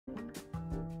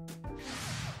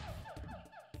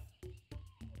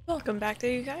Welcome back to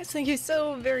you guys. Thank you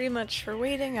so very much for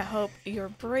waiting. I hope your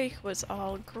break was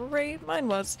all great. Mine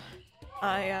was.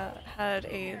 I had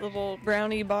a little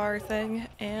brownie bar thing,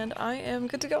 and I am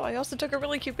good to go. I also took a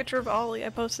really cute picture of Ollie. I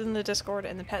posted in the Discord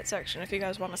in the pet section if you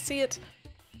guys want to see it.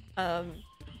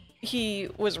 He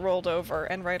was rolled over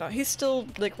and right on. He's still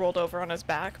like rolled over on his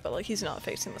back, but like he's not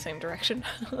facing the same direction.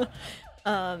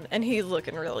 And he's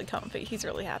looking really comfy. He's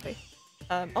really happy.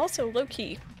 Also, low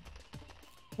key.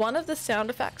 One of the sound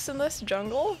effects in this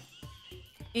jungle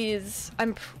is,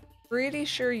 I'm pretty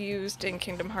sure, used in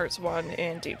Kingdom Hearts 1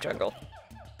 and Deep Jungle.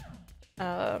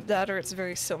 That or it's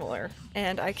very similar,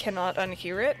 and I cannot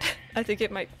unhear it. I think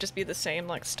it might just be the same,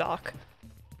 like, stock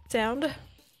sound.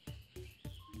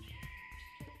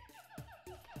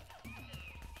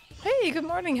 Hey, good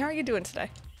morning, how are you doing today?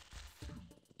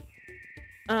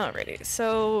 Alrighty,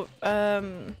 so,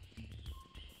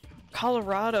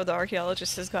 Colorado, the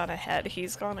archaeologist, has gone ahead.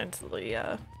 He's gone into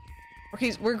the,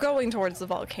 we're going towards the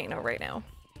volcano right now.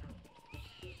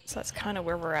 So that's kind of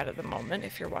where we're at the moment,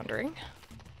 if you're wondering.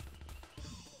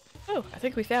 Oh, I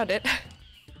think we found it.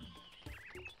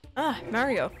 Ah,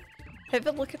 Mario. Have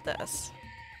a look at this.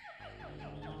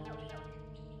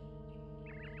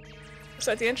 Looks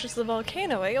like the entrance to the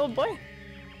volcano, eh, old boy?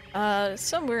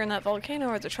 Somewhere in that volcano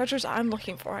are the treasures I'm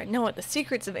looking for. I know it, the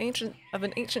secrets of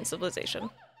an ancient civilization.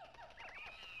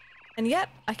 And yet,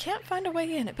 I can't find a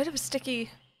way in. A bit of a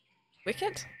sticky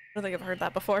wicket? I don't think I've heard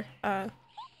that before. But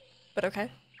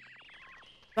okay.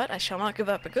 But I shall not give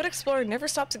up. A good explorer never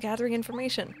stops gathering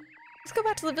information. Let's go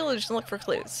back to the village and look for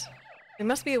clues. There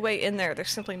must be a way in there. There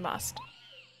simply must.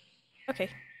 Okay.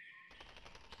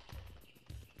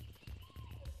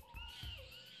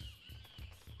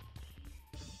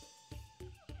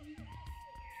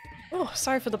 Oh,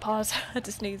 sorry for the pause. I had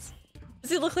to sneeze.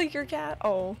 Does he look like your cat?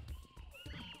 Oh.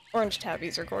 Orange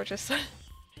tabbies are gorgeous.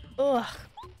 Ugh.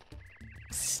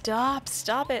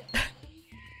 Stop it.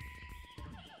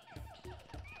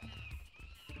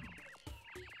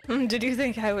 Did you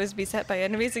think I was beset by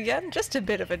enemies again? Just a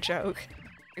bit of a joke.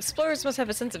 Explorers must have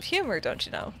a sense of humor, don't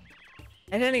you know?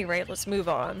 At any rate, let's move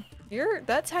on.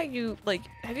 That's how you, like,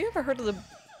 have you ever heard of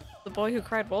the boy who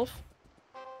cried wolf?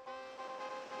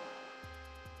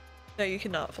 No, you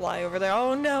cannot fly over there.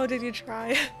 Oh no, did you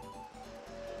try?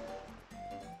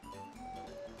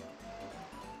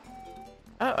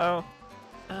 Uh-oh.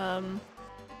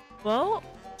 Well,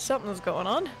 something's going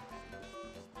on.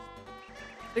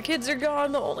 The kids are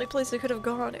gone, the only place they could have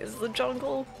gone is the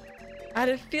jungle. I had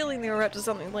a feeling they were up to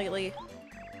something lately,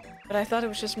 but I thought it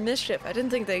was just mischief. I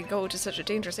didn't think they'd go to such a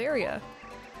dangerous area.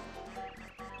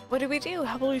 What do we do?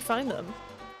 How will we find them?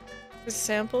 This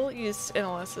sample used in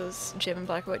Alessa's gym in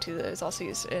Black and White 2 that is also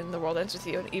used in The World Ends With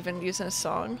You and even used in a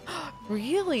song.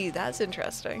 Really? That's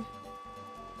interesting.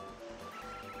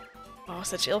 Oh,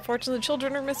 such ill fortune, the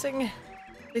children are missing.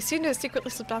 They seem to have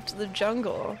secretly slipped off to the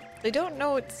jungle. They don't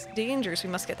know it's dangerous. We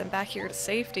must get them back here to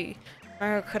safety.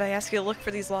 Or could I ask you to look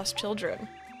for these lost children?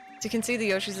 As you can see, the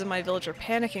Yoshis in my village are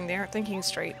panicking. They aren't thinking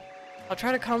straight. I'll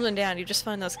try to calm them down. You just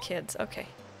find those kids. Okay.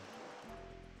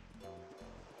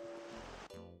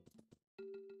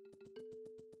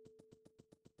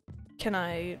 Can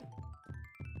I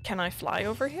fly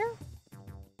over here?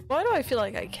 Why do I feel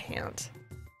like I can't?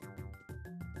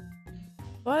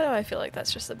 Why do I feel like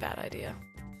that's just a bad idea?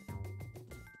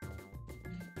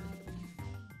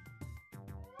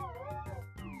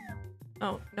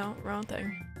 Oh, no, wrong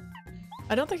thing.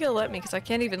 I don't think it'll let me because I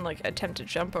can't even, like, attempt to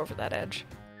jump over that edge.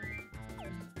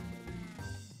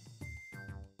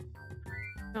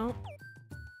 No.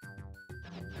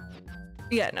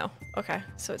 Yeah, no. Okay,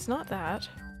 so it's not that.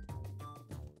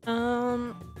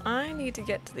 I need to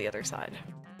get to the other side,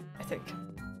 I think.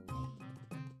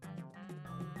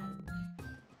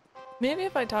 Maybe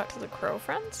if I talk to the crow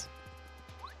friends?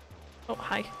 Oh,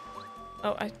 hi.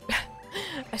 Oh,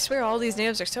 I swear all these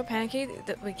natives are so panicky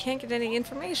that we can't get any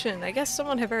information. I guess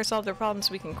someone had better solve their problems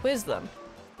so we can quiz them.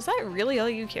 Is that really all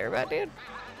you care about, dude?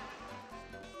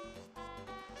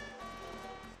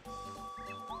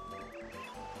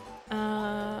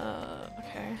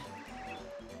 Okay.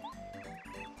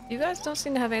 You guys don't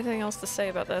seem to have anything else to say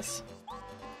about this.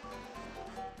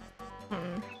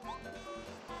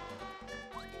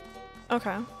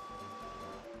 Okay.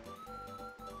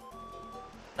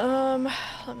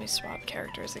 Let me swap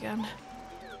characters again.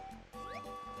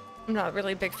 I'm not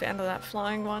really a big fan of that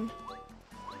flying one.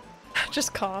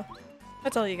 Just caw.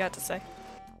 That's all you got to say.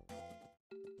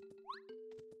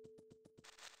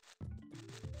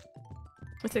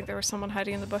 I think there was someone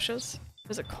hiding in the bushes.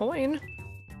 There's a coin.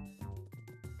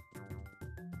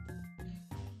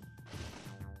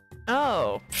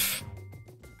 Oh.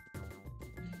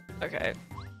 Okay.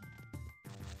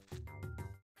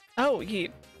 Oh,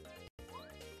 yeet.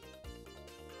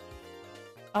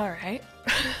 Alright.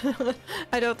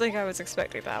 I don't think I was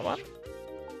expecting that one.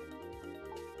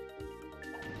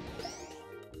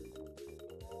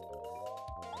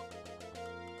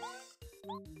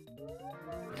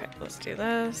 Okay, let's do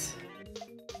this.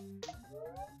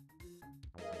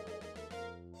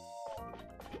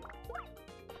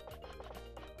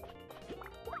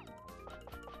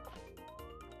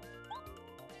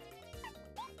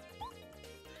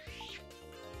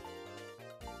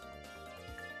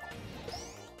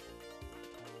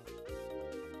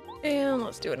 And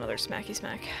let's do another smacky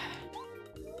smack.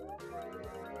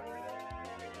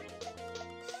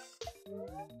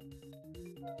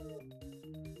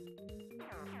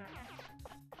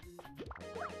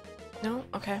 No?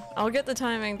 Okay. I'll get the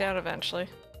timing down eventually.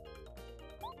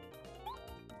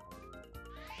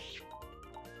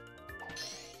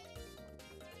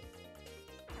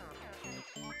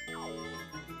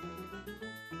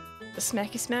 The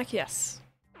smacky smack, yes.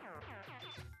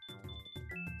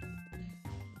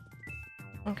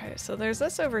 Okay, so there's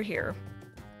this over here,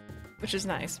 which is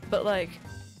nice, but like,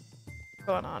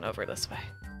 going on over this way.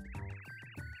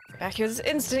 Back here this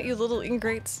instant, you little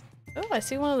ingrates. Oh, I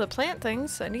see one of the plant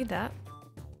things. I need that.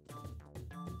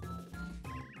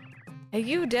 Hey,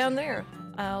 you down there.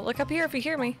 Look up here if you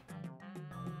hear me.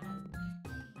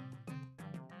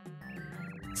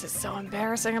 This is so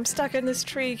embarrassing. I'm stuck in this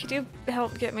tree. Could you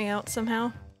help get me out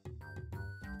somehow?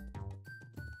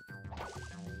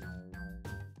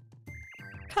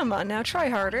 Come on now, try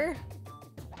harder.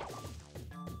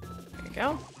 There you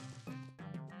go.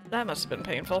 That must have been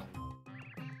painful.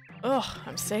 Ugh,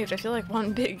 I'm saved. I feel like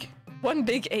one big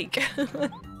ache.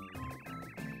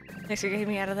 Thanks for getting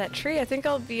me out of that tree. I think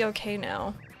I'll be okay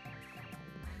now.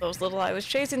 I was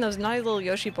chasing those naughty little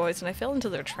Yoshi boys and I fell into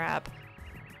their trap.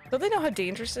 Don't they know how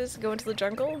dangerous it is to go into the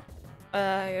jungle? I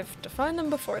have to find them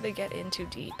before they get in too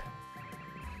deep.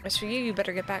 As for you, you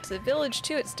better get back to the village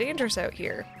too. It's dangerous out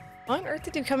here. Why on earth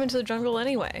did you come into the jungle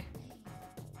anyway?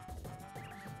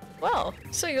 Well,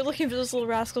 so you're looking for those little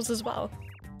rascals as well.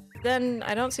 Then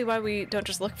I don't see why we don't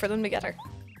just look for them together.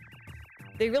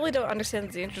 They really don't understand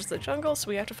the dangers of the jungle, so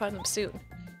we have to find them soon.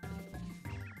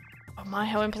 Oh my,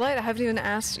 how impolite. I haven't even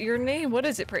asked your name. What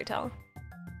is it, pray tell?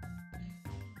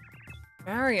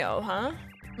 Mario, huh?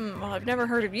 Well, I've never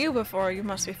heard of you before. You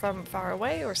must be from far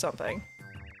away or something.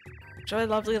 Enjoy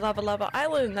lovely Lavalava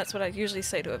Island. That's what I usually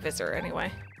say to a visitor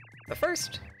anyway. But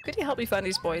first, could you help me find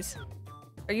these boys?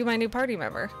 Are you my new party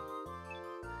member?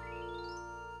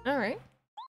 Alright.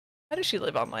 How does she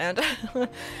live on land?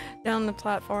 Down the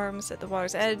platforms at the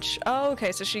water's edge. Oh,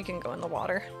 okay, so she can go in the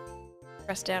water.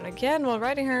 Press down again. While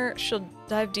riding her, she'll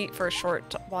dive deep for a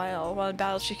short while. While in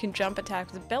battle, she can jump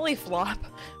attack with belly flop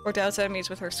or douse enemies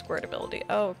with her squirt ability.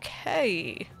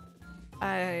 Okay.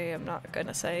 I am not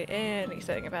gonna say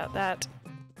anything about that.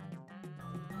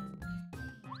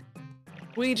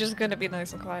 We just gonna be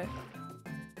nice and quiet.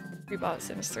 We bought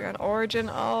Sims 3 on Origin.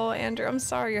 Oh, Andrew, I'm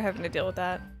sorry you're having to deal with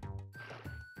that.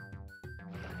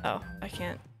 Oh, I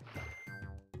can't.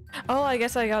 Oh, I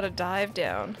guess I gotta dive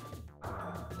down.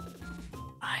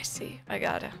 I see. I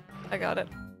got it.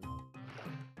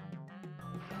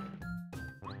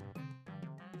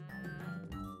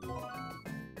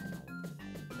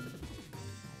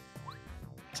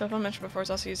 So if I mentioned before,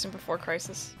 it's also used in Before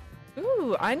Crisis.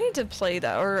 Ooh, I need to play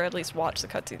that, or at least watch the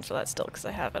cutscenes for that still, because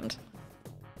I haven't.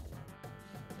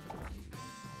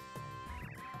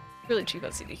 Really cheap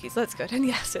on CD keys, that's good. And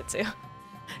yes, it too.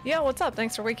 Yeah, what's up?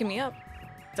 Thanks for waking me up.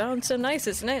 Sounds so nice,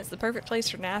 isn't it? It's the perfect place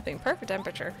for napping. Perfect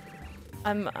temperature.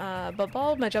 I'm,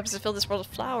 bald. My job is to fill this world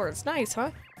with flowers. Nice,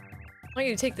 huh? I want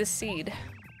you to take this seed.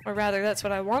 Or rather, that's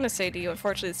what I want to say to you.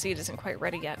 Unfortunately, the seed isn't quite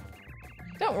ready yet.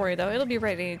 Don't worry, though. It'll be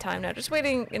ready any time now. Just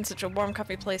waiting in such a warm,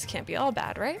 comfy place can't be all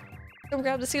bad, right? Come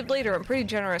grab the seed later. I'm pretty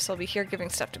generous. I'll be here giving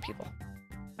stuff to people.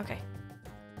 Okay.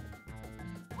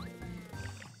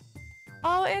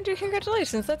 Oh, Andrew,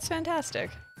 congratulations. That's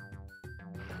fantastic.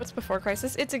 What's Before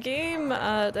Crisis? It's a game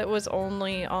that was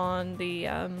only on the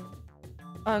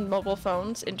on mobile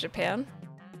phones in Japan,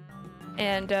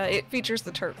 and it features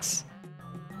the Turks,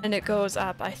 and it goes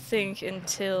up, I think,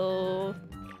 until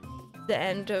the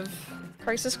end of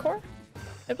Crisis Core,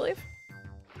 I believe.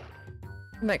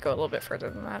 It might go a little bit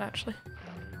further than that, actually.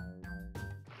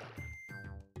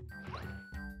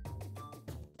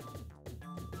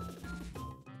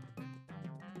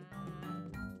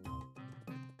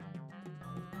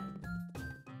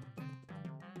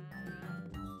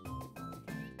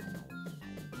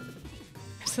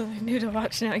 Something new to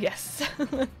watch now, yes.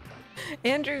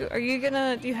 Andrew, do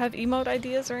you have emote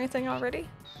ideas or anything already?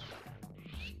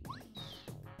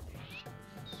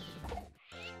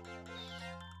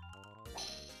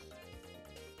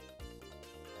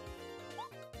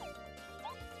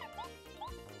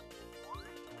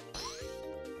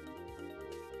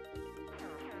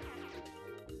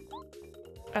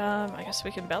 I guess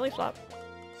we can belly flop.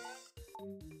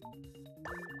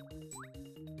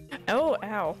 Oh,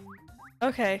 ow.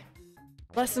 Okay.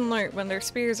 Lesson learned, when their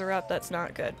spears are up, that's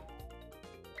not good.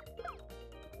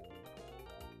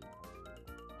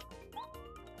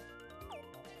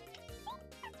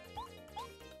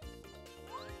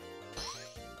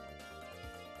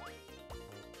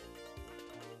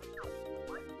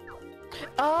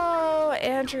 Oh,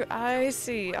 Andrew, I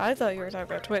see. I thought you were talking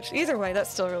about Twitch. Either way,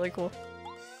 that's still really cool.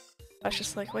 I was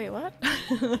just like, wait, what?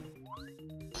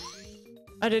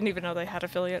 I didn't even know they had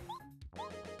affiliate.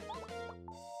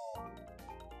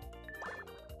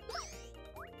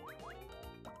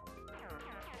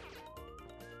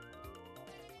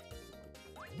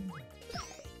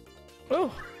 Ooh,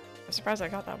 I'm surprised I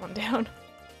got that one down.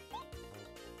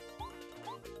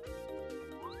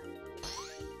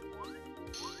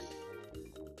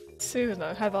 Soon,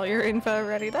 I have all your info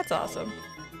ready. That's awesome.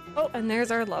 Oh, and there's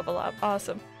our level up.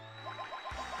 Awesome.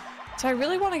 So I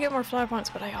really want to get more fly points,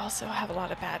 but I also have a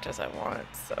lot of badges I want,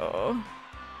 so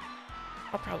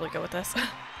I'll probably go with this.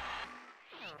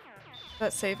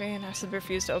 That's saving, and I should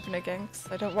refuse to open again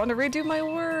because I don't want to redo my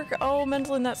work. Oh,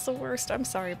 Mendelin, that's the worst. I'm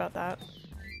sorry about that.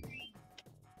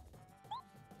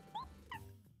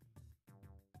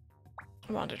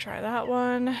 I wanted to try that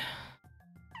one.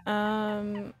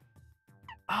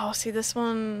 Oh, see this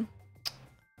one.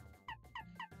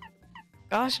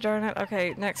 Gosh darn it.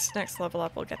 Okay, next level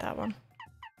up, we'll get that one.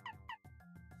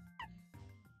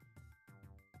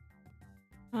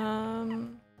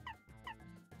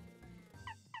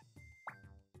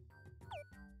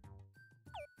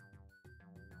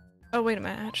 Oh, wait a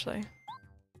minute, actually.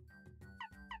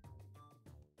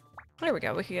 There we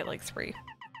go, we could get like 3.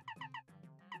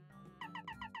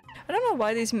 I don't know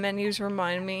why these menus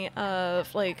remind me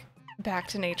of, like, Back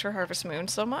to Nature Harvest Moon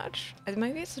so much.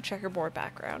 Maybe it's the checkerboard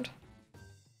background.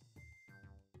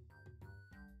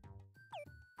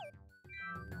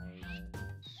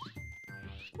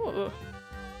 Ooh.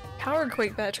 Powered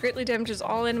Quake Badge greatly damages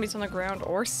all enemies on the ground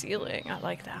or ceiling. I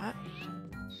like that.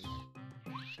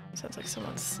 Sounds like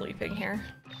someone's sleeping here.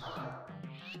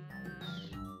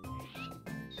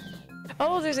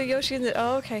 Oh, there's a Yoshi in the-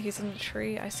 oh, okay, he's in the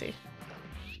tree. I see.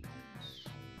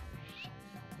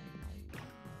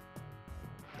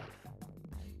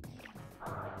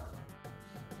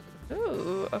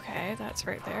 Ooh, okay, that's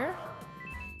right there.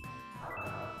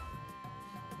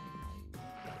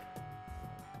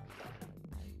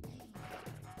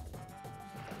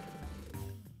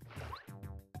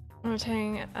 I'm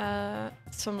taking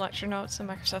some lecture notes in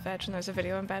Microsoft Edge, and there's a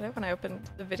video embedded. When I opened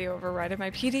the video, overrided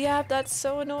my PDF. That's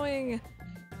so annoying.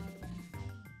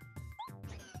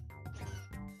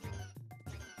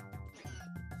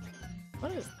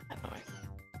 What is that noise?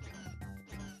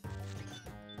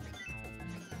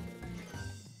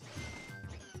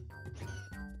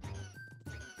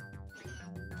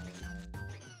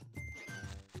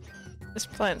 This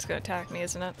plant's gonna attack me,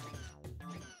 isn't it?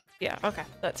 Yeah, okay,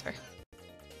 that's fair.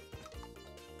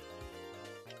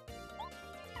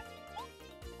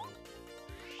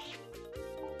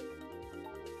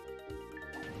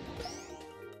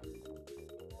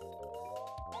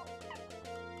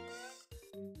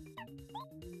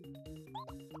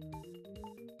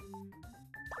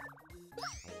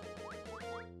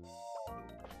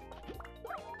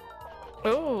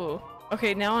 Oh,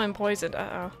 okay, now I'm poisoned.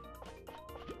 Uh-oh.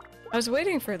 I was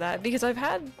waiting for that because I've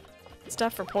had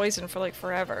stuff for poison for like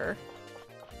forever.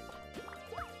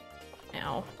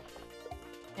 Ow.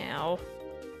 Ow.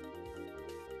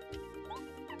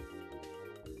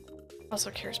 Also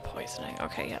cures poisoning.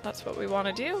 Okay, yeah, that's what we want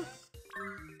to do.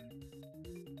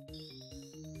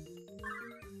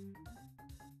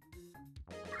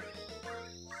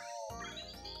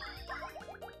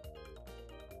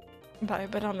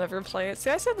 But I'll never play it. See,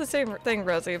 I said the same thing,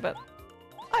 Rosie, but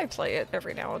I play it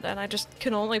every now and then. I just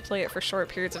can only play it for short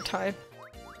periods of time.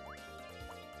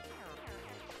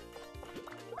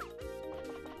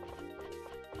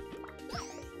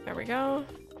 There we go.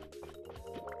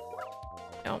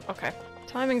 Oh, okay.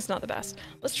 Timing's not the best.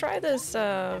 Let's try this,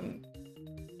 Okay,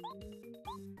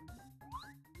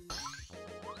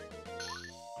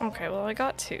 well, I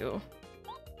got 2.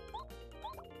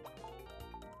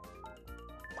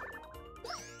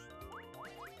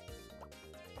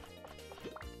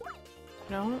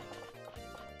 No.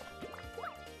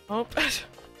 Nope.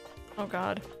 Oh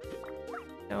god.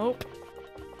 Nope.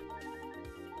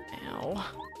 Ow.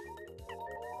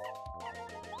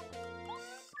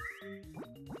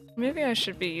 Maybe I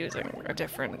should be using a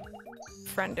different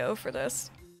friendo for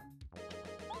this.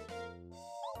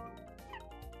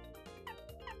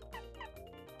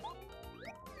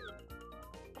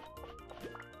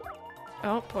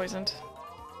 Oh, poisoned.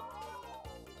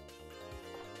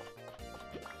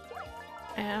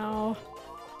 Ow.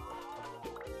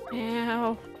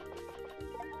 Ow.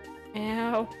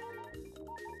 Ow.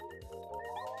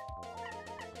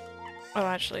 Oh,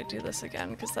 actually do this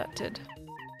again, because that did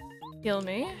heal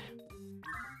me.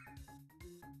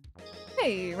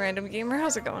 Hey, random gamer,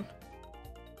 how's it going?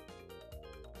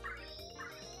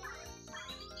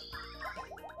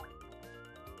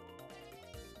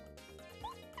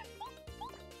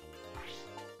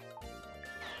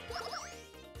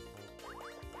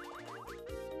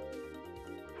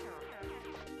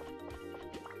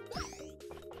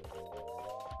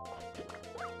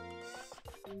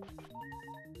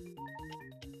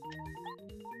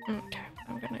 Okay,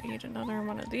 I'm gonna eat another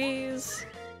one of these.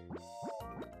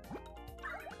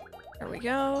 There we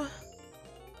go.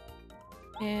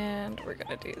 And we're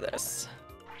gonna do this.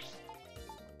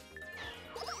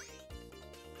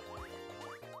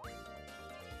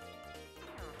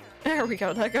 There we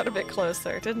go, that got a bit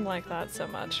closer. Didn't like that so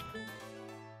much.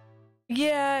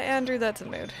 Yeah, Andrew, that's a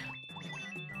mood.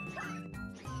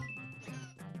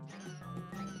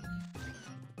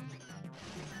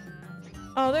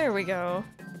 Oh, there we go.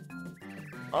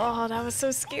 Oh, that was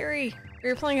so scary. We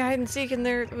were playing hide and seek and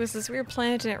there was this weird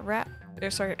plant and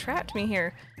it trapped me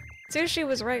here. Sushi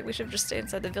was right, we should have just stayed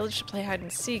inside the village to play hide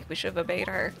and seek. We should have obeyed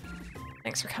her.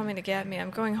 Thanks for coming to get me.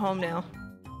 I'm going home now.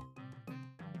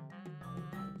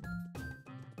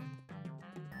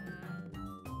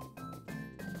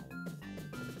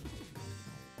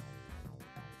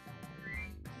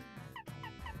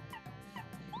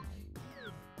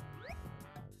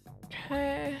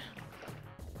 Okay.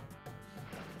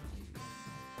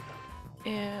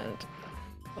 And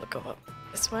we'll go up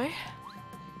this way.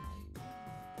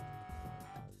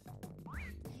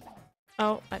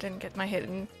 Oh, I didn't get my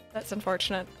hidden. That's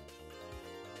unfortunate.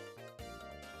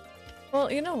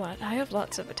 Well, you know what? I have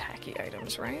lots of attacky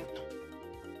items, right?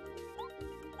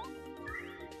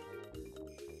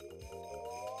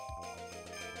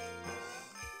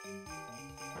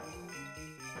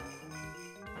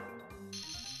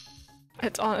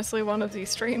 It's honestly one of the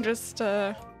strangest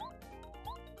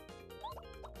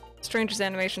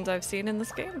animations I've seen in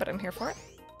this game, but I'm here for it.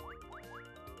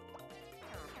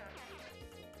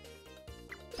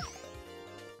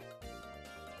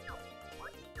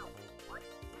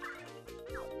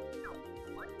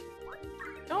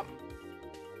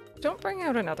 Don't bring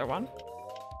out another one.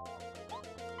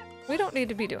 We don't need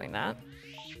to be doing that.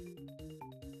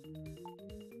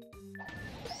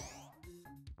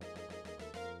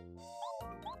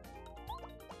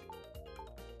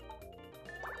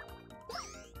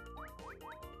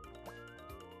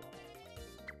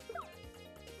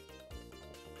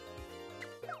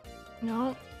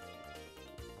 No.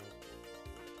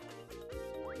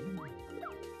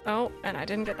 Oh, and I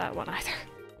didn't get that one either.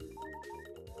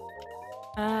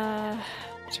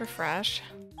 Let's refresh.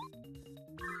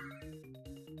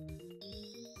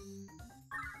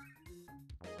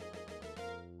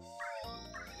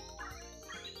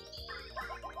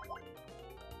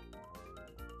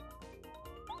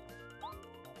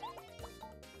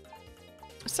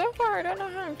 So far, I don't know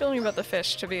how I'm feeling about the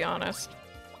fish, to be honest.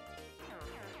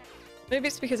 Maybe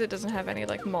it's because it doesn't have any,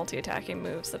 like, multi-attacking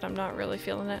moves that I'm not really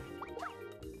feeling it.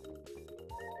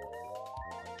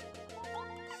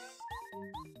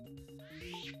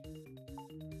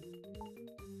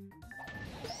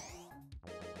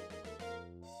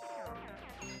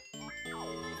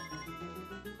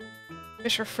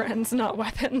 Fish are friends, not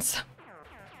weapons.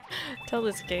 Tell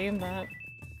this game that.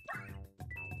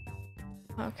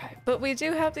 Okay, but we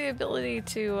do have the ability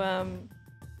to,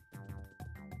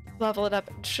 level it up.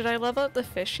 Should I level up the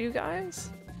fish, you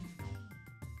guys?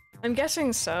 I'm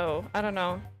guessing so. I don't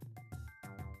know.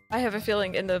 I have a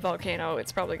feeling in the volcano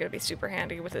it's probably going to be super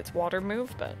handy with its water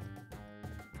move, but...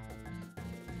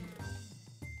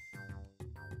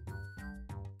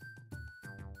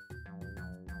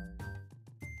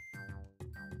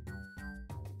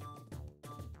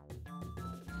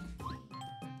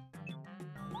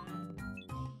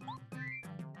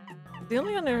 The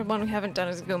only other one we haven't done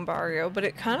is Goombario, but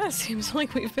it kind of seems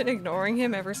like we've been ignoring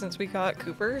him ever since we got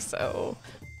Cooper, so...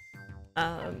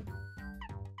 I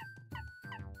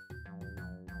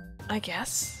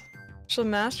guess? She'll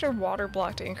master Water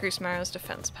Block to increase Mario's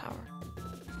defense power.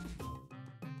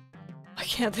 Why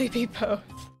can't they be both?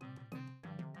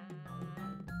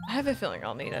 I have a feeling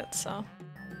I'll need it, so...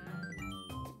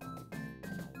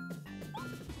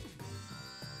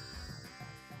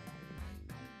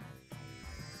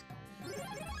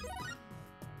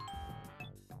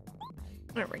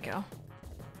 There we go.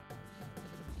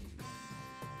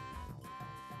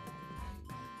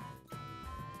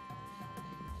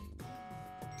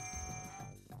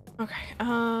 Okay,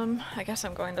 I guess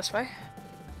I'm going this way.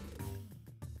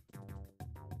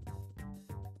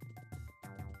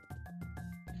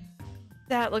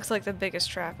 That looks like the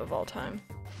biggest trap of all time.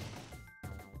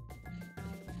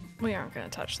 We aren't gonna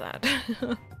touch that.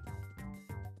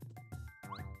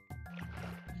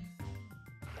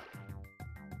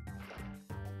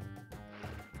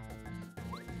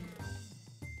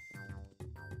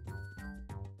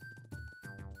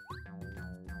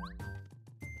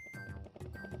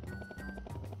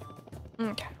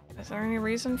 Okay, is there any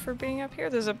reason for being up here?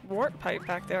 There's a warp pipe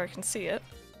back there, I can see it.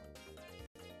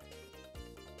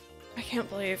 I can't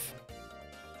believe...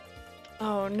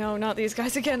 Oh no, not these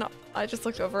guys again! I just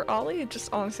looked over. Ollie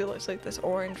just honestly looks like this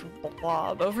orange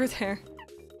blob over there.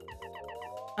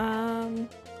 I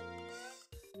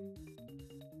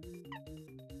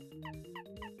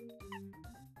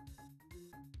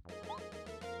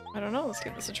don't know, let's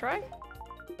give this a try.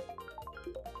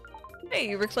 Hey,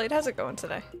 Ricklade, how's it going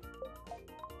today?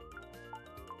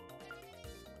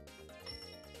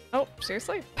 Oh,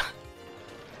 seriously?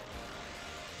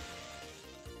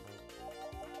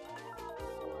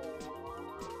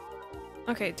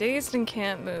 Okay, dazed and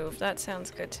can't move. That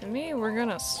sounds good to me. We're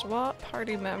gonna swap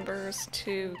party members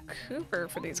to Cooper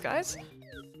for these guys.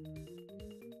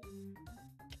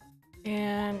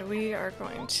 And we are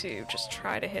going to just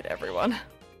try to hit everyone.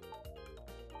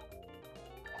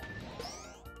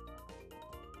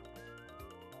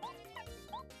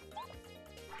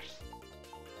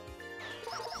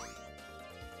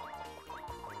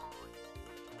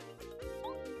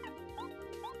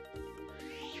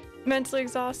 Mentally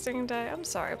exhausting day. I'm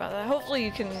sorry about that. Hopefully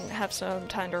you can have some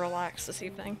time to relax this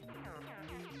evening.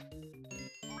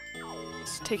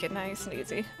 Just take it nice and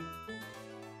easy.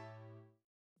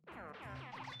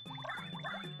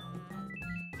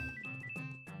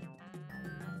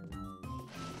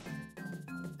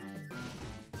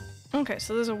 Okay,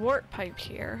 so there's a warp pipe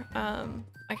here.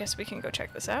 I guess we can go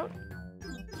check this out.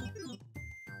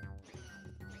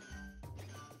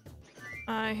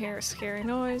 I hear a scary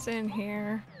noise in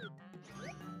here.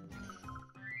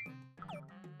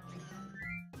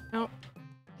 Nope.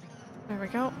 There we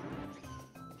go.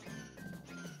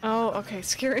 Oh, okay.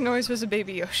 Scary noise was a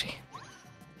baby Yoshi.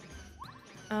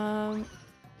 Oh.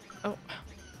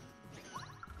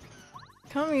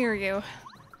 Come here, you.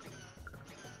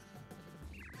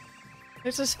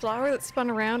 There's this flower that spun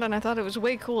around and I thought it was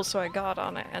way cool, so I got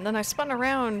on it. And then I spun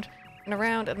around and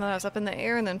around and then I was up in the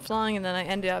air and then flying and then I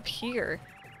ended up here.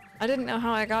 I didn't know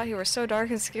how I got here. It was so dark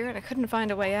and scary and I couldn't find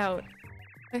a way out.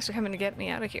 Thanks for coming to get me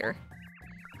out of here.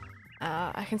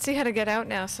 I can see how to get out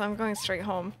now, so I'm going straight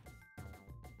home.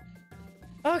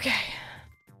 Okay.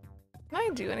 Can I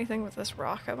do anything with this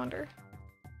rock, I wonder?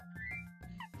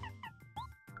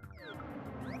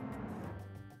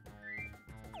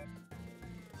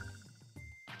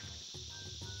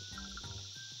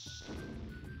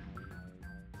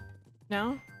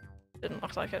 No? Didn't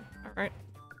look like it. Alright.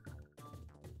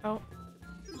 Oh.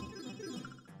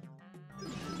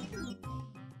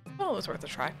 Well, it was worth a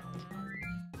try.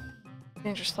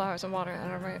 Dangerous flowers and water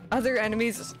and other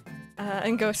enemies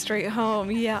and go straight home.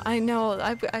 Yeah, I know.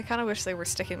 I kind of wish they were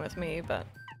sticking with me, but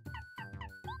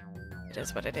it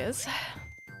is what it is.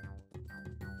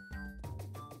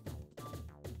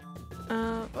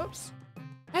 Whoops.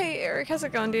 Hey, Eric, how's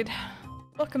it going, dude?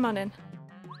 Welcome on in.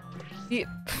 Yeah,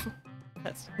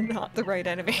 that's not the right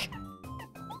enemy.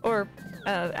 Or,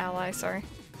 ally, sorry.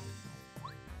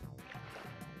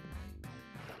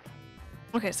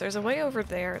 Okay, so there's a way over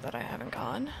there that I haven't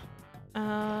gone.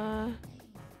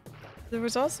 There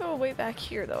was also a way back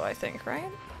here, though, I think, right?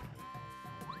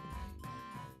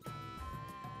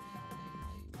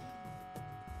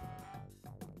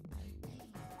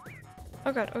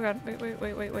 Oh god,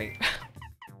 wait.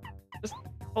 Just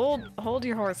hold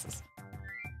your horses.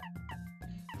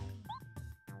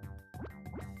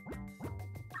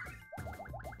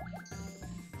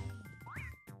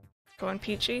 Going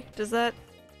peachy?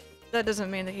 That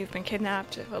doesn't mean that you've been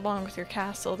kidnapped along with your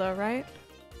castle, though, right?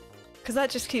 Because that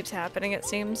just keeps happening, it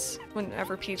seems,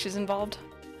 whenever Peach is involved.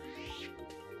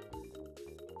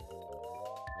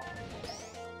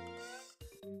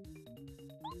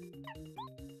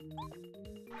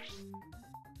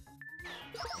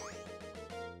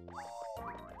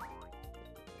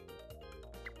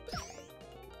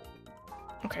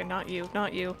 Okay, not you,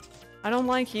 not you. I don't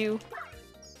like you.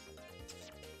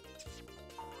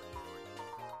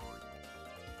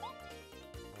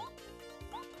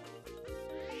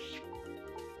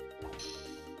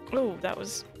 Oh, that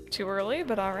was too early,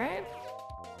 but alright.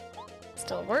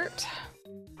 Still worked.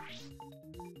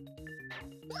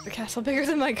 The castle bigger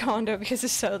than my condo because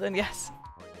it's so, then yes.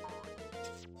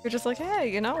 You're just like,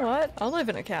 hey, you know what? I'll live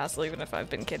in a castle even if I've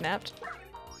been kidnapped.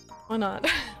 Why not?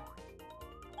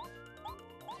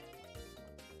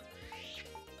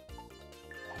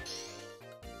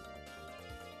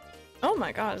 Oh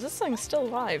my god, this thing's still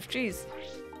alive, jeez.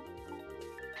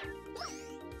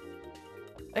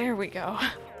 There we go.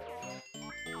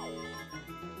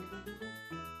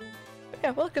 But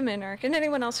yeah, welcome in, Ark, and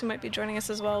anyone else who might be joining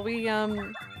us as well. We're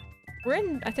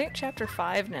in, I think, chapter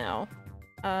 5 now,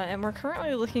 and we're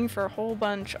currently looking for a whole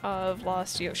bunch of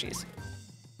lost Yoshis.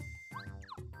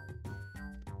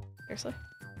 Seriously?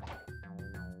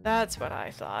 That's what I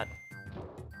thought.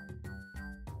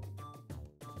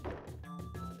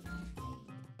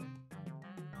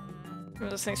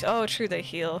 Those things. Oh, true, they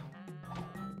heal.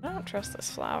 I don't trust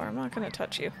this flower. I'm not gonna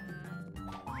touch you.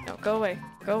 No, go away.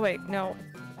 Go away. No.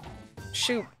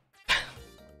 Shoot.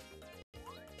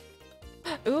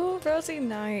 Ooh, Rosie,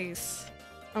 nice.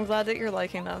 I'm glad that you're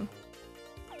liking them.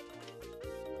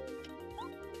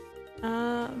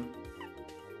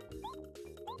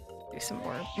 Do some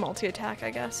more multi-attack, I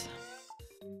guess.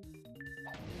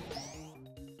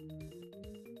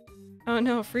 Oh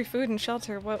no, free food and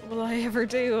shelter. What will I ever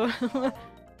do?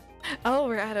 Oh,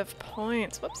 we're out of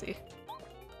points. Whoopsie.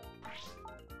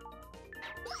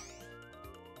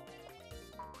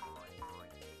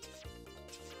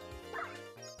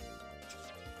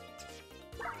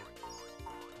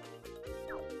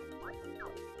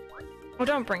 Oh,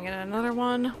 don't bring in another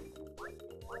one.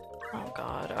 Oh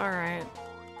god, alright.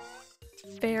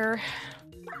 Fair.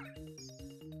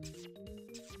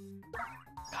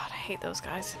 God, I hate those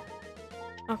guys.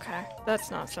 Okay, that's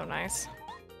not so nice.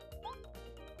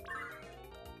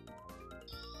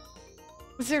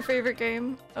 What's your favorite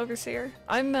game, Overseer?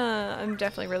 I'm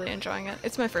definitely really enjoying it.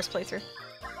 It's my first playthrough.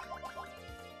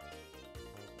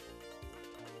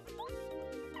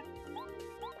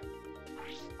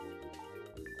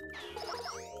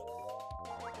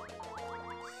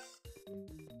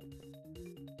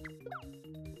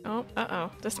 Oh,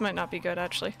 uh-oh. This might not be good,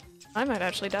 actually. I might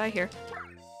actually die here.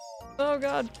 Oh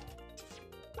god.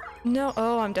 No.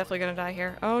 Oh, I'm definitely gonna die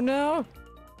here. Oh no!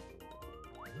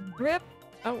 Rip!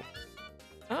 Oh.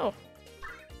 Oh.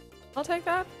 I'll take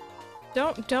that.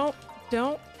 Don't.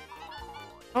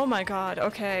 Oh my god,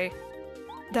 okay.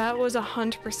 That was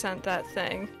 100% that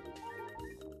thing.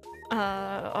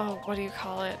 Oh, what do you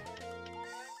call it?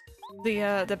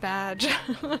 The badge.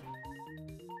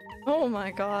 Oh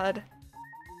my god.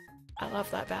 I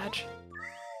love that badge.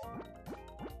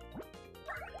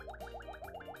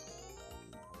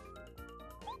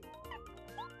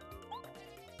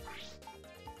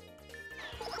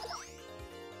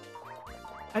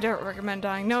 I don't recommend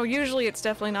dying. No, usually it's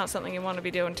definitely not something you want to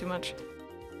be doing too much.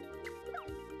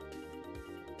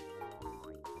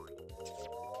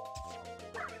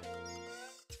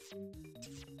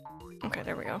 Okay,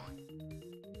 there we go.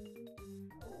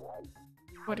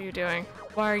 What are you doing?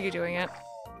 Why are you doing it?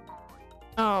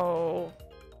 Oh.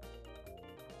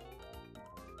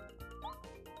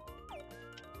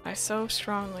 I so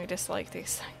strongly dislike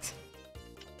these things.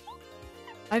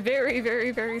 I very,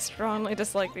 very, very strongly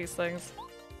dislike these things.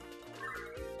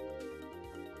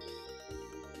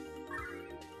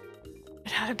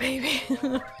 It had a baby.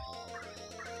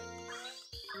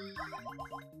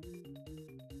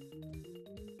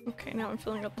 Okay, now I'm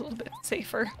feeling a little bit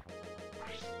safer.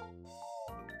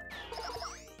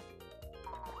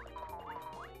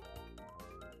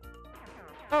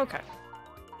 Okay.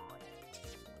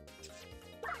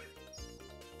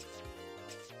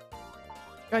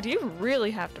 God, you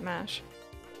really have to mash.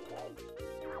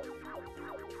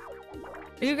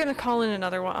 Are you gonna call in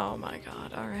another one? Oh my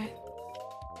god, alright.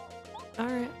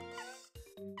 Alright.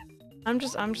 I'm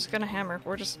just gonna hammer.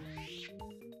 We're just...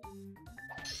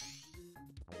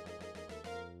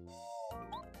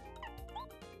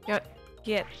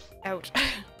 Get out.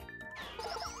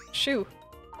 Shoo.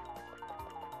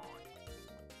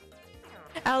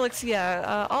 Alex,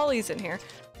 yeah, Ollie's in here.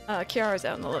 Kiara's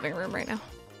out in the living room right now.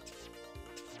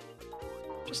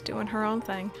 Just doing her own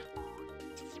thing.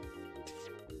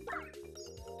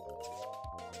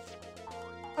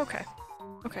 Okay.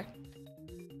 Okay.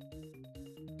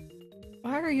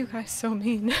 Why are you guys so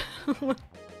mean?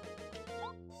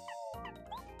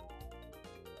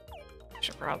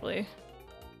 Should probably...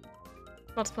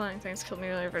 Multiplying things killed me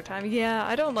every time. Yeah,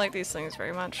 I don't like these things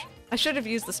very much. I should have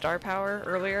used the star power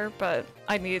earlier, but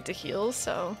I needed to heal,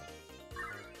 so...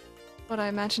 What I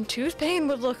imagined tooth pain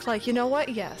would look like, you know what?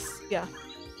 Yes. Yeah.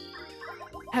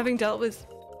 Having dealt with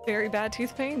very bad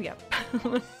tooth pain? Yep.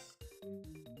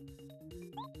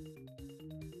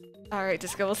 Alright,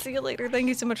 Disco, we'll see you later. Thank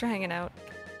you so much for hanging out.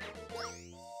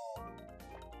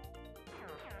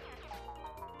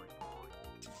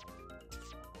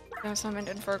 No assignment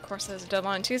in for a course that has a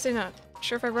deadline Tuesday. Not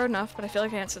sure if I wrote enough, but I feel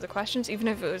like I answered the questions, even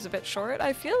if it was a bit short.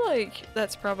 I feel like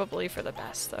that's probably for the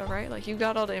best, though, right? Like, you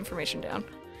got all the information down.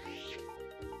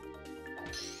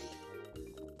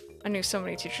 I knew so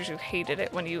many teachers who hated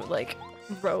it when you, like,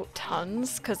 wrote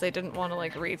tons, because they didn't want to,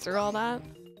 like, read through all that.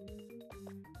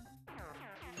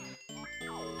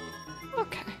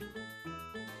 Okay.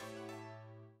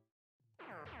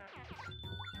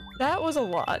 That was a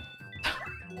lot.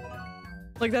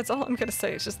 Like, that's all I'm gonna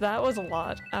say, it's just that was a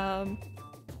lot.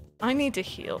 I need to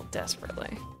heal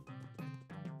desperately.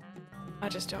 I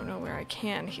just don't know where I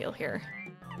can heal here.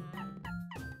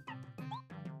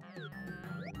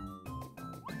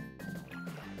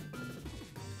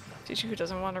 Teacher who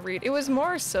doesn't want to read. It was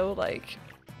more so like,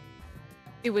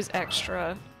 it was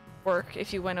extra work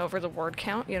if you went over the word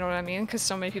count, you know what I mean? Because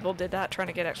so many people did that trying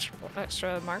to get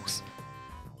extra marks.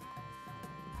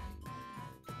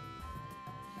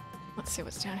 Let's see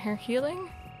what's down here. Healing?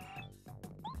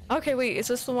 Okay, wait, is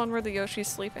this the one where the Yoshi's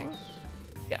sleeping?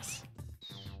 Yes.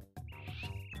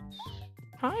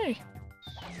 Hi.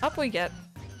 Up we get.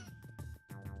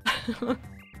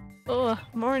 Oh,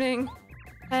 morning.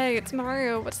 Hey, it's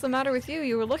Mario. What's the matter with you?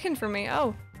 You were looking for me.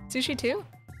 Oh, sushi too?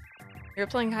 You were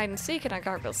playing hide and seek and I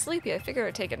got real sleepy. I figured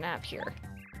I'd take a nap here.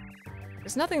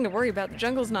 There's nothing to worry about. The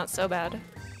jungle's not so bad.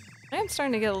 I am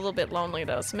starting to get a little bit lonely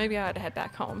though, so maybe I ought to head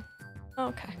back home.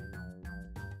 Okay.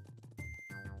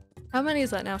 How many is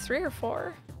that now? 3 or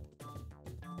 4?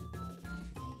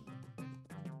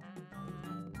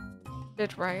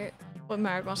 Did right. What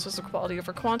mattered most was the quality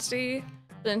over quantity.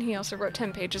 Then he also wrote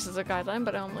 10 pages as a guideline,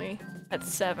 but I only had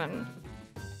 7.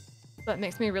 That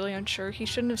makes me really unsure. He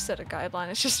shouldn't have set a guideline.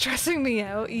 It's just stressing me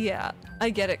out. Yeah, I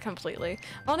get it completely.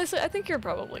 Honestly, I think you're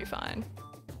probably fine.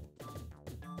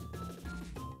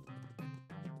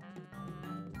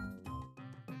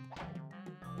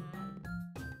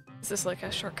 Is this like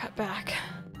a shortcut back?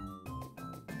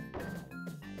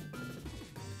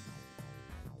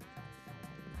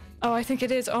 Oh, I think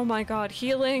it is. Oh my god,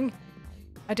 healing!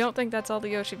 I don't think that's all the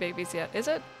Yoshi babies yet, is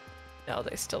it? No,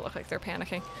 they still look like they're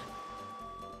panicking.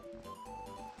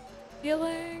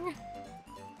 Healing!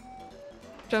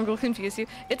 Jungle confused you.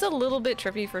 It's a little bit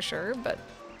trippy for sure, but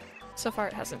so far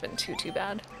it hasn't been too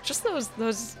bad. Just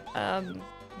those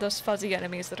fuzzy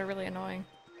enemies that are really annoying.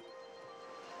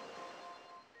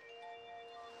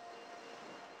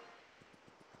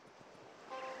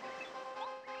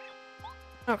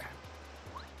 Okay.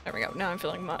 There we go. Now I'm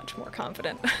feeling much more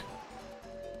confident.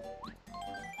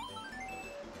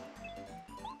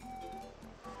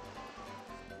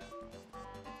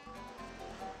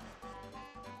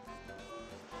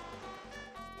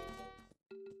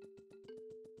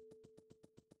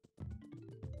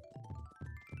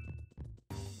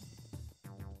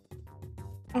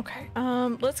 Okay,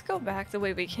 let's go back the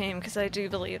way we came, because I do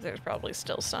believe there's probably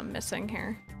still some missing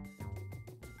here.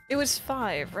 It was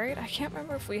 5, right? I can't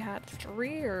remember if we had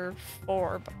 3 or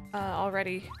 4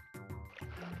 already.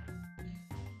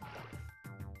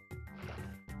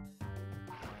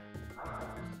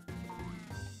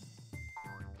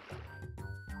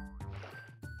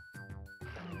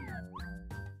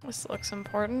 This looks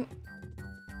important.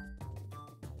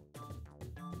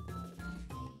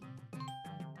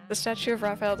 The statue of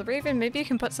Raphael the Raven, maybe you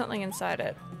can put something inside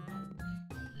it.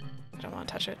 I don't want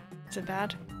to touch it. Is it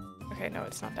bad? Okay, no,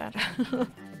 it's not bad.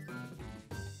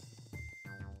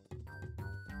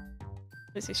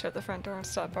 Please you shut the front door and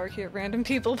stop barking at random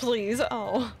people, please.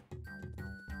 Oh.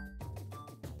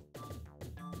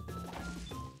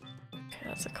 Okay,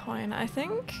 that's a coin. I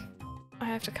think I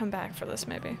have to come back for this,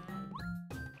 maybe.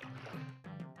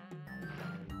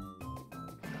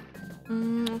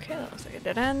 Okay, that looks like a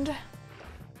dead end.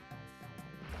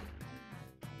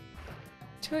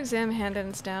 2 exam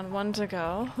hand-ins down, 1 to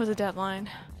go with a deadline.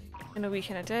 In a week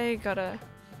and a day, gotta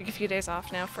take a few days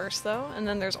off now first though, and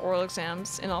then there's oral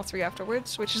exams in all 3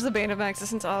 afterwards, which is the bane of my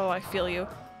existence. Oh, I feel you.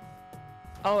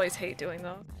 Always hate doing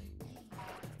those.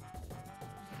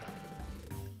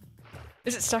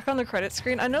 Is it stuck on the credit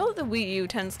screen? I know the Wii U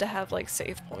tends to have like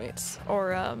save points,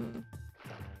 or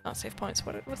not save points,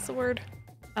 what's the word?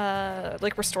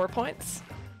 Like restore points.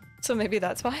 So maybe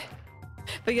that's why.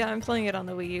 But yeah, I'm playing it on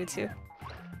the Wii U too.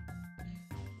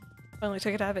 Finally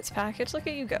took it out of its package. Look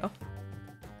at you go.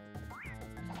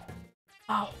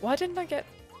 Oh, why didn't I get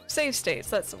save states?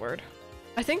 That's the word.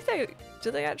 I think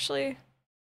do they actually?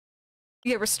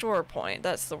 Yeah, restore point.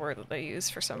 That's the word that they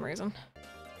use for some reason.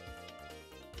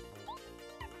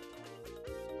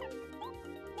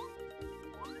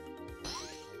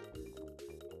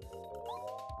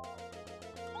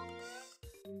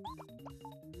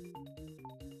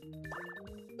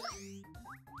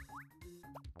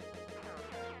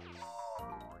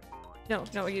 No,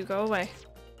 no, you go away.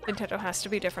 Nintendo has to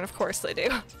be different. Of course they do.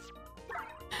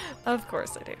 Of course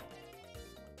they do.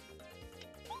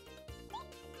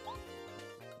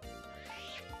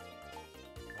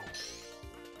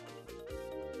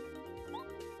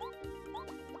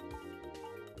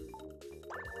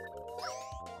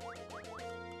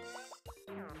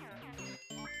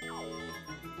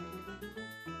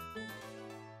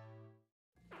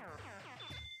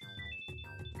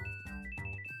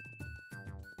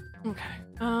 Okay.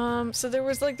 So there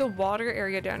was like the water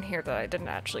area down here that I didn't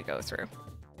actually go through.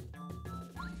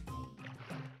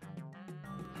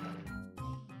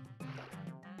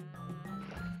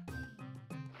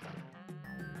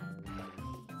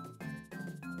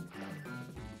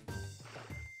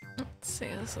 Let's see,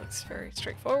 this looks very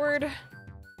straightforward.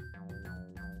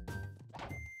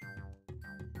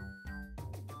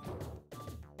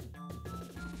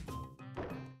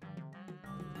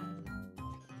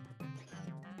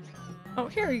 Oh,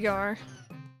 here you are.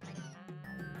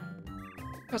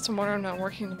 Got some water, I'm not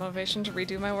working the motivation to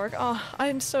redo my work. Oh,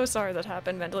 I'm so sorry that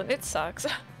happened, Mendelin. It sucks.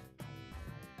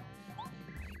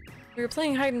 We were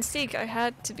playing hide and seek. I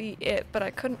had to be it, but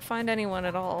I couldn't find anyone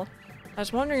at all. I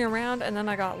was wandering around and then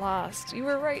I got lost. You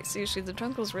were right, Sushi. The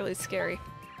jungle's really scary.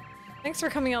 Thanks for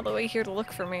coming all the way here to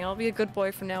look for me. I'll be a good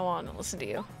boy from now on and listen to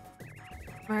you.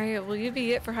 Mario, will you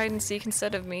be it for hide and seek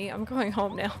instead of me? I'm going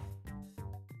home now.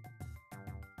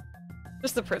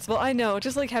 Just the principle. I know,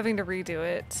 just like having to redo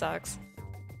it sucks.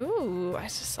 Ooh, I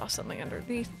just saw something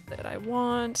underneath that I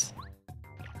want.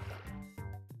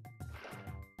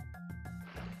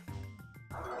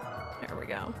 There we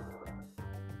go.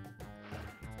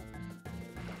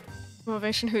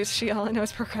 Motivation, who's she? All I know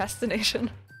is procrastination.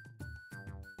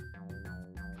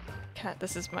 Cat,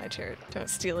 this is my chair. Don't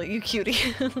steal it, you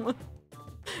cutie.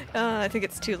 I think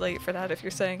it's too late for that if you're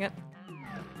saying it.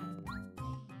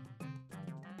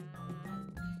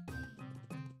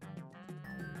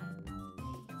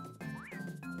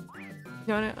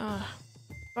 You wanna,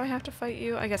 do I have to fight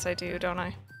you? I guess I do, don't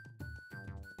I?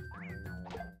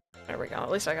 There we go, at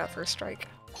least I got first strike.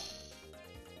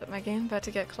 But my game about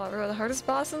to get clever. The hardest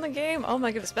boss in the game? Oh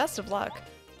my goodness, best of luck.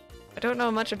 I don't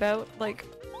know much about, like,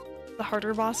 the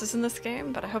harder bosses in this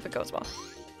game, but I hope it goes well.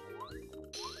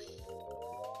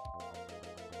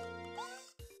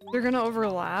 They're gonna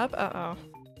overlap? Uh-oh.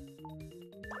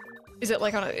 Is it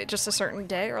like on just a certain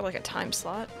day or like a time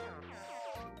slot?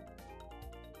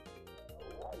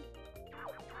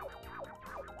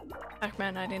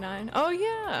 Pac-Man 99. Oh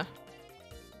yeah!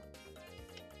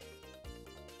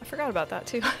 I forgot about that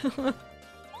too.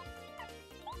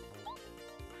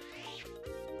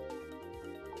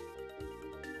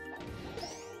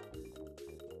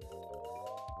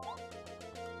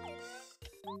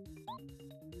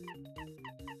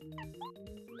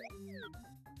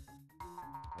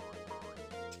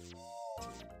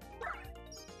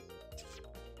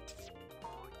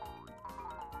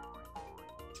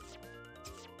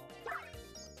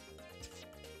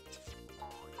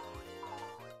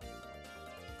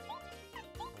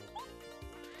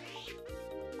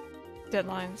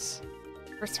 Deadlines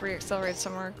for 3 accelerated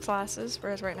summer classes,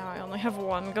 whereas right now I only have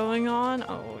 1 going on.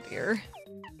 Oh dear.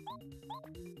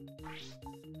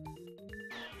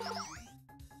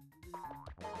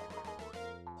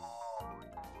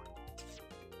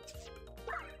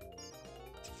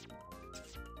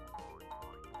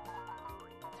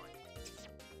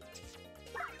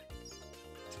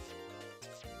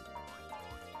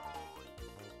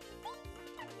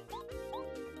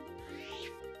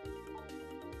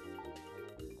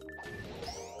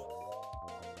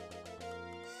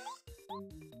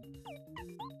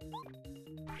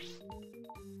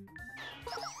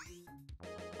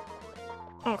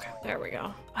 Okay, there we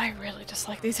go. I really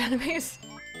dislike these enemies.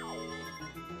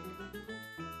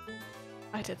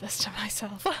 I did this to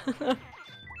myself.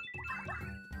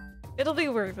 It'll be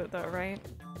worth it though, right?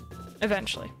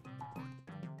 Eventually.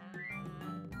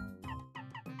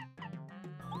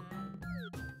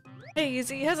 Hey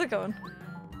Easy, how's it going?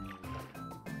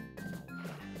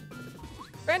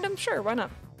 Random? Sure, why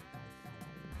not?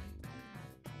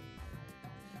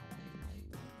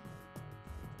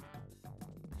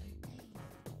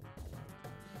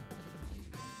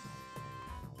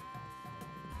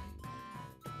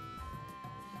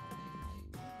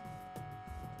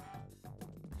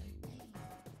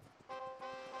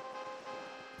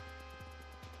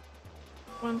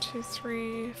 One, two,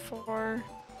 three, 4.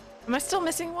 Am I still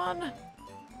missing one?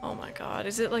 Oh my god,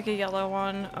 is it like a yellow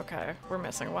one? Okay, we're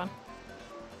missing one.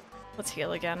 Let's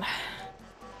heal again.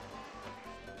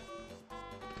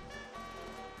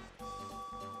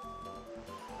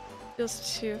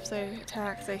 Heals 2 if they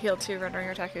attack. They heal 2, rendering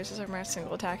your attack uses are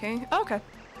single attacking. Oh, okay.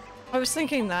 I was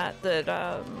thinking that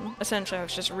essentially I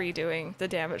was just redoing the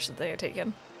damage that they had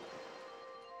taken.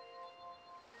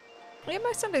 Yeah,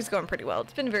 my Sunday's going pretty well.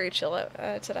 It's been very chill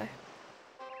out today.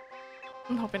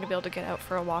 I'm hoping to be able to get out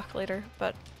for a walk later,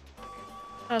 but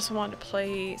I also wanted to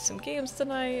play some games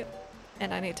tonight,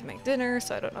 and I need to make dinner,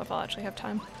 so I don't know if I'll actually have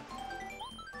time.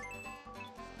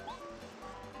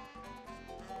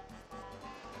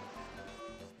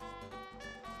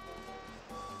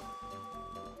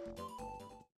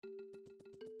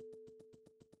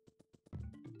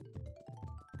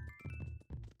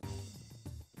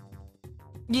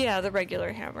 Yeah, the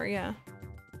regular hammer, yeah.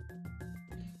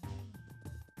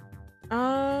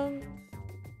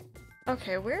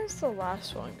 Okay, where's the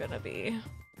last one gonna be?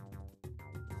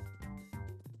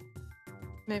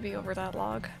 Maybe over that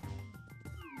log.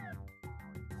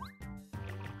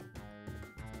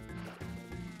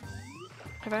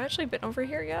 Have I actually been over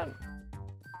here yet?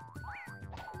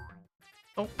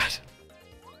 Oh.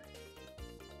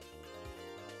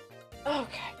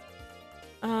 Okay.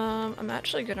 I'm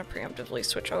actually gonna preemptively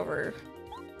switch over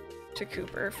to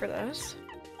Cooper for this.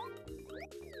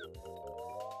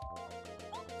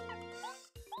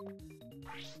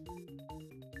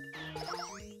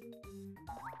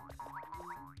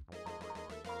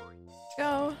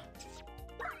 Go.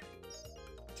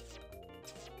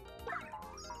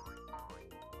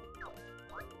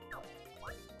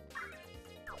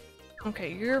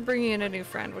 Okay, you're bringing in a new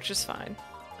friend, which is fine.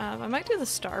 I might do the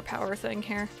star power thing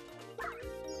here.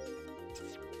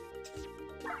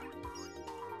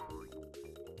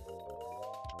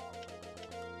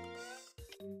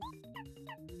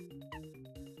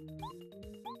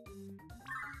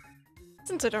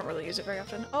 Since I don't really use it very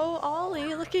often. Oh,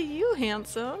 Ollie, look at you,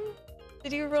 handsome!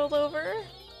 Did you roll over?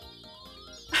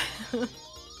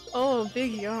 Oh,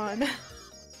 big yawn.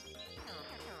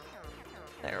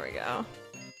 There we go.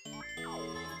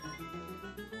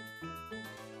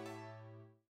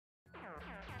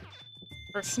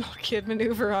 Personal kid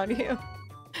maneuver on you.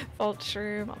 Vault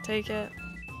shroom, I'll take it.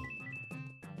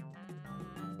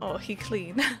 Oh, he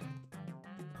clean.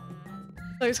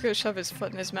 He's gonna shove his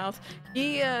foot in his mouth.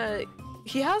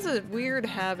 He has a weird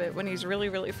habit when he's really,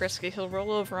 really frisky. He'll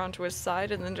roll over onto his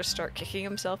side and then just start kicking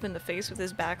himself in the face with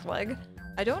his back leg.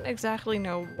 I don't exactly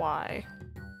know why,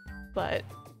 but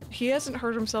he hasn't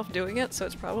hurt himself doing it, so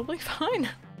it's probably fine.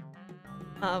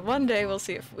 One day we'll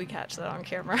see if we catch that on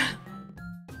camera.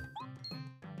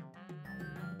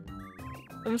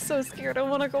 I'm so scared, I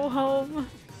want to go home.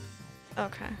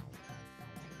 Okay.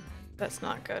 That's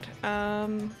not good.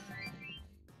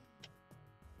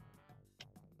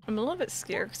 I'm a little bit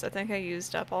scared because I think I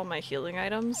used up all my healing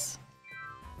items.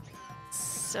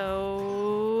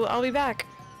 So I'll be back.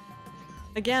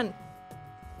 Again.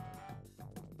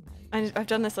 I've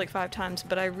done this like 5 times,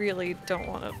 but I really don't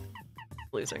want to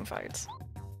losing fights.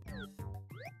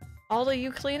 All of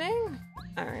you cleaning?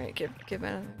 Alright, give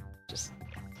it just...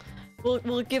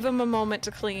 We'll give him a moment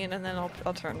to clean and then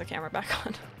I'll turn the camera back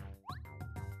on.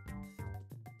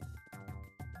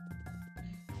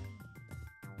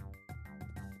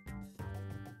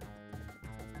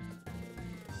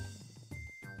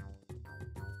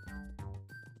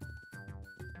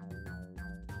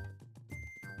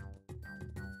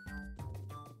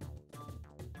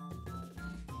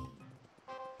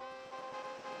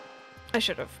 I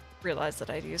should have realized that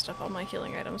I'd used up all my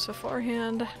healing items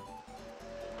beforehand.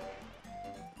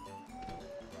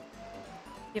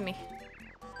 Gimme.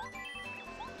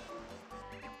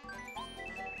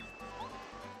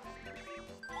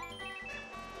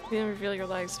 You didn't reveal your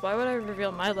legs. Why would I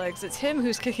reveal my legs? It's him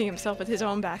who's kicking himself with his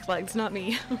own back legs, not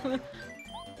me.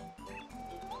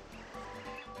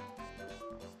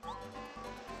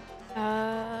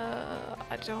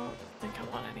 I don't think I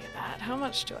want any of that. How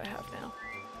much do I have now?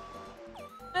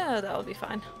 That'll be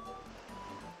fine.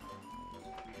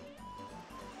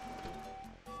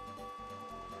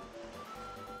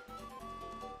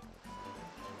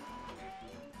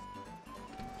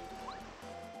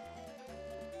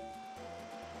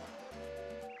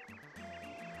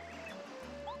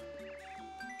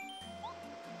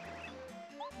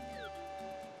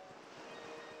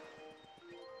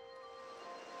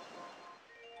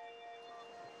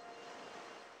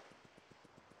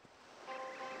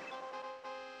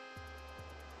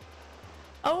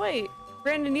 Oh wait,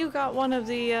 Brandon, you got one of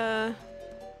the, I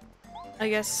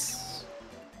guess,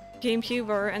 GameCube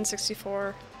or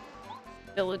N64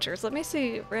 villagers. Let me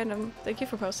see, Random, thank you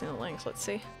for posting the link, let's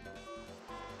see.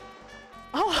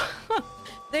 Oh,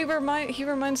 he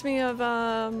reminds me of,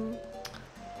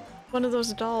 one of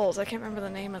those dolls. I can't remember the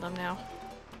name of them now.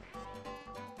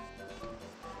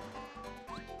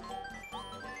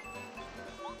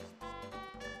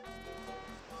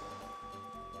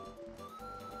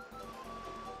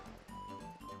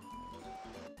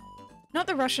 Not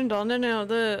the Russian doll,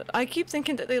 no, I keep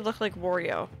thinking that they look like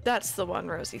Wario. That's the one,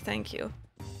 Rosie, thank you.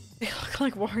 They look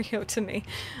like Wario to me.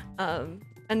 And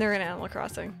they're in Animal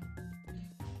Crossing.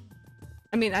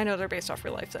 I mean, I know they're based off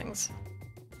real life things.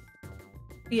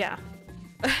 Yeah.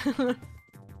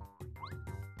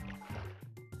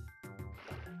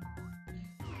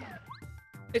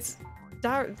 It's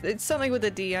something with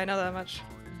a D, I know that much.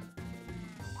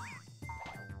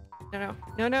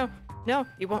 No,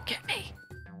 you won't get me.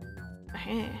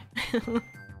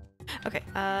 Okay,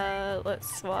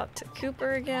 let's swap to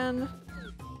Cooper again.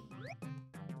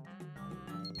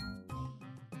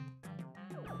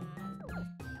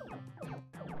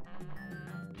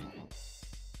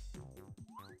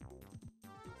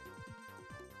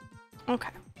 Okay.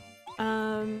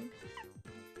 Let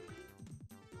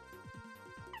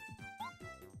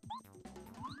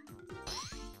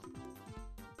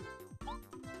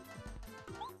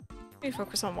me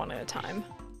focus on one at a time.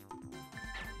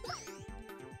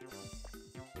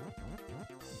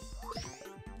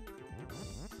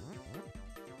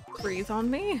 Breathe on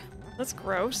me? That's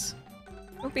gross.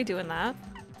 Don't be doing that.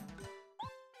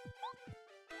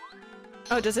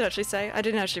 Oh, does it actually say? I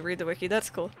didn't actually read the wiki. That's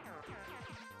cool.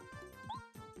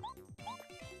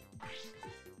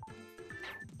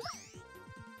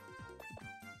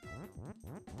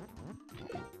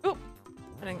 Oh!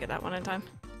 I didn't get that one in time.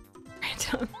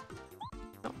 Random.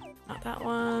 No, not that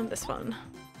one. This one.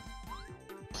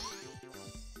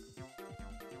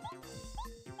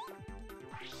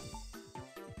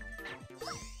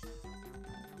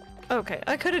 Okay,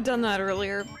 I could have done that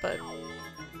earlier, but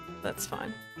that's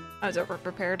fine. I was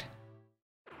over-prepared.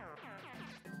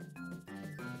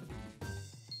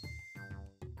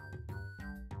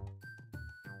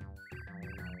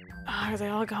 Are they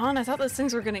all gone? I thought those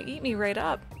things were gonna eat me right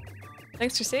up.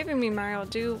 Thanks for saving me, Mario. I'll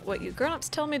do what you grown-ups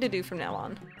tell me to do from now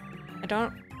on. I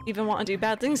don't even want to do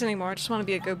bad things anymore. I just want to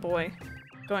be a good boy.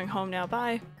 Going home now.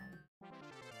 Bye.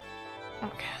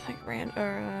 Okay, I think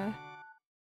random.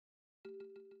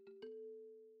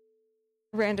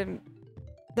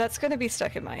 That's gonna be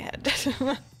stuck in my head.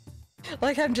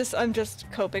 Like I'm just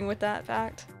coping with that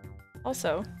fact.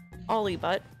 Also, Ollie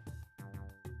butt.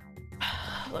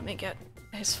 Let me get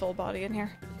his full body in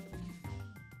here.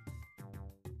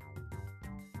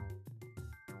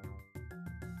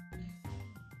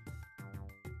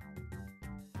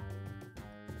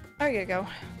 There you go.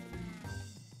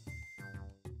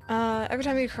 Every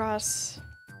time you cross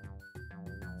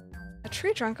a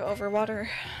tree trunk over water,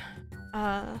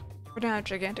 we're down a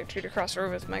gigantic tree to cross over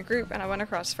with my group, and I went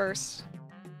across first.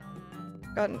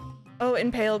 Got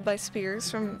impaled by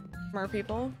spears from mer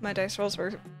people. My dice rolls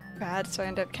were bad, so I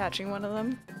ended up catching one of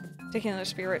them, taking another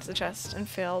spear right to the chest, and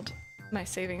failed my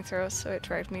saving throw, so it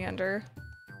dragged me under.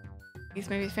 These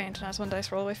made me faint, and I was one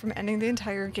dice roll away from ending the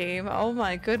entire game. Oh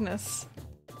my goodness.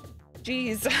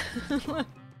 Jeez.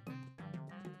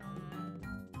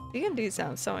 D&D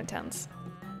sounds so intense.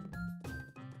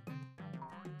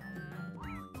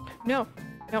 No,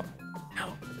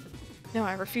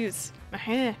 I refuse.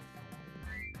 Hate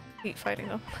fighting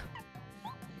them.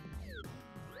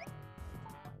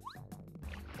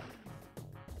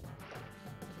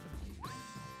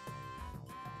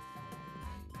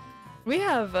 We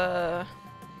have,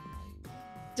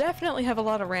 definitely have a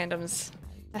lot of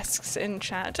randoms-esques in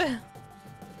chat.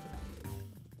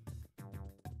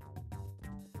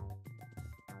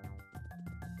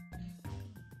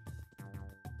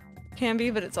 Can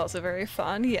be, but it's also very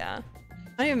fun. Yeah,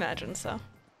 I imagine so.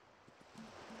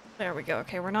 There we go.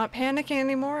 Okay, we're not panicking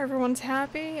anymore. Everyone's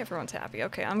happy. Everyone's happy.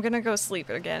 Okay, I'm gonna go sleep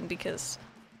again because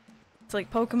it's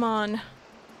like Pokemon,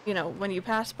 you know, when you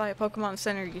pass by a Pokemon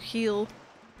Center, you heal.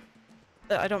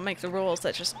 I don't make the rules,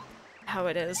 that's just how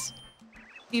it is.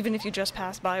 Even if you just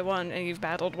pass by one and you've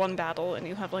battled one battle and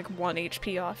you have like 1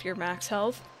 HP off your max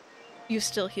health, you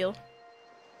still heal.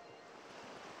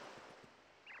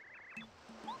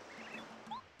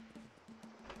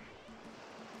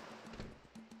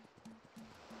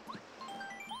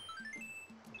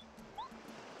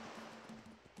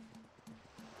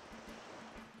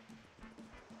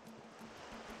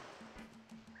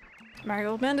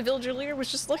 Mario, old man, the villager leader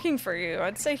was just looking for you.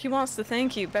 I'd say he wants to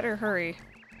thank you. Better hurry.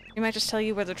 He might just tell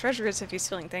you where the treasure is if he's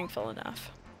feeling thankful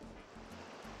enough.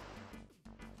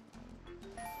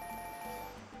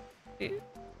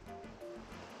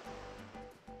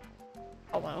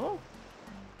 Hello?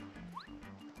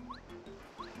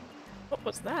 What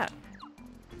was that?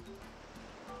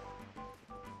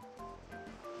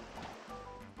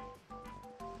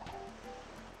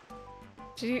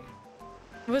 Did you...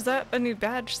 Was that a new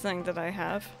badge thing that I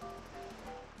have?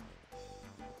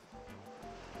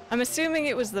 I'm assuming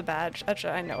it was the badge.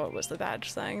 Actually, I know it was the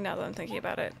badge thing now that I'm thinking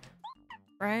about it.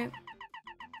 Right?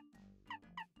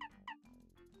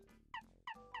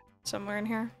 Somewhere in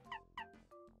here.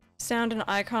 Sound and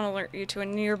icon alert you to a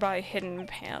nearby hidden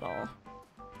panel.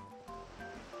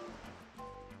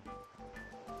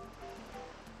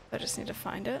 I just need to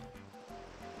find it.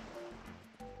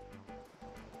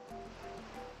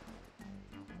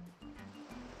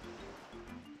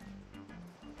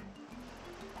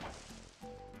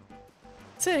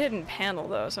 It's a hidden panel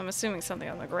though, so I'm assuming something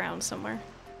on the ground somewhere.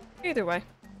 Either way.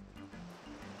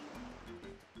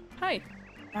 Hi.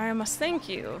 I must thank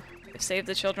you. You've saved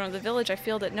the children of the village. I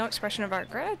feel that no expression of our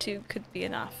gratitude could be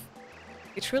enough.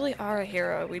 You truly are a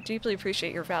hero. We deeply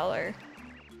appreciate your valor.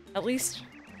 At least,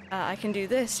 I can do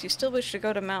this. You still wish to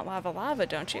go to Mount Lavalava,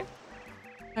 don't you?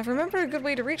 I've remembered a good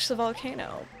way to reach the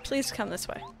volcano. Please come this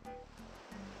way.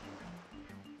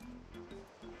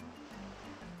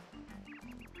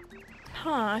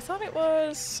 Huh, I thought it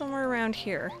was somewhere around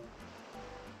here.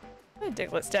 A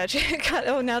Diglett statue. God,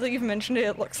 oh, now that you've mentioned it,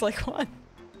 it looks like one.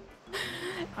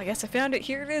 I guess I found it.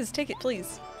 Here it is. Take it,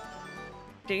 please.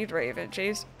 Jade Raven.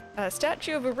 Jade's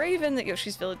statue of a raven that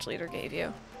Yoshi's village leader gave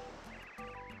you.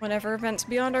 Whenever events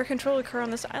beyond our control occur on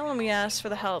this island, we ask for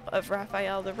the help of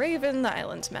Raphael the Raven, the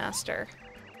island's master.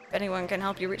 If anyone can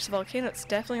help you reach the volcano, it's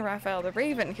definitely Raphael the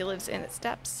Raven. He lives in its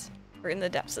depths. Or in the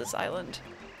depths of this island.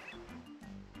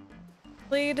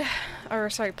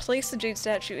 Place the jade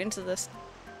statue into this...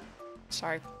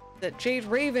 the jade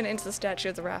raven into the statue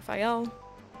of the Raphael.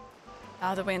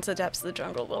 The way into the depths of the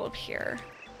jungle will appear.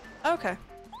 Okay.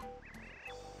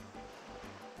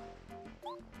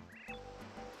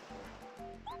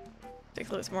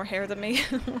 Diglett has more hair than me.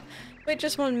 Wait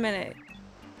just 1 minute.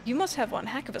 You must have one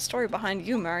heck of a story behind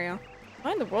you, Mario.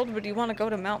 Why in the world would you want to go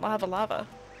to Mount Lavalava?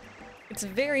 It's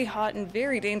very hot and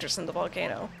very dangerous in the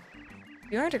volcano.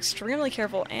 If you aren't extremely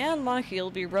careful and lucky,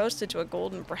 you'll be roasted to a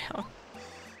golden brown.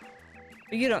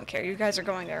 But you don't care, you guys are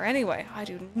going there anyway. I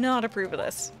do not approve of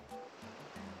this.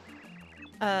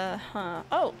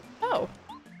 Oh.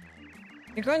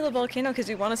 You're going to the volcano because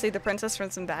you want to save the princess from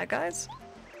some bad guys?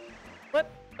 What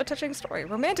a touching story.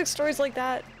 Romantic stories like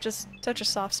that just touch a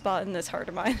soft spot in this heart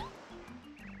of mine.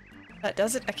 That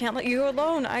does it. I can't let you go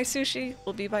alone. I, Sushi,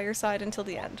 will be by your side until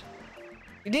the end.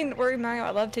 You needn't worry, Mario.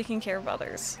 I love taking care of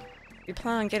others. If you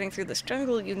plan on getting through this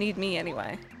jungle, you need me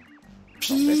anyway.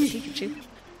 Oh, there's a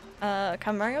Pikachu.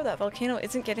 Come Mario, that volcano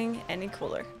isn't getting any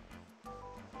cooler.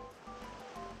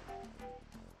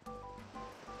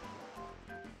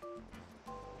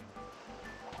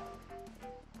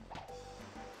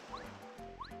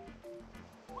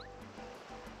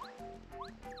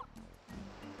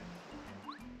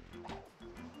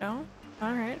 No?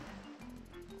 Alright.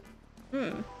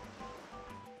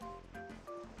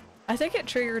 I think it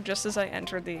triggered just as I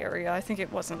entered the area. I think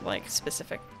it wasn't, like,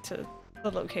 specific to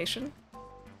the location.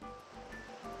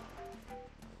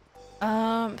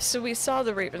 So we saw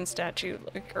the Raven statue,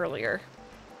 like, earlier.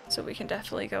 So we can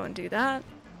definitely go and do that.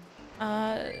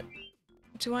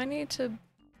 Do I need to...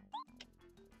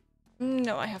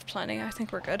 No, I have plenty. I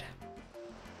think we're good.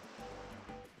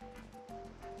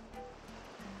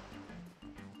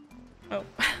 Oh,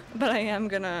 but I am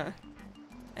gonna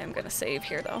save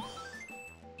here though.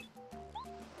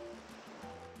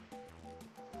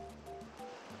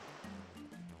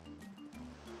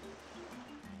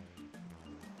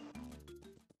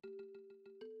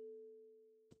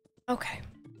 Okay.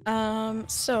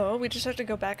 So we just have to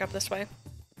go back up this way.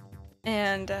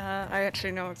 And I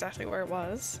actually know exactly where it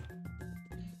was.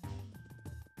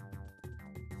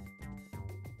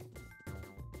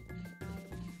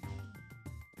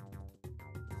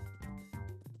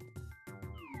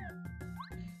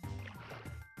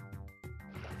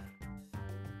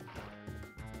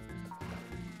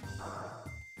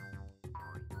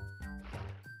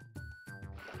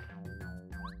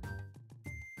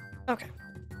 Okay,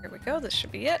 here we go, this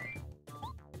should be it.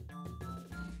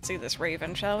 Let's see this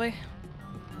raven, shall we?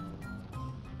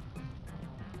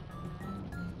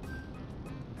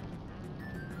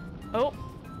 Oh!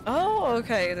 Oh,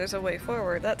 okay, there's a way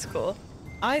forward, that's cool.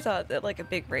 I thought that like a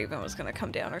big raven was gonna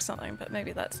come down or something, but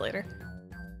maybe that's later.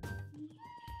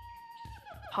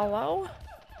 Hello?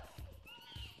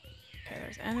 Okay,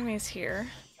 there's enemies here.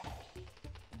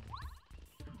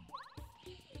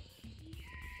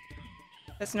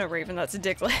 That's no raven, that's a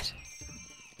Diglett.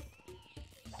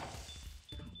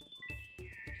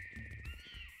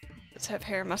 Does have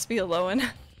hair, must be a Lowen.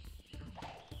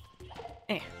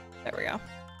 There we go.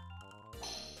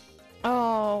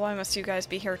 Oh, why must you guys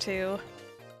be here too?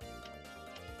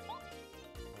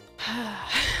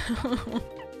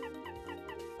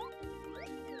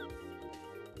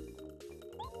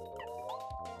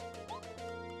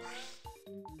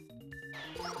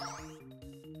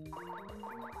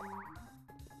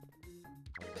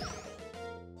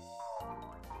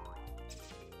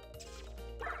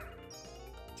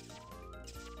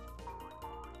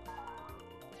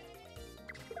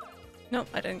 Nope,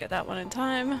 I didn't get that one in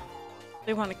time.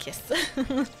 They want to kiss.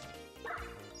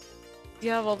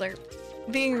 Yeah, well, they're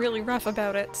being really rough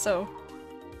about it, so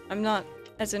I'm not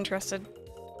as interested.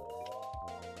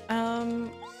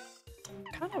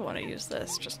 Kinda want to use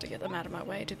this just to get them out of my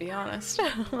way, to be honest.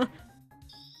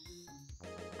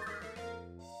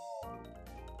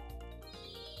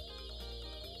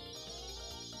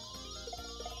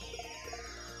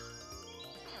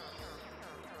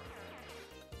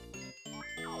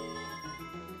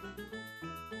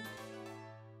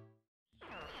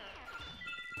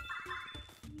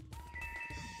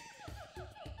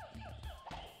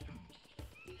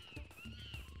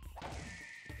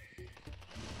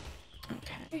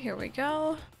 Okay, here we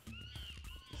go.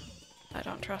 I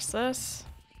don't trust this.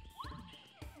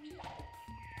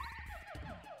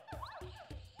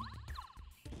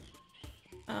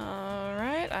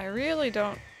 Alright, I really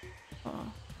don't...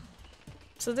 Oh.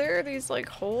 So there are these, like,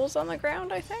 holes on the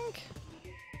ground, I think?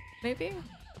 Maybe?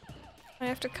 I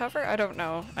have to cover? I don't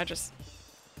know. I just...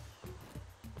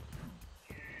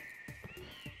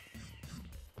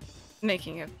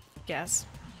 making a guess.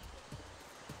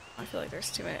 I feel like there's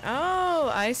too many.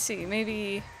 Oh, I see.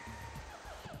 Maybe...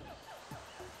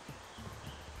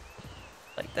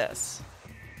 like this.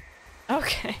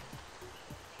 Okay.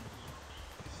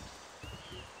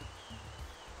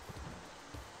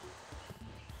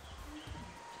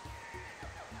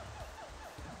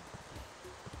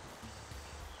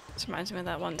 This reminds me of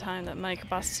that one time that Mike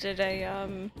busted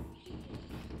a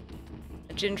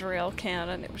ginger ale can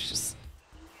and it was just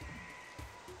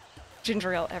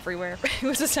ginger ale everywhere. It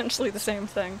was essentially the same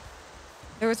thing.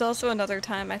 There was also another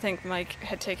time I think Mike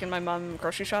had taken my mom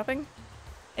grocery shopping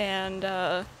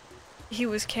and he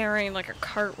was carrying like a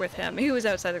cart with him. He was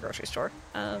outside the grocery store.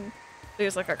 He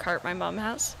was like a cart my mom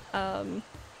has.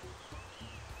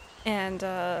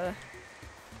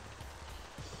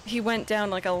 He went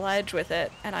down like a ledge with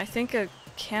it, and I think a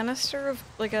canister of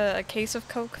like a case of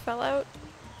Coke fell out,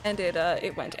 and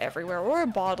it went everywhere, or a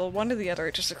bottle, one or the other.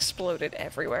 It just exploded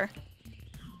everywhere.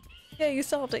 Yeah, you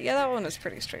solved it. Yeah, that one was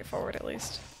pretty straightforward, at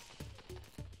least.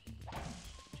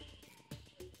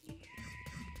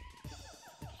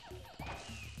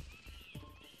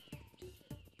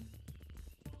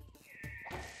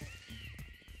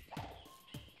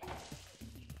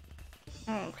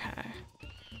 Okay.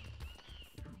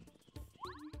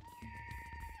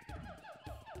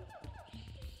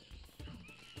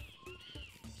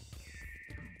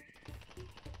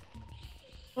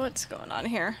 What's going on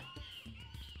here?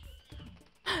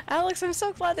 Alex, I'm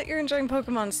so glad that you're enjoying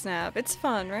Pokemon Snap. It's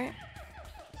fun, right?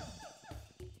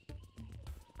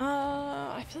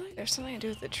 I feel like there's something to do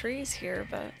with the trees here,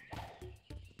 but...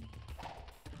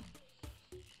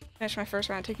 Finished my first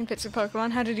round taking pictures of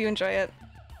Pokemon. How did you enjoy it?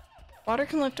 Water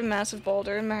can lift a massive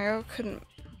boulder, and Mario couldn't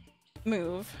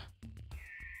move.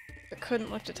 But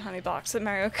couldn't lift a tiny box that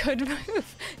Mario could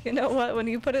move. You know what? When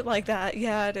you put it like that,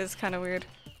 yeah, it is kind of weird.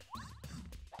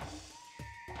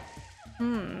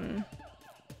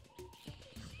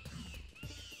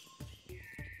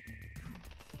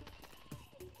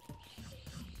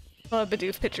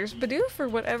 Bidoof pictures. Bidoof, for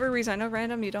whatever reason, I know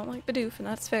random, you don't like Bidoof, and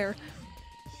that's fair.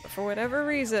 But for whatever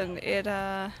reason,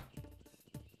 it's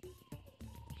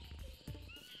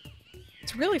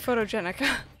really photogenic.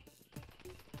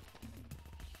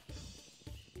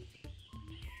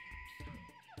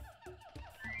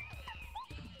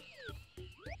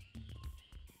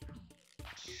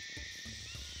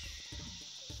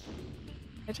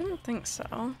 I didn't think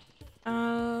so.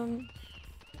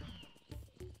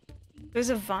 There's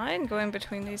a vine going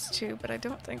between these two, but I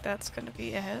don't think that's gonna be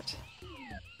it.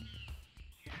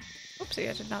 Oopsie,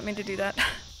 I did not mean to do that.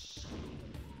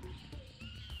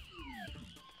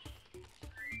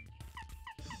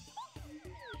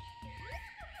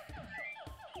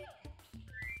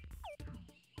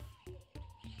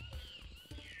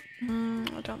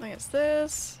 I don't think it's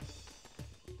this.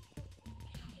 Do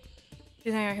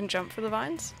you think I can jump for the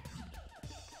vines?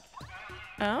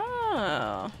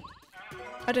 Oh.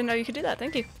 I didn't know you could do that,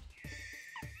 thank you.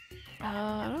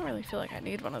 I don't really feel like I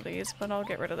need one of these, but I'll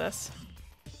get rid of this.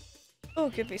 Oh,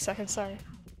 give me a second, sorry.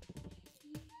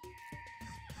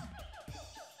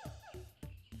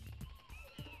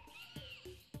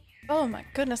 Oh my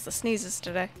goodness, the sneezes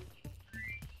today.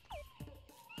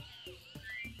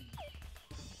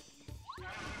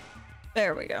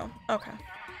 There we go, okay.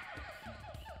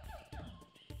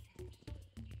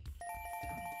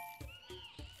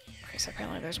 so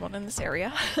apparently there's one in this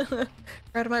area.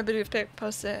 Right on my booty pic,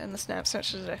 post it, and the snap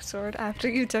snatched the deck sword after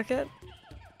you took it.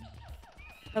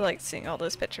 I like seeing all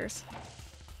those pictures.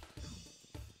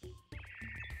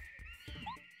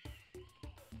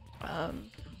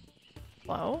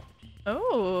 Hello?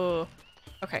 Oh!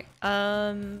 Okay,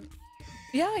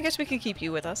 yeah, I guess we could keep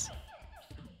you with us.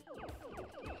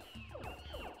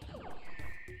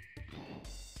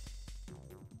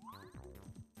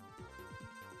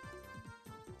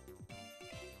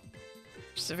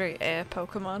 Just a very air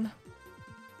Pokemon.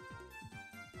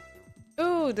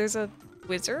 Ooh, there's a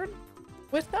wizard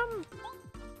with them?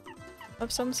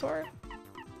 Of some sort?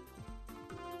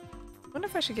 I wonder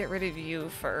if I should get rid of you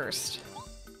first.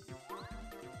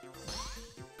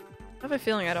 I have a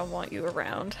feeling I don't want you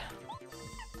around.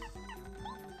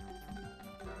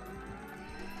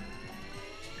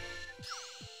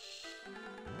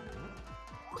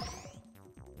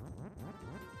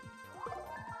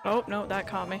 Oh, no, that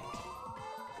caught me.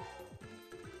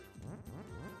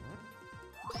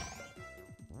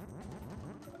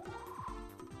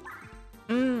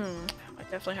 I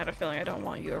definitely had a feeling I don't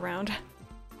want you around.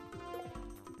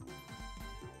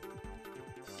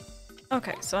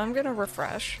 Okay, so I'm gonna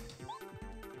refresh.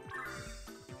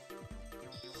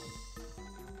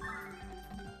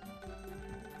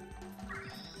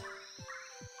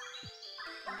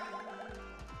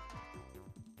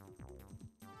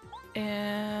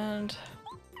 And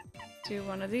do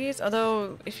one of these.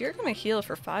 Although, if you're gonna heal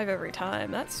for 5 every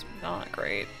time, that's not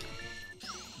great.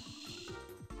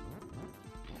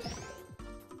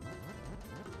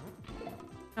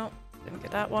 Nope, didn't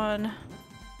get that one.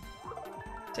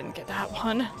 Didn't get that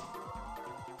one.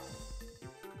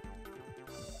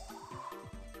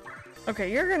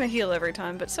 Okay, you're gonna heal every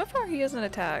time, but so far he hasn't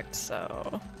attacked,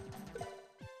 so...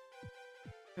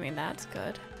 I mean, that's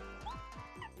good.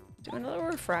 Do another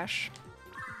refresh.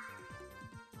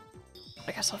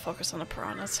 I guess I'll focus on the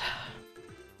piranhas.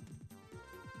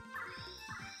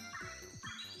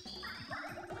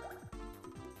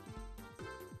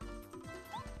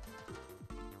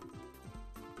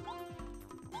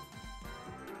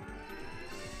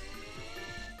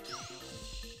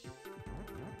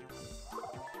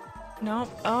 Nope.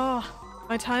 Oh,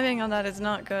 my timing on that is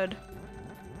not good.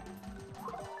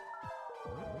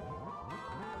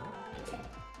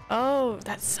 Oh,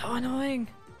 that's so annoying.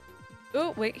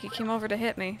 Oh, wait, he came over to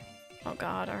hit me. Oh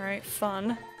god, alright,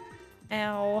 fun.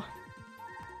 Ow.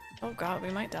 Oh god,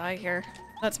 we might die here.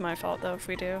 That's my fault though if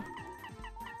we do.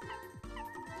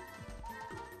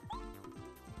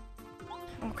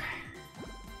 Okay.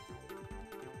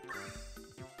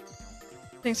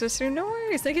 Thanks, sister. No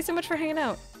worries. Thank you so much for hanging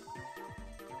out.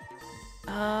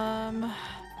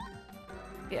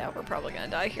 Yeah, we're probably gonna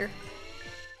die here.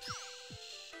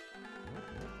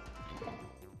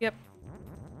 Yep.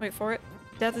 Wait for it.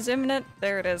 Death is imminent.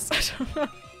 There it is.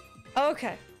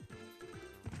 Okay.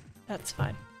 That's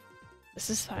fine. This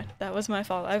is fine. That was my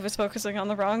fault. I was focusing on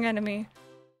the wrong enemy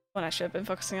when I should have been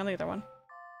focusing on the other one.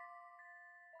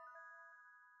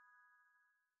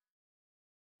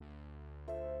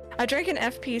 I drank an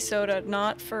FP soda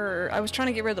not for- I was trying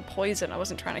to get rid of the poison, I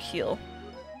wasn't trying to heal.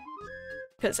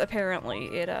 Because apparently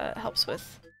it helps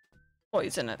with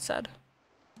poison, it said.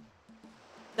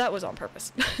 That was on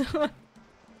purpose.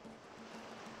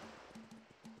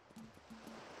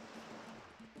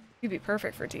 You'd be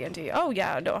perfect for D&D. Oh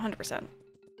yeah, no, 100%.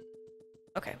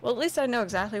 Okay, well at least I know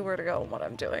exactly where to go and what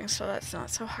I'm doing, so that's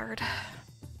not so hard.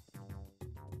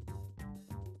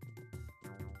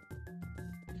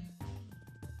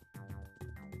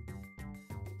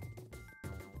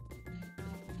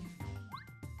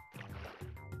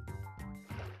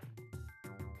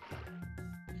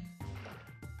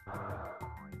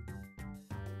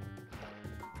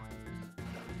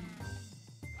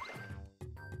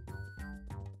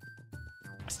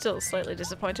 Still slightly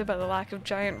disappointed by the lack of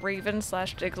giant raven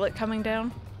slash Diglett coming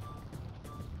down.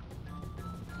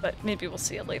 But maybe we'll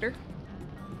see it later.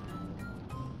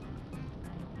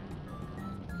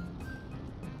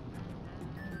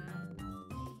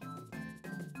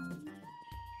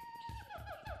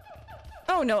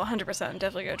 Oh no, 100%. I'm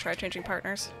definitely gonna try changing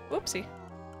partners. Whoopsie.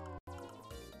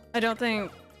 I don't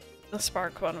think the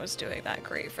Spark one was doing that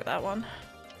great for that one.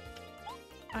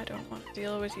 I don't want to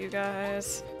deal with you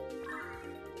guys.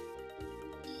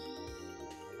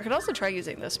 I could also try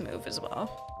using this move as well.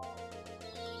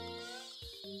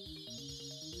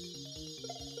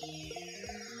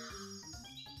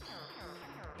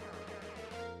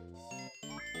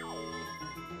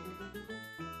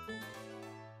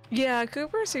 Yeah,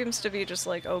 Cooper seems to be just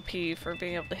like OP for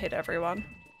being able to hit everyone.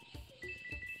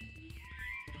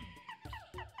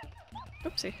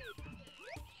 Oopsie.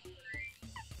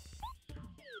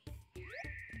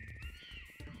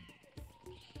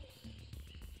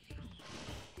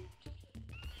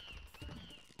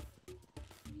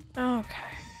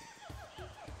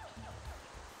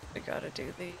 we gotta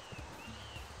do the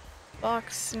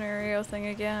box scenario thing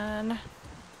again.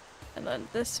 And then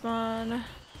this one.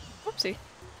 Whoopsie.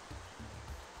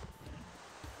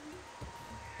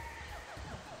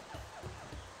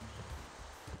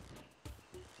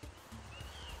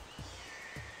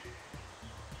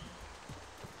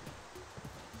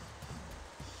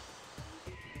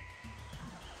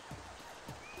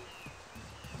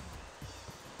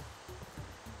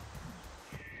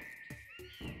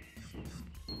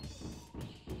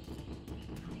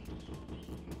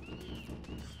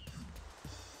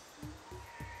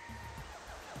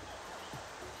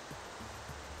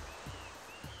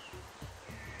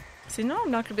 See, now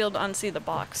I'm not gonna be able to unsee the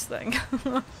box thing.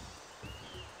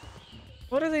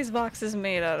 What are these boxes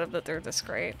made out of that they're this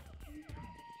great?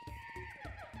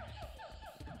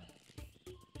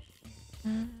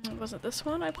 Was it this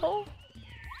one I pull?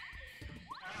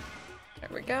 There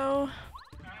we go.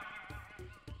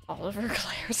 Oliver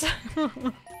glares.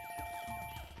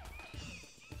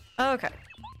 Okay.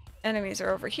 Enemies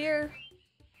are over here.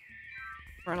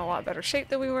 We're in a lot better shape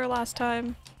than we were last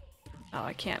time. Oh,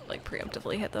 I can't, like,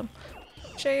 preemptively hit them.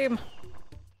 Shame!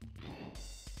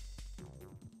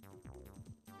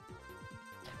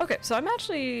 Okay, so I'm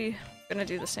actually gonna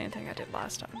do the same thing I did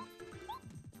last time.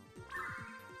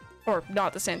 Or,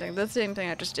 not the same thing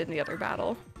I just did in the other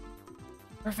battle.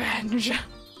 Revenge!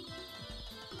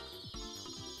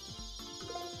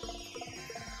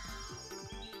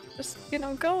 Just, you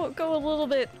know, go a little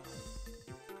bit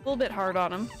hard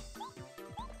on him.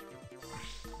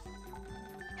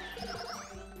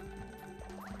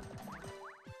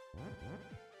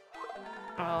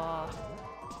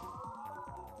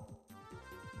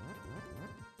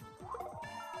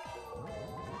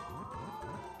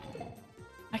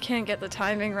 I can't get the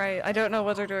timing right. I don't know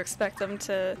whether to expect them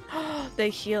to... They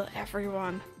heal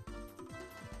everyone.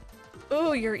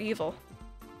 Oh, you're evil.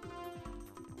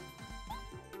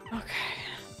 Okay.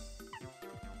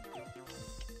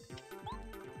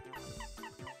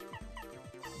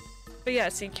 But yeah,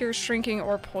 see, cures shrinking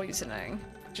or poisoning,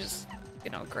 which is, you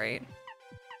know, great.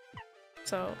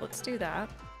 So let's do that.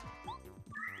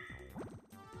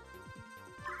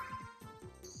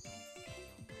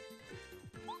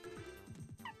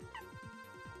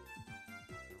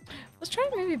 Let's try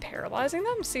maybe paralyzing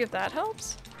them, see if that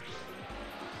helps.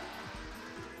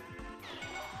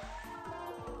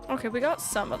 Okay, we got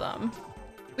some of them.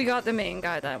 We got the main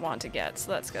guy that I want to get,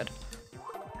 so that's good.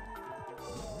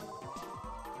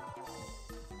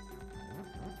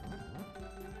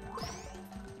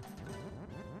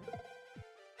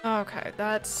 Okay,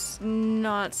 that's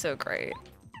not so great.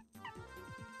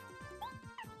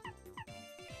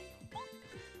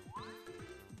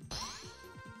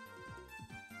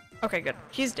 Okay, good.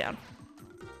 He's down.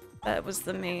 That was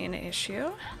the main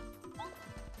issue.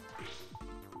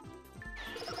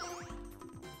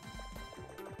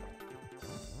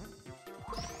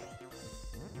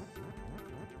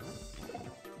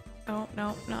 Oh,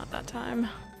 no, not that time.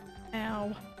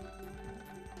 Ow.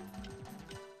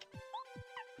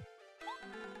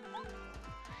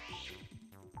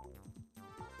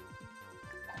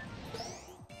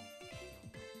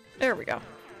 There we go.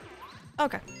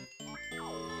 Okay.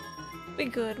 We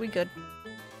good, we good.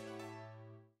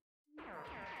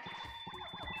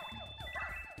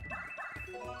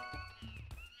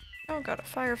 Oh, got a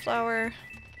fire flower.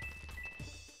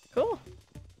 Cool.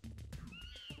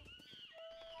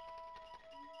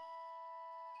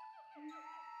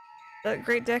 That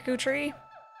great Deku tree?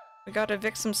 We gotta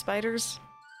evict some spiders.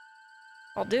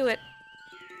 I'll do it.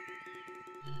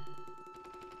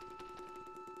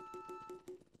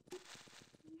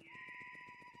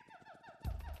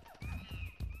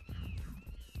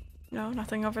 No,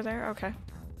 nothing over there? Okay.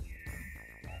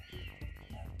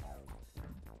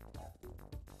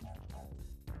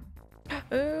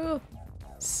 Ooh!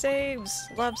 Saves!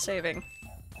 Love saving.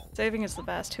 Saving is the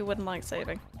best. Who wouldn't like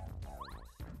saving?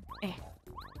 Eh.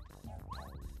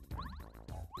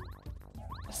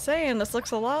 Just saying, this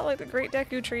looks a lot like the Great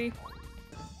Deku Tree.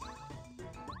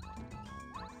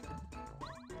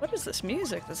 What is this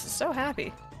music? This is so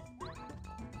happy.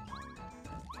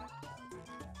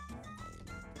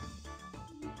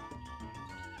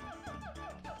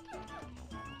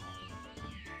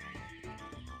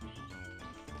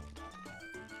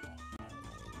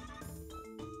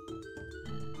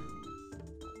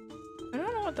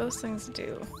 Those things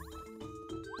do.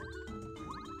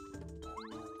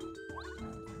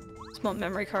 Small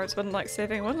memory cards wouldn't like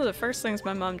saving. One of the first things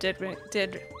my mom did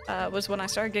was when I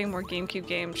started getting more GameCube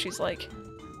games, she's like,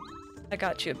 I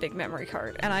got you a big memory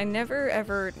card. And I never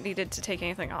ever needed to take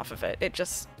anything off of it. It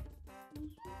just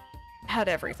had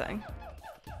everything.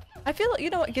 I feel like, you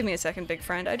know what, give me a second, big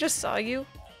friend. I just saw you.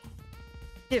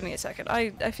 Give me a second. I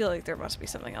feel like there must be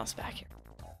something else back here.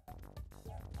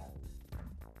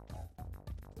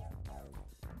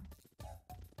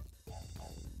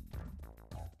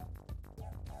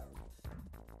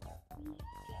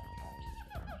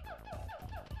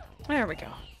 There we go.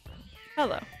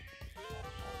 Hello.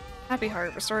 Happy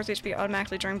Heart restores HP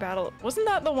automatically during battle. Wasn't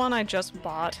that the one I just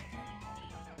bought?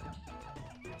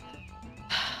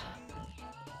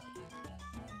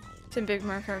 Some big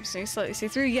marker, slightly see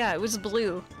through. Yeah, it was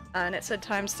blue, and it said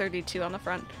times 32 on the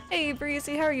front. Hey,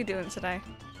 Breezy, how are you doing today?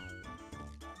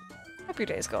 Hope your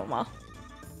day's going well.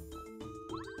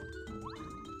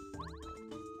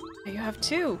 You have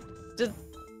two.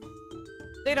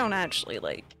 They don't actually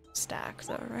like stack,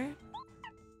 though, right?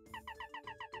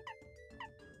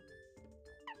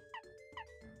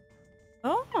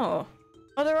 Oh,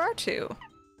 there are two.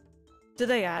 Do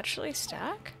they actually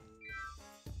stack?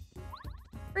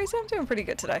 Crazy, I'm doing pretty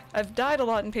good today. I've died a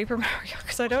lot in Paper Mario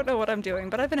because I don't know what I'm doing,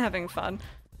 but I've been having fun.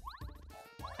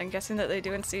 I'm guessing that they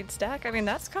do indeed stack. I mean,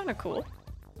 that's kind of cool.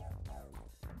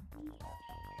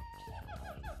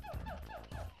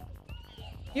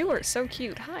 You are so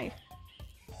cute. Hi.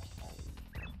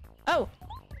 Oh,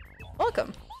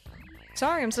 welcome.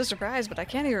 Sorry, I'm so surprised, but I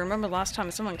can't even remember the last time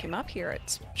someone came up here.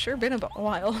 It's sure been a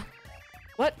while.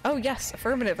 What? Oh yes,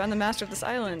 affirmative. I'm the master of this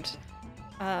island.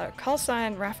 Call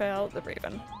sign Raphael the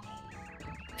Raven.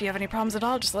 If you have any problems at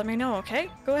all, just let me know, okay?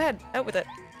 Go ahead, out with it.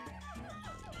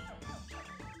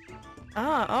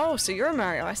 Ah, oh, so you're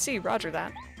Mario. I see, roger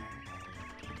that.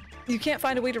 You can't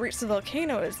find a way to reach the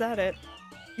volcano, is that it?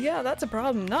 Yeah, that's a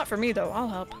problem. Not for me, though. I'll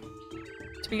help.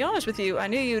 To be honest with you, I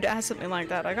knew you'd ask something like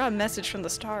that. I got a message from the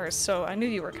stars, so I knew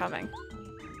you were coming.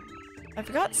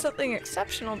 I've got something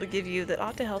exceptional to give you that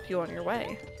ought to help you on your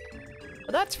way.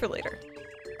 But that's for later.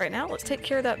 Right now, let's take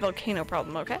care of that volcano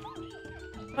problem, okay?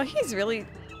 Oh, he's really...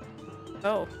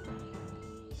 Oh.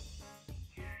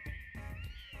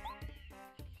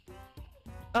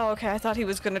 Oh, okay, I thought he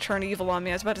was gonna turn evil on me.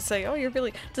 I was about to say, oh, you're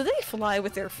really... Do they fly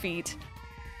with their feet?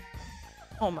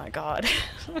 Oh my god.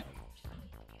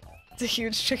 It's a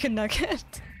huge chicken nugget.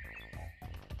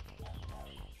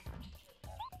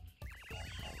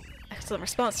 Excellent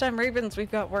response time, Ravens. We've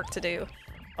got work to do.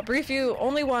 I'll brief you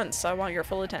only once. I want your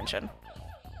full attention.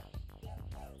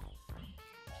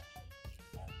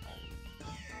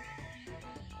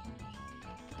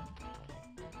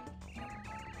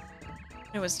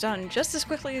 It was done just as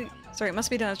quickly. Sorry, it must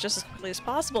be done just as quickly as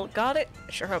possible. Got it?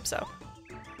 I sure hope so.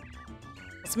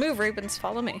 Let's move, Ravens.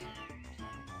 Follow me.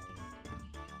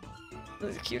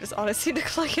 This is the cutest Odyssey to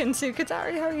click into.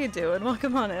 Katari, how are you doing?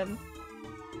 Welcome on in.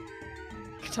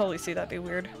 I can totally see that'd be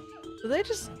weird. Do they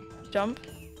just jump?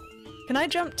 Can I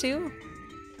jump too?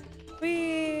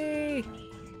 Whee!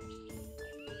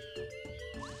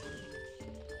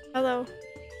 Hello.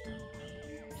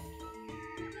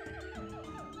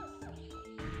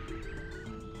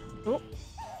 Oh.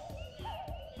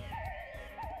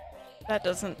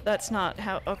 That's not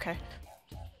how, okay.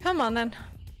 Come on then.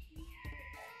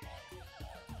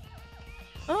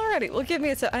 Alrighty, well give me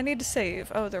a sec. I need to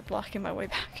save. Oh, they're blocking my way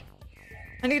back.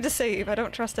 I need to save. I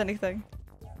don't trust anything.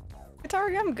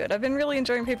 Atari, I'm good. I've been really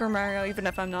enjoying Paper Mario, even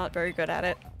if I'm not very good at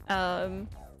it.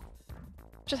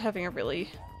 Just having a really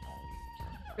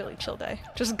chill day.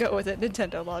 Just go with it,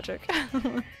 Nintendo logic.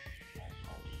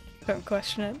 Don't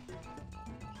question it.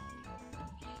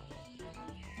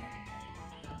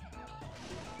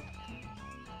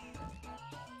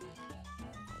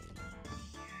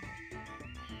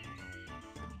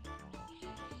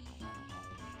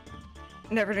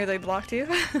 Never knew they blocked you.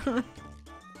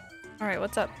 Alright,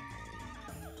 what's up?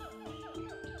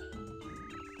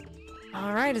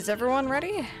 Alright, is everyone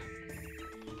ready?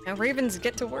 Now Ravens,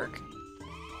 get to work.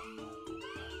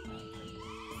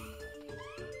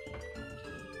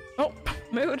 Oh,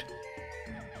 mood.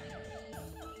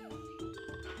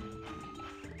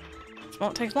 This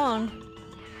won't take long.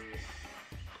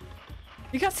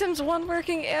 You got Sims 1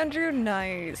 working, Andrew?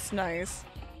 Nice, nice.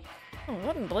 Oh,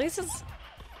 what in blazes?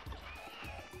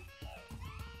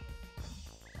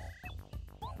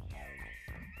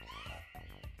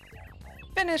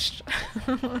 Finished!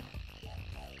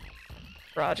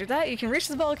 Roger that, you can reach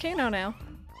the volcano now.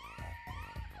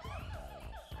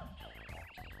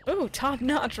 Ooh, top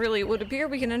notch, really. It would appear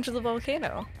we can enter the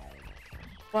volcano.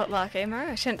 What luck, eh,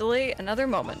 Mara? I shan't delay another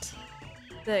moment.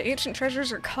 The ancient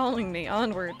treasures are calling me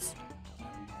onwards.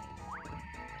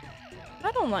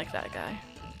 I don't like that guy.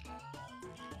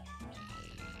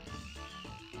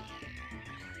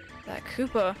 That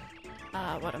Koopa.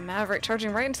 Ah, what a maverick,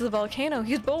 charging right into the volcano.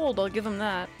 He's bold, I'll give him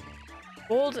that.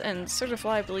 Old and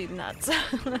certifiably nuts.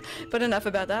 But enough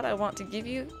about that. I want to give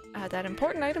you that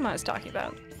important item I was talking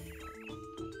about.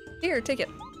 Here, take it.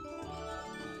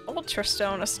 Ultra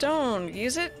Stone. A stone.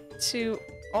 Use it to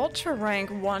ultra rank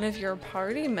one of your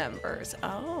party members.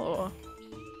 Oh.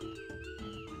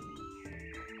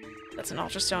 That's an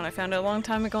Ultra Stone I found a long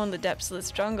time ago in the depths of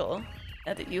this jungle.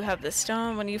 Now that you have this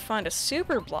stone, when you find a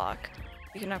super block,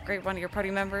 you can upgrade one of your party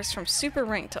members from super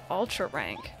rank to ultra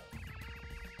rank.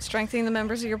 Strengthening the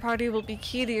members of your party will be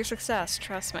key to your success,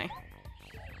 trust me.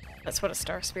 That's what a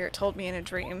star spirit told me in a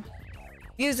dream.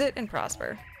 Use it and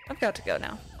prosper. I've got to go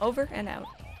now. Over and out.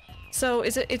 So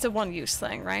it's a one-use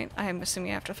thing, right? I'm assuming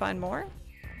you have to find more?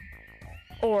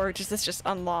 Or does this just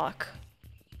unlock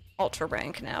ultra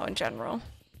rank now in general?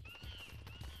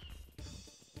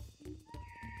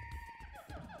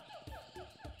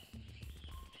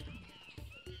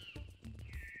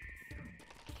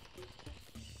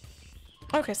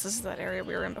 Okay, so this is that area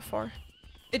we were in before.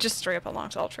 It just straight up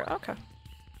unlocks Ultra. Okay.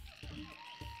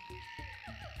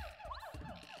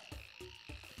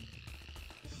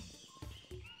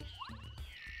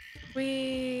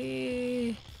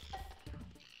 Whee!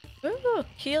 Ooh,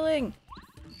 healing!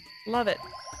 Love it.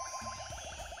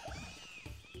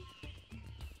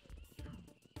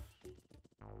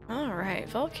 Alright,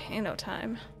 volcano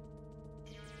time.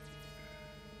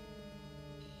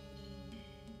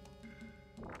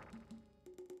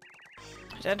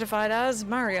 Identified as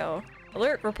Mario.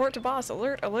 Alert, report to boss.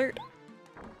 Alert, alert.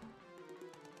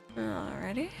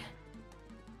 Alrighty.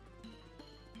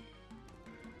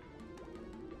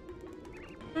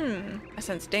 I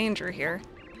sense danger here.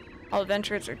 All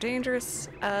adventurers are dangerous,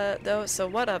 though, so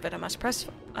what of it? I must press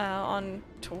on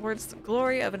towards the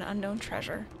glory of an unknown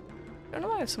treasure. I don't know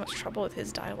why I have so much trouble with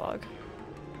his dialogue.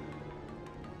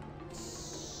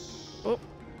 Oh.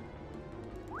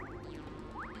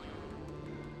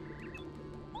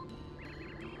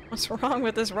 What's wrong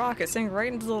with this rock? It's sinking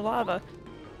right into the lava.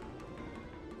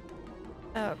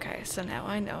 Okay, so now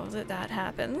I know that that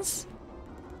happens.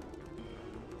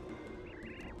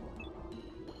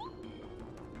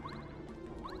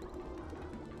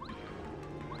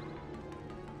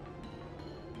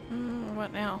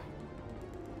 What now?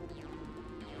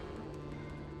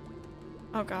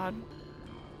 Oh god.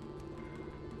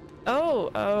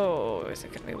 Oh, is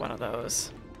it gonna be one of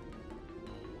those?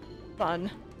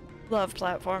 Fun. Love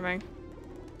platforming.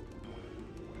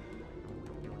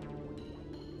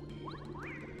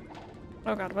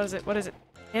 Oh god, what is it? What is it?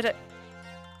 Hit it!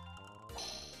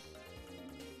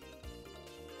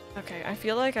 Okay, I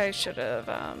feel like I should have,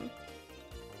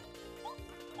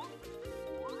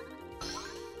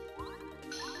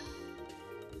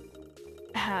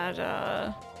 had,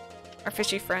 our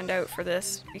fishy friend out for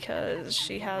this, because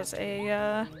she has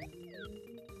a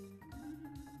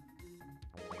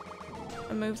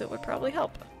move that would probably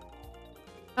help.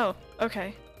 Oh,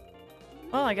 okay.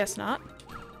 Well, I guess not.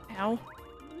 Ow.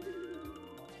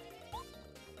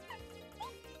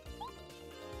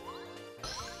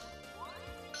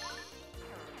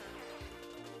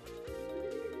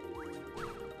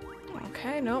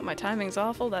 Okay, no, my timing's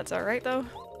awful. That's alright, though.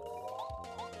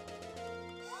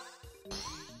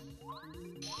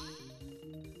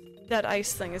 That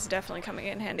ice thing is definitely coming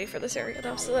in handy for this area,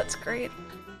 though, so that's great.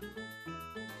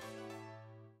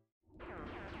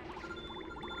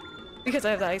 Because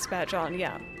I have the ice badge on,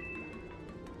 yeah.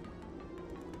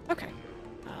 Okay.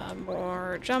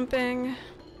 More jumping.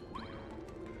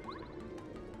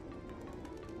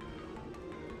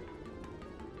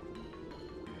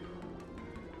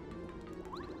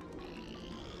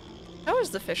 How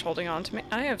is the fish holding on to me?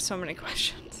 I have so many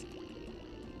questions.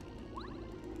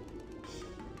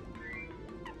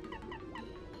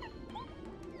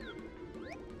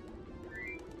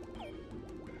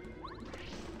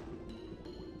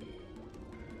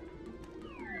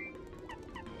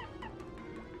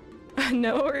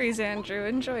 No worries, Andrew.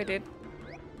 Enjoy, dude.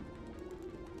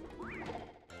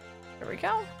 There we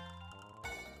go.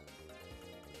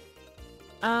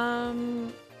 God,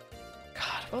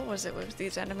 what was it with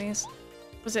these enemies?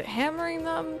 Was it hammering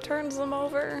them turns them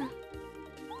over?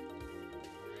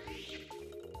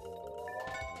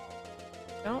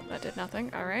 Nope, that did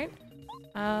nothing. Alright.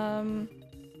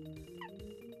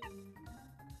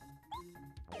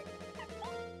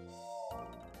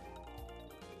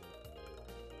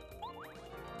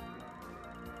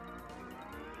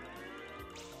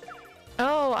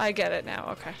 Oh, I get it now.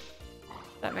 Okay.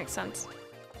 That makes sense.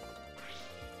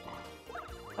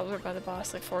 Covered by the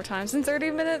boss like 4 times in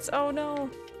 30 minutes? Oh no.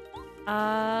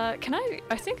 Can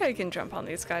I think I can jump on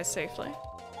these guys safely.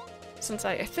 Since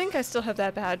I think I still have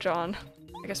that badge on.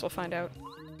 I guess we'll find out.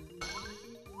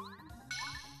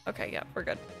 Okay, yeah, we're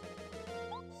good.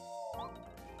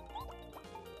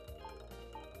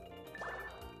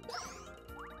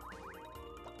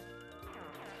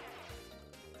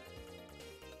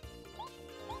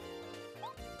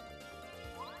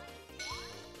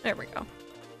 There we go.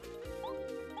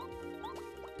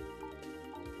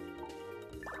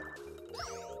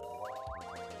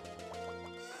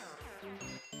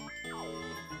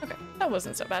 Okay, that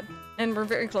wasn't so bad. And we're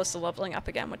very close to leveling up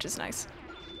again, which is nice.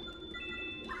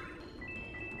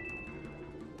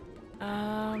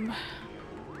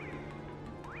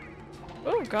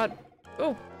 Oh god.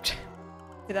 Oh.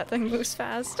 See, that thing moves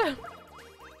fast.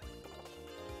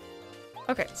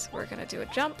 Okay, so we're gonna do a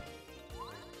jump.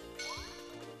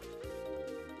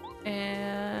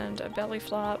 And a belly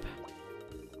flop.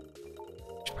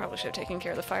 Probably should have taken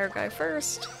care of the fire guy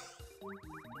first.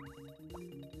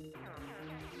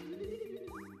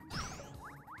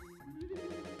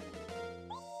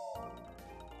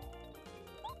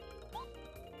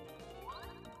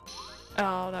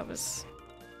 Oh, that was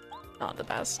not the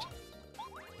best.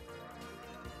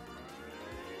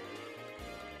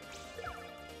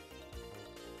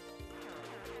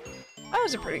 That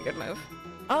was a pretty good move.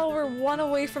 Oh, we're one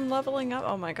away from leveling up.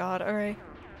 Oh my god, alright.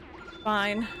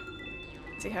 Fine.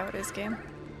 See how it is, game.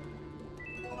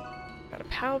 Got a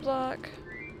POW block.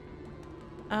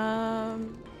 I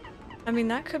mean,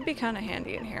 that could be kind of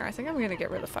handy in here. I think I'm gonna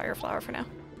get rid of the fire flower for now.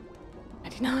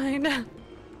 99.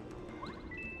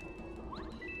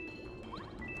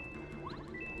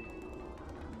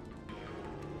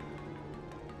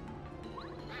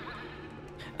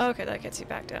 Okay, that gets you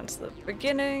back down to the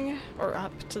beginning, or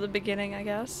up to the beginning, I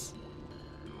guess.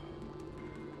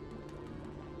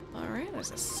 Alright, there's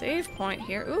a save point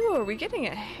here. Ooh, are we getting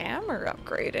a hammer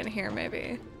upgrade in here,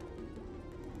 maybe?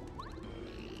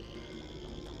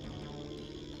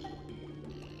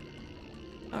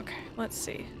 Okay, let's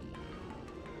see.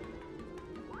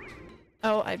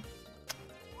 Oh,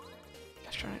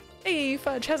 gosh darn it. Hey,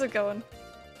 Fudge, how's it going?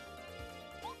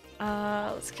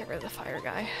 Let's get rid of the fire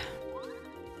guy.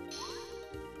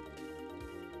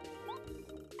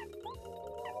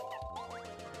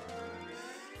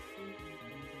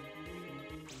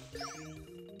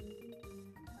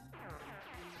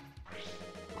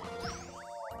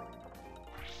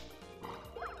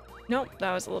 Nope,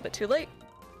 that was a little bit too late.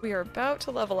 We are about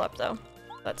to level up though.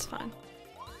 That's fine.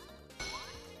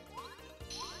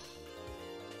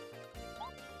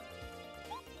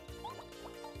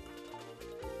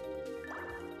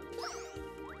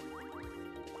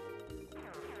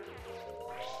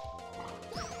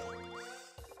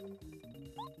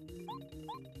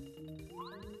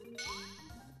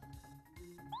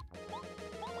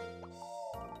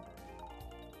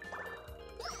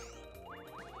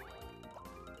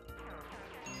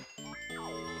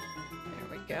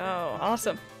 Go.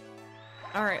 Awesome.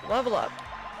 Alright, level up.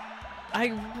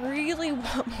 I really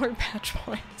want more patch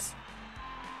points.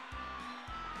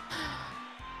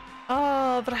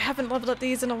 Oh, but I haven't leveled up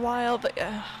these in a while, but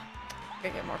I'm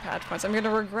gonna get more patch points. I'm gonna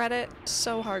regret it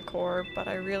so hardcore, but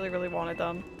I really, really wanted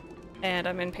them. And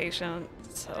I'm impatient,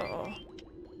 so...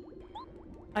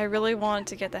 I really want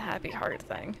to get the happy heart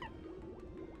thing.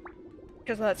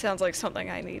 Because that sounds like something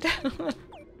I need.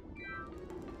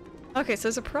 Okay, so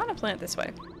there's a piranha plant this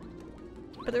way.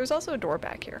 But there was also a door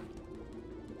back here.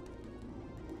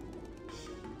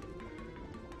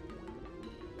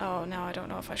 Oh, now I don't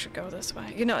know if I should go this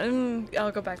way. You know,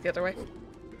 I'll go back the other way.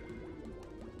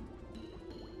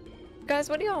 Guys,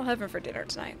 what are y'all having for dinner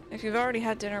tonight? If you've already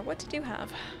had dinner, what did you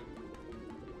have?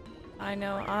 I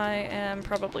know I am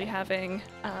probably having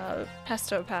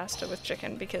pesto pasta with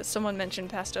chicken because someone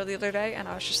mentioned pesto the other day and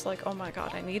I was just like, oh my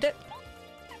god, I need it.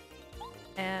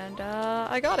 And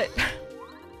I got it.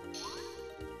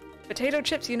 Potato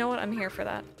chips, you know what? I'm here for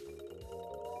that.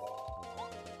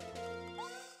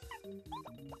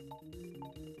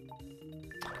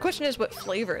 The question is what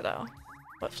flavor though?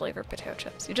 What flavor potato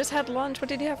chips? You just had lunch. What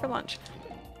did you have for lunch?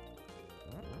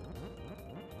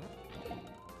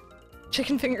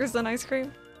 Chicken fingers and ice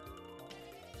cream?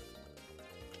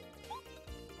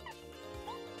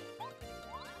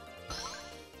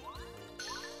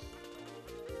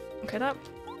 Okay, that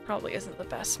probably isn't the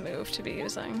best move to be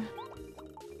using.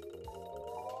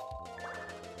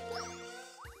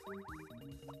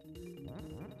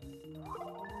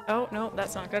 Oh, no,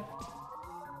 that's not good.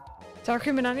 Sour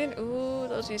cream and onion? Ooh,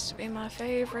 those used to be my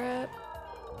favorite.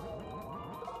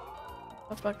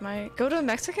 Go to a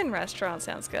Mexican restaurant,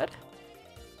 sounds good.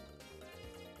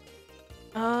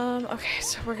 Okay,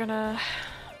 so we're gonna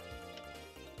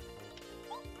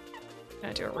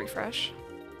do a refresh.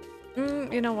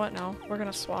 You know what? No, we're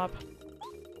gonna swap.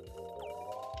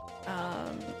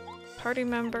 Party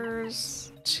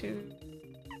members to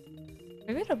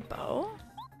maybe the bow?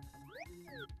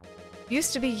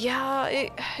 Used to be, yeah,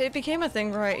 it became a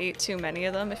thing where I ate too many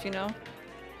of them, if you know.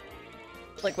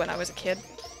 Like when I was a kid.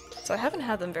 So I haven't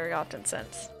had them very often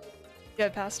since. You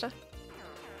had pasta?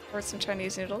 Or some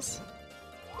Chinese noodles?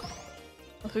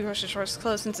 Local grocery store is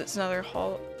closed since it's another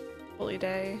holy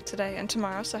day today and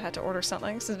tomorrow, so I had to order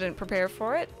something since I didn't prepare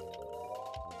for it.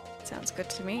 Sounds good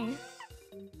to me.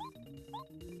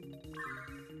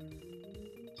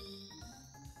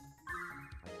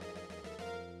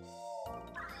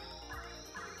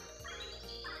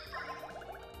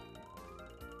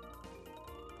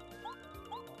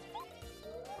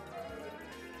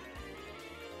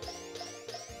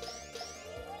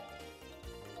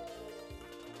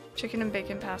 Chicken and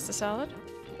bacon pasta salad.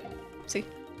 See,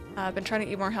 I've been trying to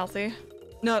eat more healthy.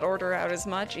 Not order out as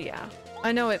much, yeah.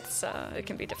 I know it's, it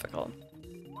can be difficult.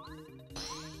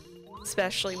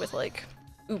 Especially with, like,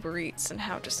 Uber Eats and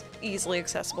how just easily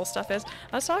accessible stuff is.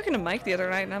 I was talking to Mike the other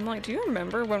night and I'm like, do you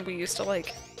remember when we used to,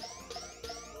 like,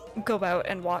 go out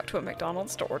and walk to a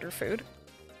McDonald's to order food?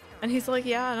 And he's like,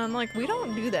 yeah, and I'm like, we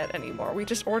don't do that anymore. We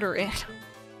just order in.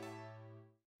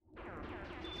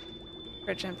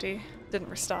 Fridge empty. Didn't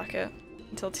restock it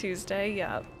until Tuesday,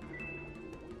 yeah.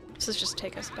 Does this just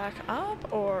take us back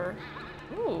up, or...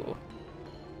 Ooh.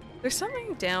 There's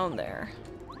something down there.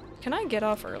 Can I get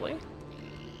off early?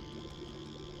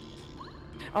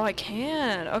 Oh, I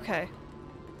can! Okay.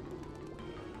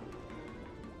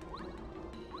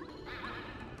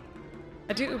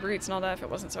 I'd do Uber Eats and all that if it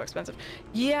wasn't so expensive.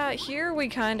 Yeah, here we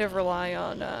kind of rely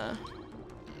on,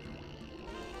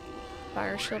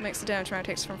 Fire shield makes the damage amount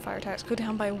it takes from fire attacks go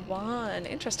down by 1.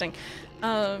 Interesting.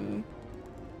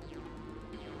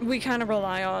 We kind of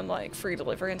rely on like free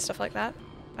delivery and stuff like that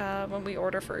when we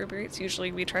order for Uber Eats.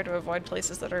 Usually we try to avoid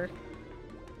places that are,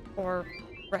 or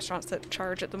restaurants that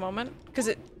charge at the moment, because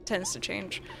it tends to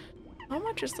change. How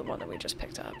much is the one that we just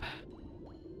picked up?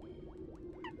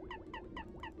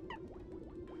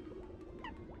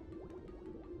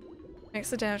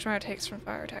 Makes the damage amount it takes from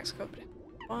fire attacks go down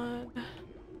 1.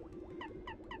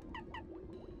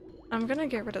 I'm gonna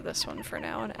get rid of this one for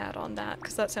now and add on that,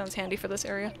 because that sounds handy for this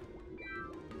area.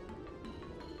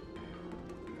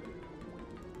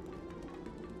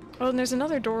 Oh, and there's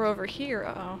another door over here.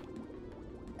 Uh-oh.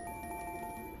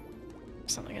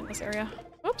 There's something in this area.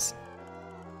 Whoops.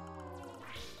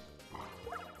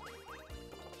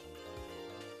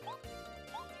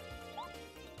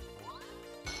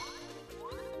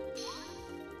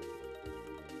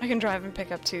 I can drive and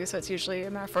pick up too, so it's usually a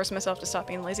matter of forcing myself to stop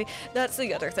being lazy. That's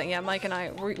the other thing, yeah, Mike and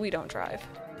I, we don't drive.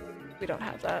 We don't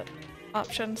have that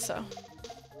option, so.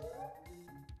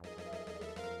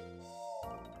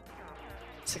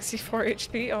 64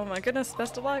 HP, oh my goodness,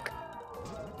 best of luck.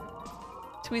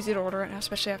 Too easy to order right now,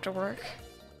 especially after work.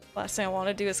 Last thing I want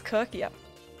to do is cook, yep.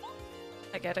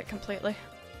 I get it completely.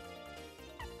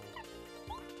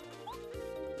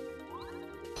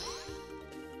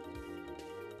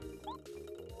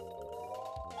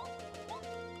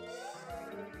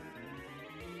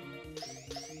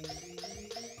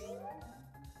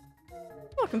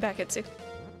 Welcome back, Itsu.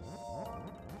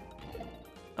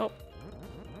 Oh.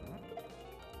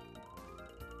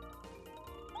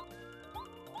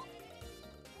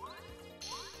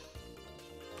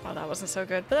 Oh, that wasn't so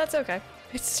good, but that's okay.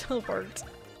 It still worked.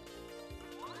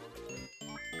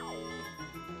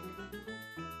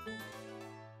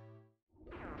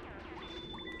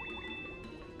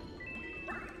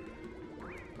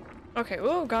 Okay,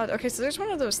 oh god, okay, so there's one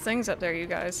of those things up there, you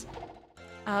guys.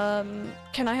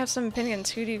 Can I have some opinions?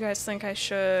 Who do you guys think I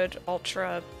should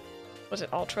ultra... was it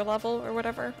ultra level or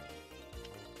whatever?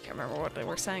 Can't remember what they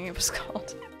were saying it was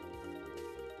called.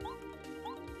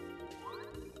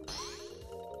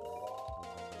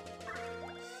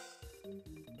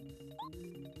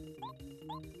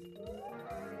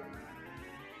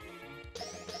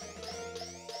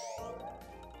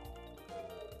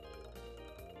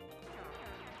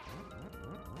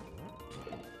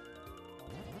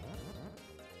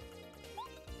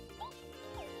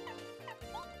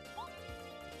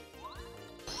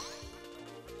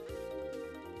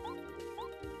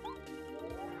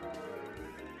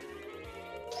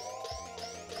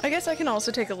 I guess I can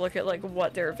also take a look at like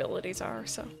what their abilities are,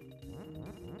 so.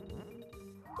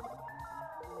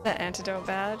 That antidote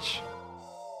badge.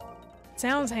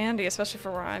 Sounds handy, especially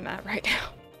for where I'm at right now.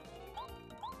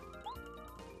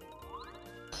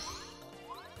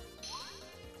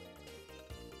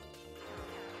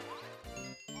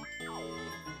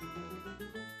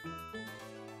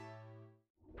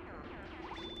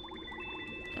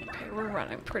 Okay, we're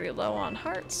running pretty low on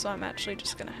hearts, so I'm actually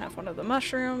just gonna have one of the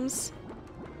mushrooms.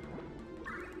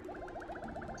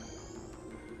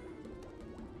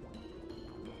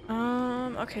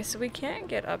 Okay, so we can't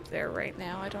get up there right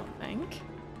now, I don't think.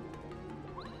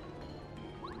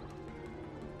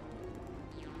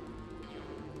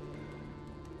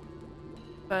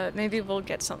 But maybe we'll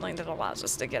get something that allows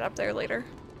us to get up there later.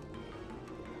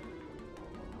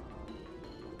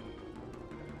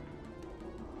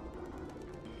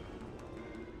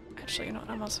 Actually, you know what?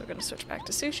 I'm also going to switch back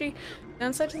to sushi.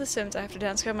 Downside to The Sims, I have to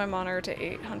downscale my monitor to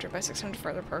 800 by 600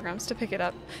 for other programs to pick it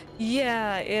up.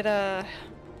 Yeah, it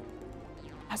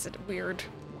has a weird...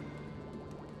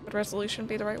 Would resolution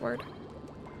be the right word?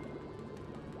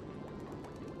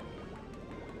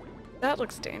 That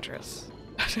looks dangerous.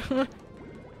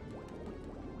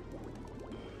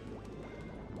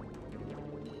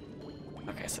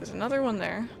 Okay, so there's another one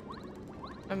there.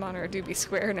 My monitor do be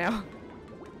square now.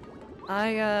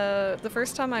 The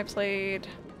first time I played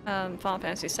Final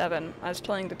Fantasy VII, I was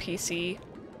playing the PC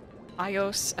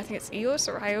iOS, I think it's EOS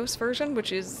or iOS version,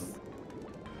 which is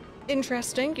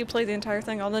interesting. You play the entire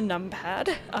thing on the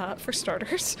numpad, for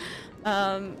starters.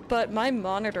 But my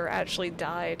monitor actually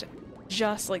died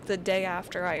just like the day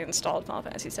after I installed Final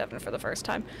Fantasy VII for the first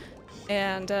time.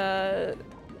 And the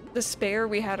spare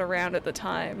we had around at the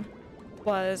time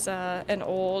was an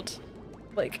old,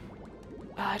 like,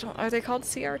 are they called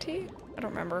CRT? I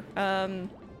don't remember.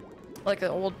 Like an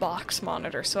old box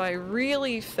monitor, so I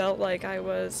really felt like I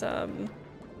was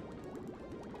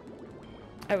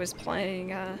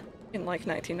playing in like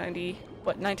 1998,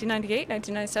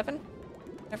 1997?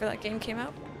 Whenever that game came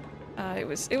out. It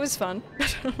was fun.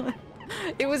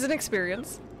 It was an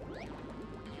experience.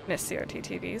 Miss CRT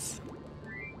TVs.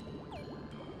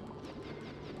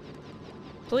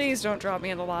 Please don't drop me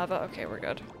in the lava. Okay, we're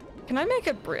good. Can I make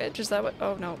a bridge? Is that what?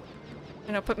 Oh no.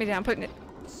 No, put me down, put it.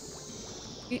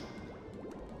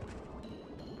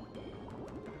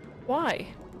 Why?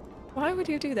 Why would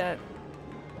you do that?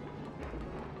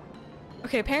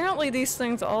 Okay, apparently these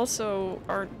things also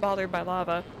aren't bothered by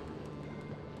lava.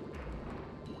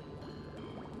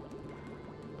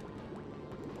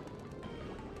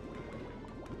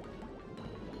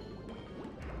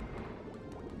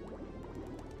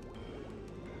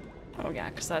 Oh yeah,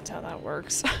 because that's how that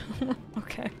works.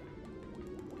 Okay.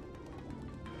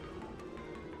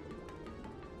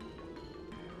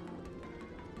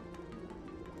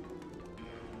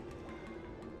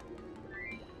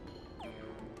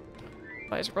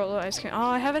 Why is Rolo ice cream? Oh,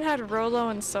 I haven't had Rolo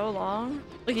in so long.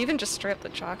 Like, even just straight up the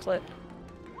chocolate.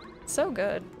 So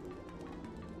good.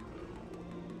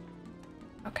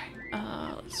 Okay,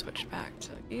 let's switch back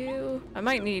to you. I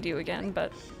might need you again,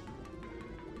 but...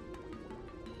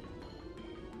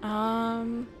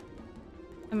 am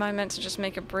I meant to just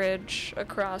make a bridge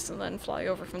across and then fly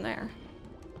over from there?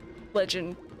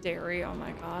 Legendary, oh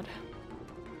my god.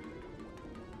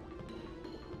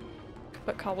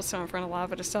 Put cobblestone in front of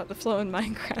lava to stop the flow in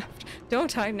Minecraft.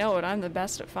 Don't I know it? I'm the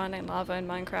best at finding lava in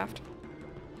Minecraft.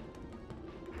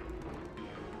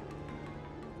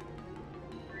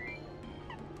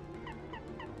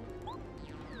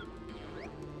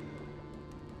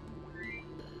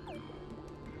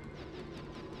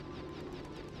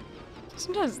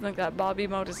 Sometimes I think that Bobby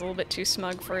mode is a little bit too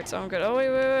smug for its own good. Oh,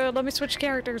 wait, let me switch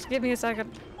characters. Give me a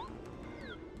second.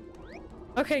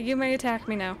 Okay, you may attack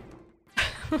me now.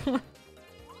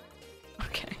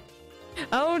 Okay.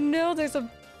 Oh no, there's a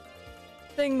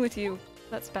thing with you.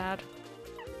 That's bad.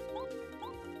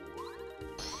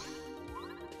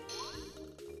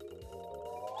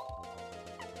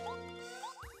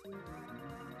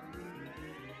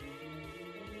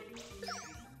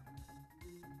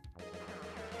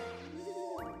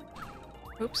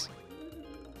 Oops.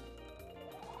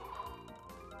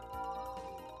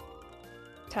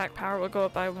 Attack power will go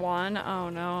up by 1. Oh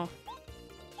no.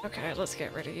 Okay, let's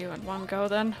get rid of you in one go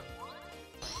then.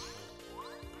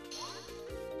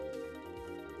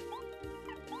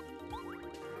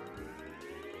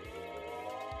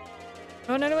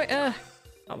 Oh no, no, wait, oh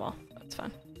well, that's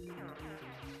fine.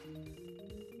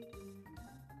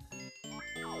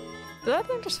 Did that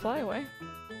thing just fly away?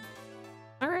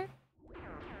 Alright.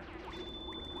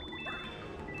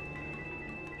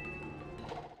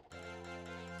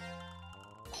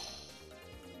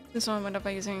 This one went up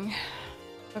by using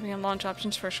opening and launch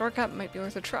options for a shortcut. Might be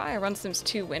worth a try. I run Sims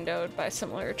 2 windowed by a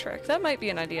similar trick. That might be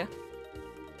an idea.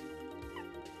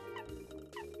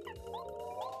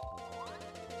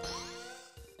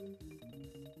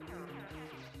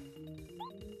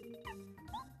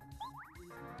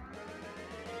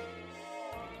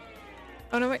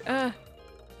 Oh no, wait, gosh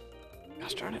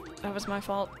darn it. That was my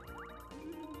fault.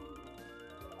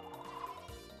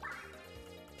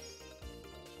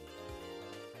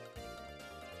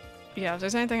 Yeah, if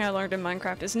there's anything I learned in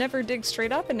Minecraft is never dig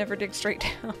straight up and never dig straight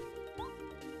down.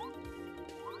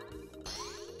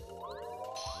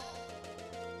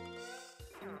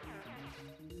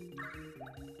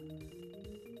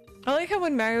 I like how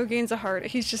when Mario gains a heart,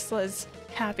 he's just as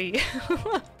happy.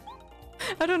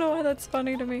 I don't know why that's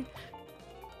funny to me.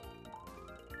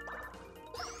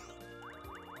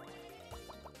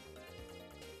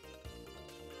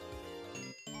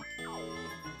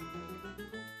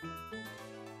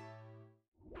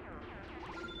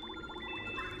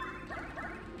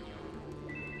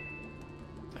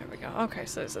 There we go. Okay,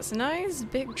 so there's this nice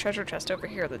big treasure chest over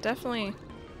here that definitely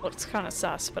looks kind of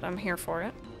sus, but I'm here for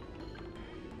it.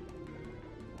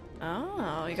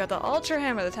 Oh, you got the Ultra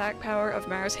Hammer. The attack power of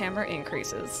Mario's hammer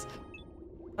increases.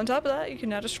 On top of that, you can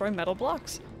now destroy metal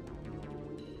blocks.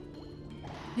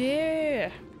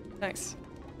 Yeah! Nice.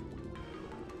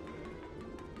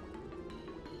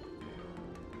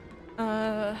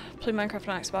 Play Minecraft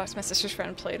on Xbox. My sister's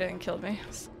friend played it and killed me.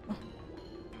 So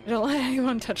I don't let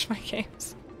anyone touch my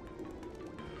games.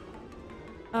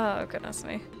 Oh, goodness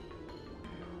me.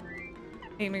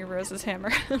 Amy Rose's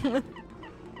hammer.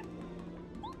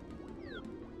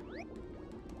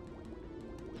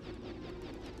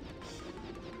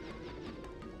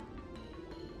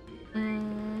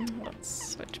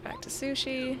 Let's switch back to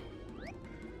sushi.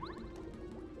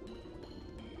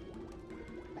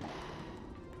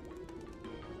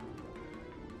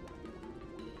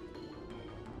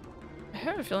 I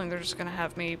have a feeling they're just gonna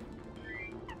have me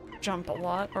jump a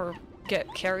lot or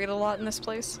get carried a lot in this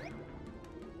place.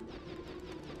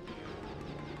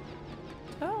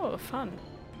 Oh, fun.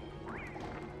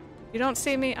 You don't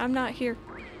see me, I'm not here.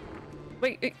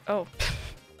 Wait, oh.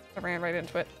 I ran right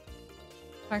into it.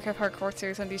 Minecraft Hardcore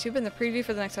series on YouTube. In the preview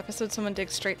for the next episode, someone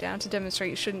digs straight down to demonstrate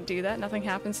you shouldn't do that. Nothing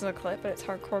happens in the clip, but it's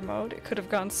hardcore mode. It could have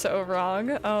gone so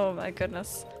wrong. Oh my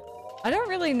goodness. I don't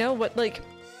really know what, like,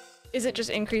 is it just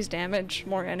increased damage,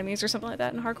 more enemies or something like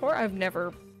that in hardcore? I've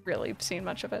never really seen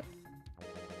much of it.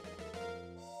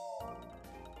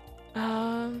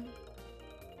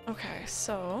 Okay,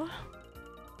 so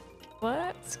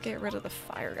let's get rid of the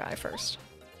fire guy first.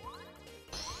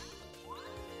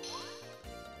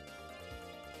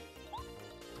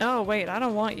 Oh wait, I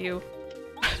don't want you.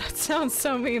 That sounds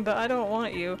so mean, but I don't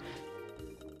want you.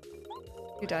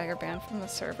 You dagger banned from the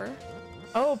server.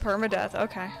 Oh, permadeath,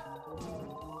 okay.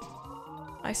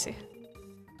 I see.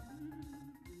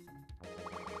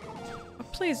 Oh,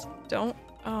 please don't.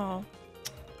 Oh.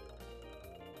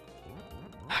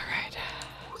 Alright.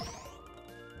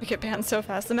 I get banned so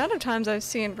fast. The amount of times I've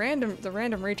seen the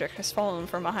random reject has fallen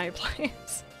from a high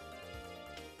place.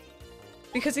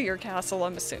 Because of your castle,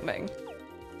 I'm assuming.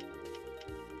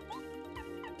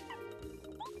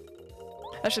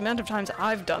 Actually, the amount of times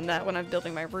I've done that when I'm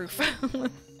building my roof.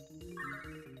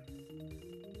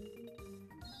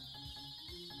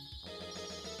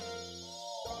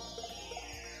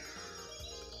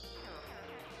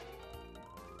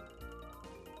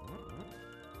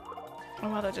 Oh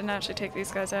wow, that didn't actually take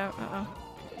these guys out. Uh-oh.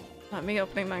 Not me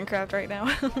opening Minecraft right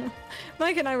now.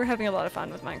 Mike and I were having a lot of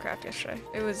fun with Minecraft yesterday.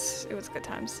 It was good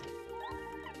times.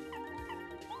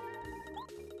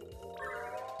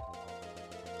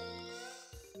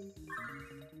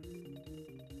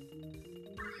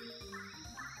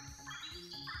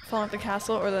 Falling off the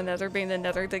castle or the nether being the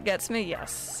nether that gets me?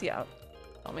 Yes. Yeah.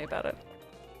 Tell me about it.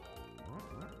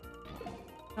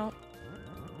 Nope.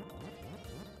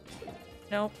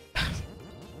 Nope.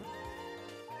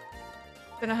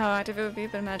 Don't know how active it would be,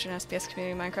 but imagine SPS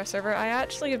community Minecraft server. I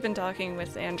actually have been talking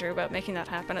with Andrew about making that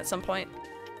happen at some point.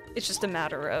 It's just a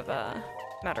matter of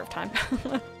time.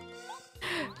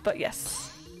 But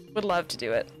yes, would love to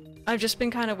do it. I've just been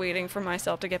kind of waiting for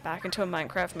myself to get back into a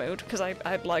Minecraft mood, because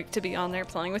I'd like to be on there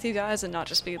playing with you guys and not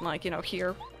just being like, you know,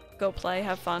 here, go play,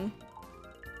 have fun.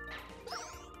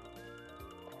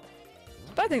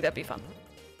 But I think that'd be fun.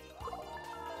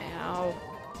 Ow.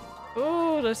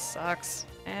 Ooh, this sucks.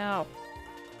 Ow.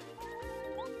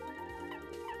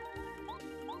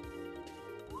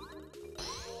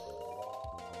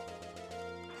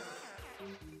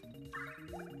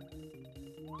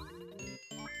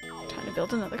 Time to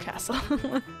build another castle.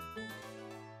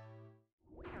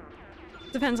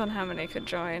 Depends on how many could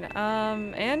join.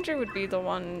 Andrew would be the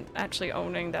one actually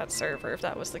owning that server if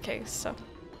that was the case, so.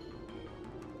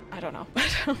 I don't know.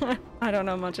 I don't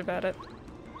know much about it.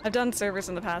 I've done servers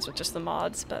in the past with just the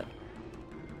mods, but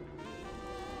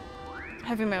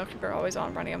having my keeper always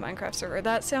on running a Minecraft server,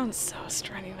 that sounds so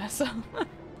strenuous.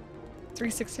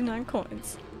 369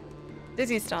 coins.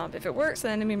 Dizzy Stomp. If it works, the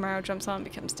enemy Mario jumps on and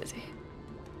becomes dizzy.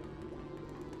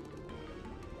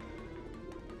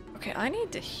 Okay, I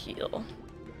need to heal.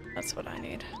 That's what I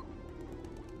need.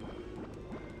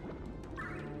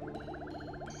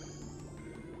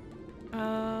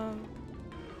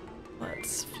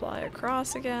 Let's fly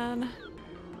across again.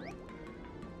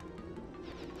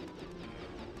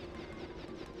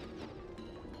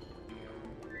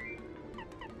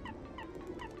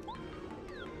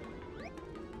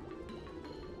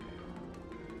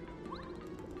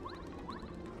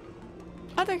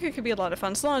 I think it could be a lot of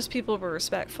fun, as long as people were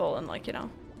respectful and, like, you know,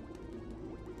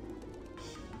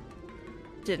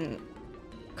 didn't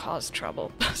cause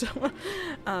trouble. So,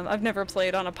 I've never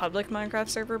played on a public Minecraft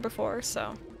server before,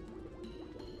 so...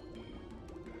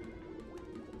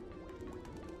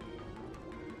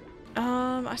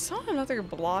 I saw another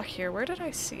block here. Where did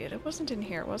I see it? It wasn't in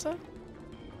here, was it?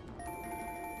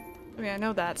 I mean, I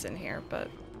know that's in here, but...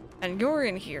 And you're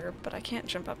in here, but I can't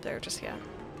jump up there just yet.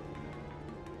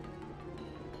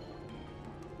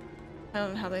 I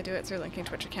don't know how they do it through linking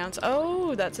Twitch accounts.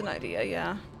 Oh, that's an idea,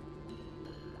 yeah.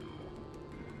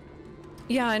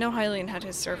 Yeah, I know Hylian had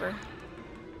his server.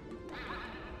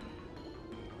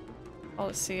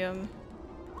 Coliseum.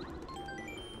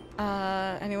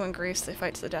 Anyone Greece, they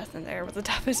fight to the death in there with the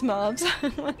toughest mobs.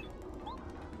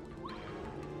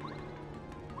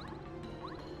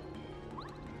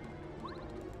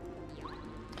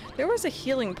 There was a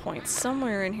healing point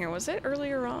somewhere in here. Was it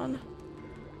earlier on?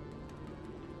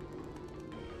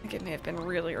 I think it may have been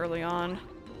really early on.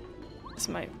 This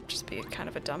might just be kind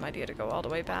of a dumb idea to go all the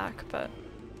way back, but...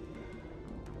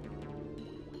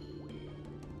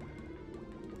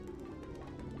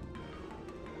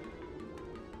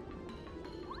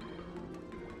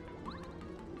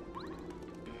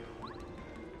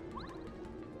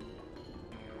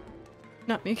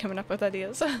 Not me coming up with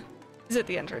ideas. Is it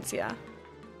the entrance? Yeah.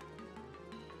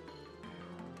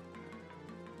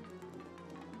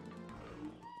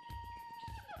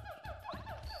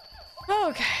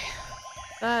 Okay.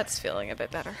 That's feeling a bit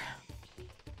better.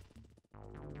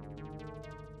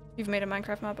 You've made a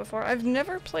Minecraft mod before? I've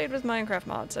never played with Minecraft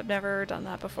mods. I've never done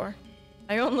that before.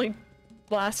 I only,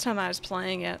 last time I was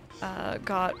playing it,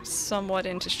 got somewhat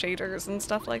into shaders and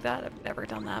stuff like that. I've never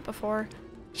done that before.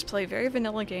 Just play very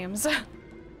vanilla games.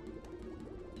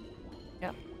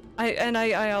 Yeah.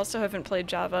 I also haven't played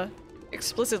Java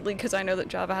explicitly because I know that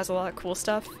Java has a lot of cool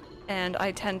stuff, and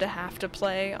I tend to have to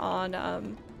play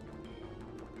on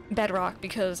Bedrock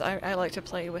because I like to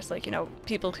play with, like, you know,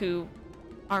 people who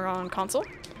are on console.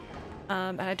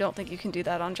 And I don't think you can do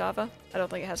that on Java. I don't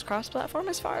think it has cross-platform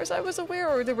as far as I was aware,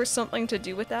 or there was something to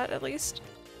do with that at least.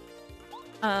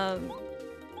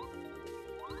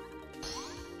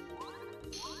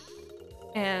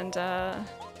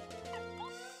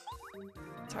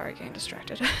 Sorry, getting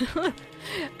distracted.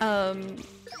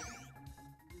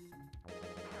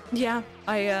 Yeah,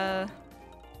 I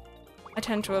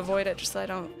tend to avoid it just so I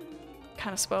don't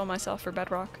kind of spoil myself for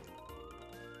Bedrock.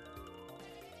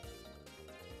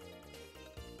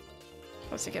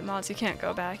 Once you get mods, you can't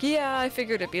go back. Yeah, I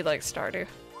figured it'd be like Stardew.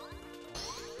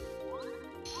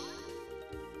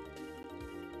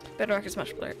 Bedrock is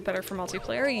much better for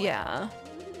multiplayer, yeah.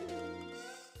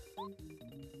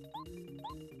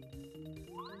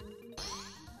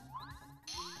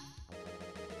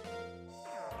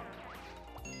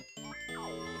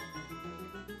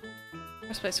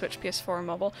 Let's play Switch, PS4,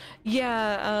 mobile.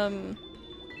 Yeah,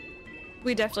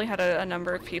 we definitely had a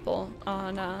number of people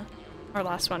on our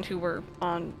last one who were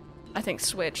on, I think,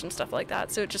 Switch and stuff like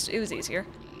that, so it was easier.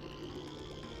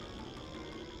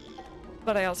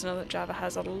 But I also know that Java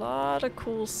has a lot of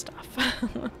cool stuff.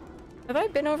 Have I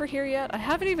been over here yet? I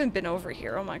haven't even been over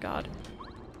here, oh my god.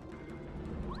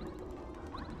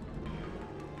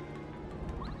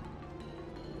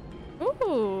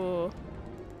 Ooh!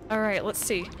 Alright, let's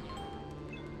see.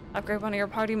 Upgrade one of your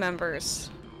party members.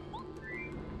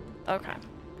 Okay.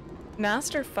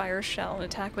 Master Fire Shell and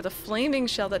attack with a flaming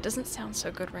shell. That doesn't sound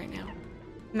so good right now.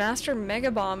 Master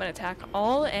Mega Bomb and attack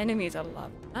all enemies. I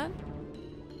love that.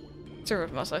 Server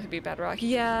would most likely be Bedrock.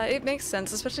 Yeah, it makes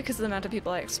sense, especially because of the amount of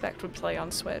people I expect would play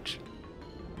on Switch.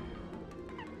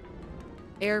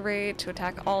 Air Raid to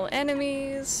attack all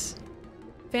enemies.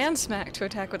 Fan Smack to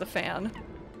attack with a fan.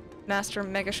 Master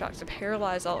Mega Shock to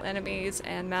paralyze all enemies,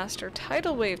 and Master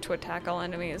Tidal Wave to attack all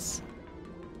enemies.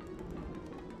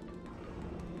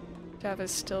 Java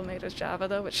is still made as Java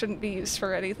though, it shouldn't be used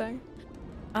for anything.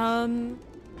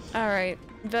 Alright,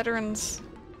 veterans,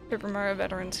 Paper Mario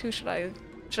veterans, who should I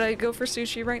go for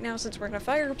Sushi right now since we're in a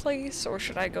fireplace, or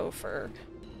should I go for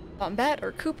Bombette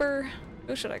or Cooper?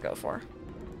 Who should I go for?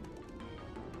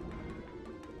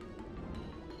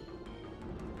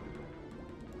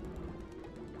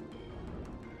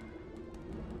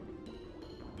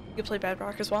 You play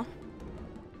Bedrock as well?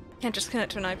 Can't just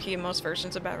connect to an IP in most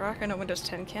versions of Bedrock. I know Windows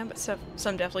 10 can, but some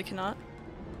definitely cannot.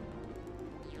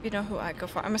 You know who I'd go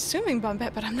for? I'm assuming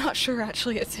Bombette, but I'm not sure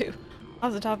actually it's who.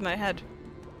 Off the top of my head.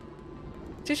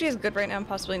 Sushi is good right now, and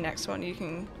possibly next one you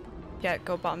can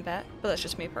go Bombette, but that's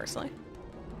just me personally.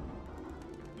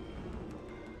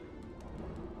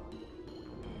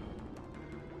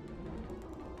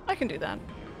 I can do that.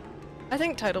 I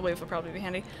think Tidal Wave will probably be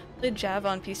handy. Played Java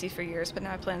on PC for years, but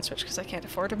now I plan to switch because I can't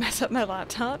afford to mess up my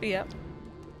laptop. Yep.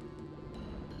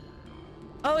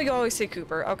 Oh, you always say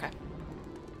Cooper. Okay.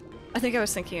 I think I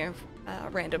was thinking of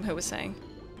Random who was saying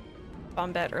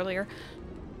Bombette earlier.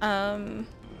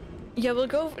 Yeah, we'll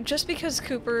go, just because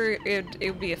Cooper, it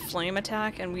would be a flame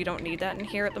attack and we don't need that in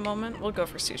here at the moment, we'll go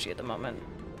for Sushi at the moment.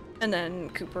 And then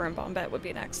Cooper and Bombette would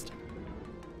be next.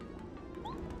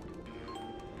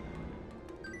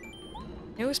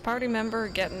 Newest party member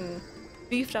getting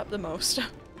beefed up the most.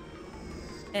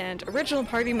 And original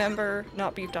party member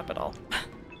not beefed up at all.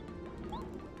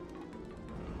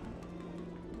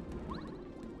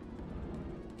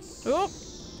 Oh!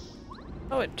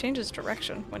 Oh, it changes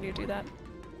direction when you do that.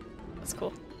 That's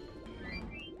cool.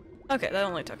 Okay, that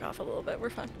only took off a little bit. We're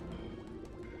fine.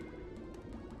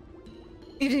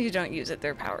 Even if you don't use it,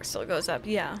 their power still goes up.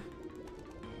 Yeah.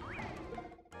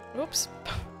 Whoops.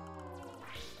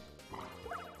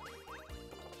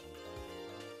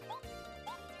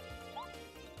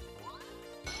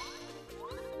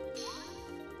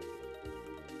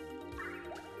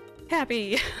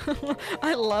 Happy!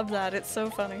 I love that, it's so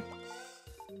funny.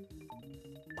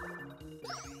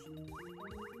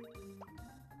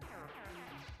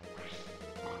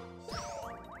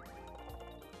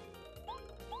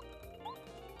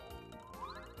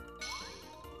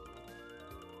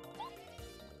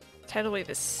 Tidal Wave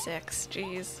is 6,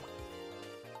 jeez.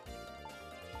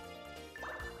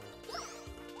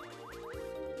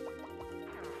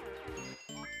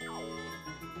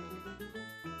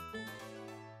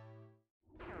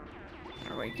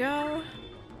 There we go.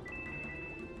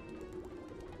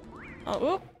 Oh,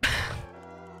 whoop.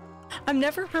 I'm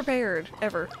never prepared,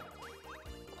 ever.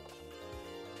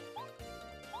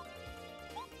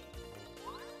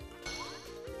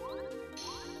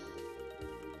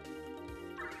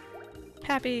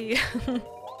 Happy.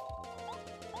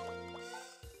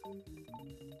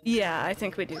 Yeah, I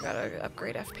think we do gotta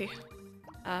upgrade FP.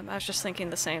 I was just thinking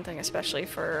the same thing, especially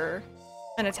for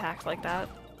an attack like that.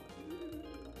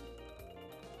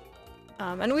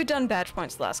 And we've done badge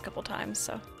points the last couple times,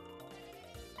 so.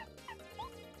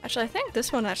 Actually, I think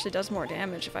this one actually does more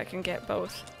damage if I can get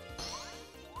both.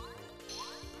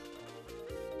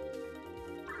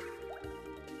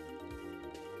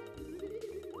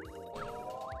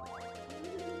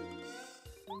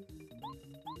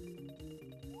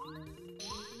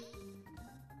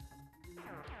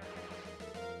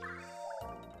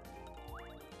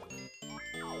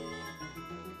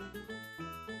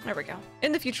 There we go.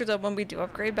 In the future though, when we do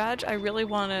upgrade badge, I really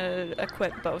want to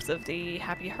equip both of the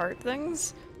happy heart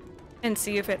things and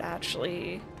see if it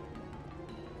actually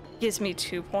gives me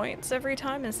 2 points every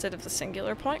time instead of the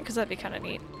singular point, because that'd be kind of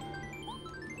neat.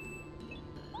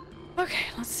 Okay,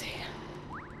 let's see.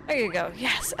 There you go.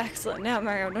 Yes, excellent. Now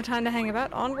Mario, no time to hang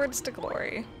about. Onwards to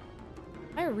glory.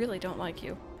 I really don't like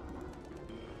you.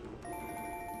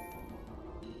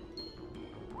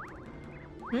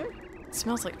 It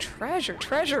smells like treasure.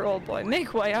 Treasure, old boy.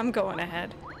 Make way, I'm going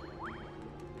ahead.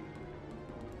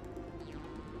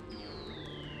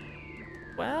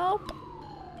 Welp.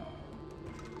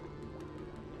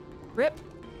 Rip.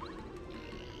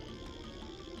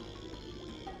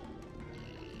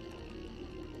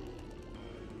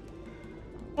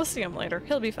 We'll see him later.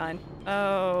 He'll be fine.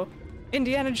 Oh,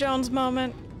 Indiana Jones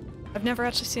moment. I've never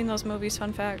actually seen those movies,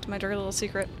 fun fact. My dirty little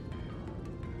secret.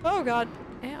 Oh god.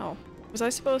 Ow. Was I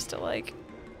supposed to, like,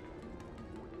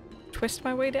 twist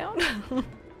my way down?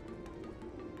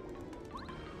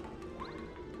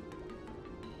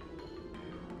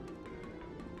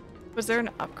 Was there an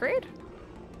upgrade?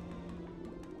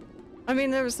 I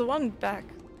mean, there was the one back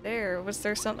there. Was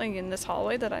there something in this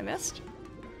hallway that I missed?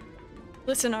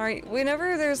 Listen, Ari,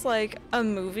 whenever there's, like, a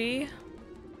movie...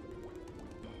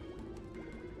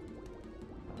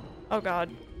 Oh god.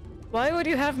 Why would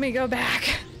you have me go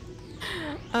back?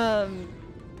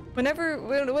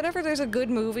 Whenever there's a good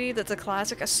movie that's a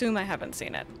classic, assume I haven't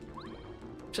seen it.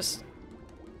 Just...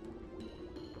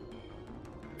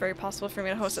 very possible for me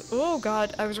to host it. Oh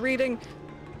god, I was reading...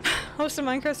 host a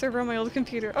Minecraft server on my old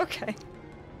computer. Okay.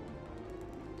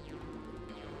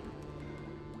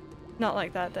 Not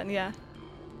like that then, yeah.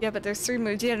 Yeah, but there's 3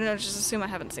 movies. Yeah, no, just assume I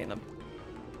haven't seen them.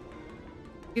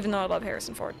 Even though I love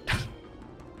Harrison Ford.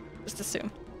 Just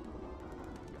assume.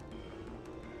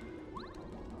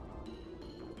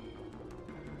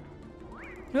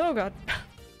 Oh god.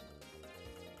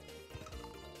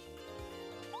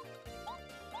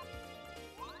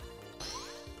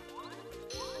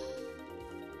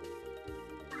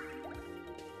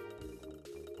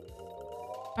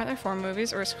 Are there 4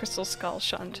 movies, or is Crystal Skull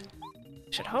shunned?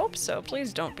 Should hope so.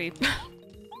 Please don't be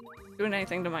doing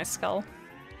anything to my skull.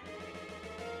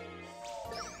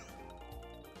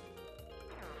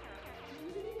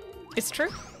 It's true.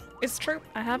 It's true.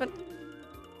 I haven't.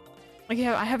 Like,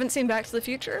 yeah, I haven't seen Back to the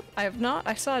Future. I have not.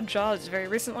 I saw Jaws very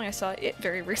recently. I saw It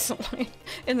very recently,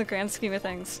 in the grand scheme of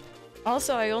things.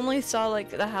 Also, I only saw, like,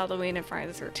 the Halloween and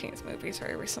Friday the 13th movies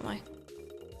very recently.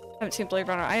 I haven't seen Blade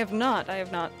Runner. I have not. I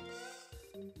have not.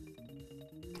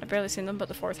 I've barely seen them, but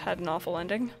the 4th had an awful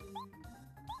ending.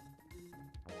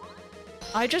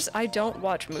 I don't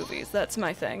watch movies. That's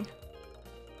my thing.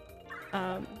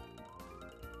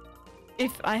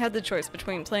 If I had the choice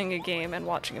between playing a game and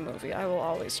watching a movie, I will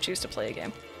always choose to play a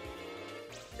game.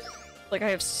 Like, I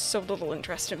have so little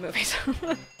interest in movies.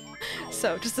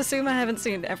 So, just assume I haven't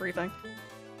seen everything.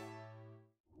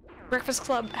 Breakfast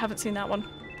Club, haven't seen that one.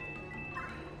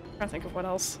 I'm trying to think of what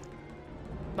else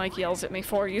Mike yells at me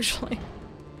for, usually.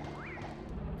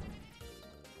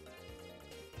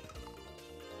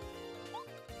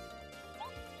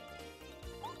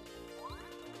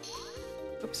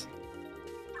 Oops.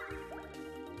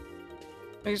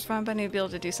 I just find I need to be able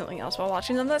to do something else while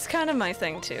watching them. That's kind of my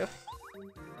thing, too.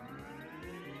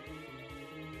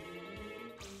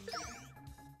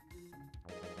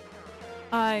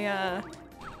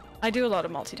 I do a lot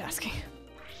of multitasking.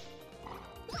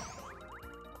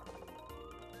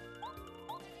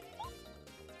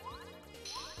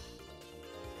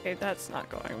 Okay, that's not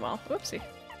going well. Whoopsie.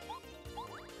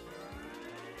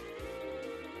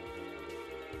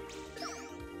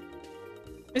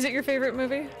 Is it your favorite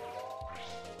movie?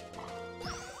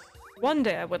 One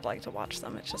day I would like to watch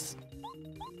them, it's just...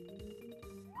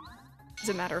 it's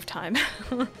a matter of time.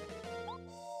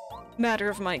 Matter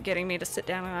of Mike getting me to sit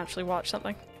down and actually watch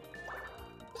something.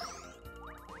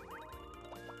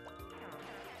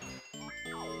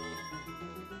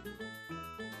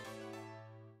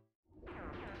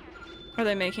 Are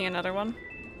they making another one?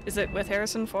 Is it with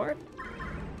Harrison Ford?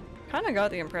 Kinda got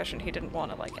the impression he didn't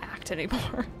want to, like, act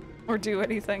anymore. Or do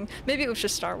anything. Maybe it was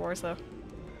just Star Wars, though.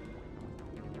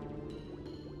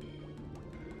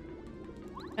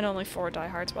 And only 4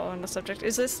 diehards while on the subject.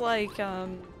 Is this like, the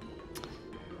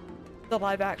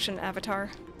live-action Avatar?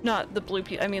 Not the blue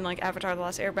I mean, like, Avatar The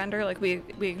Last Airbender. Like, we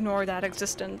ignore that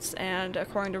existence, and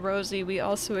according to Rosie, we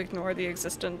also ignore the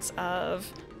existence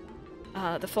of,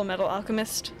 the Full Metal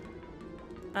Alchemist,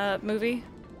 movie.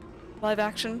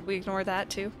 Live-action. We ignore that,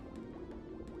 too.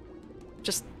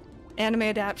 Just anime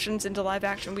adaptions into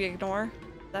live-action we ignore.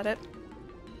 Is that it?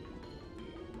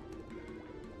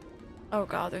 Oh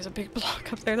god, there's a big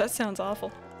block up there. That sounds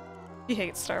awful. He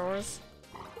hates Star Wars.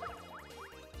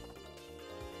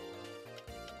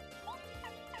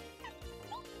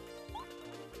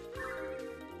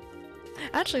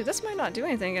 Actually, this might not do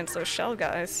anything against those shell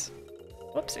guys.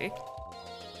 Whoopsie.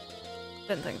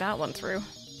 Didn't think that one through.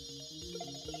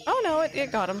 Oh no,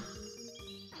 it got him.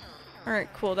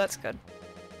 Alright, cool, that's good.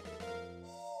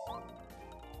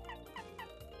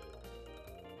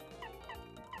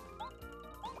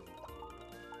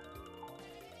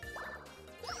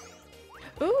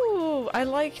 Ooh, I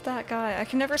like that guy. I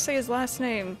can never say his last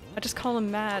name. I just call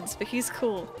him Mads, but he's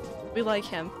cool. We like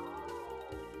him.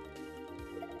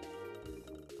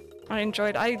 I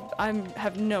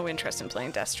have no interest in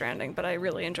playing Death Stranding, but I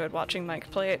really enjoyed watching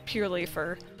Mike play it purely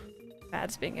for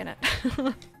Mads being in it.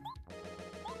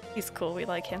 He's cool, we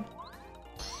like him.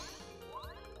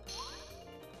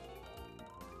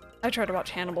 I try to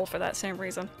watch Hannibal for that same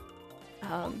reason.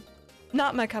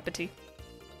 Not my cup of tea.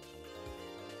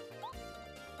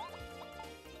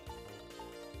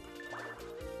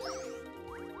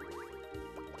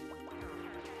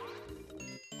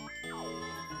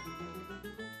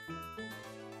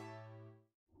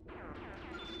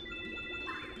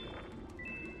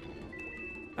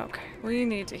 Okay, we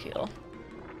need to heal.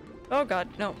 Oh god,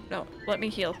 no, no, let me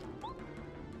heal.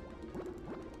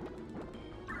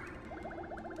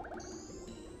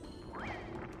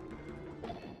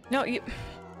 No, you...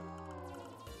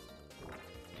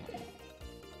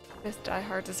 This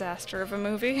die-hard disaster of a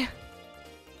movie.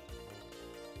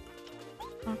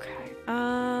 Okay,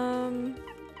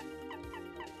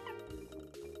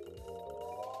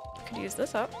 could use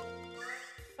this up.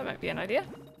 That might be an idea.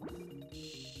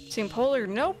 Seen Polar?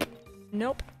 Nope.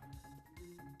 Nope.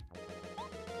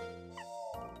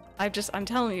 I'm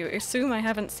telling you, assume I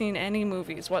haven't seen any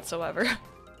movies whatsoever.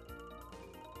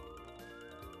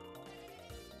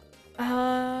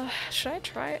 Should I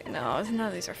try it? No, none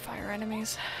of these are fire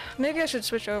enemies. Maybe I should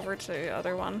switch over to the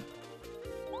other one.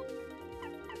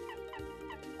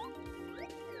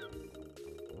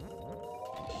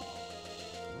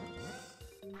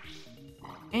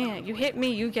 And you hit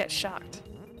me, you get shocked.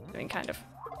 I mean, kind of.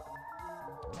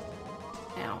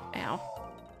 Ow, ow.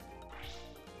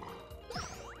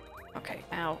 Okay,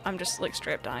 ow. I'm just like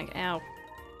straight up dying. Ow.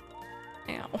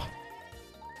 Ow.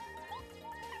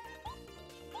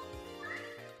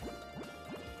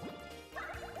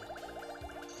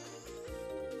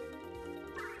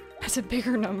 That's a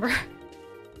bigger number.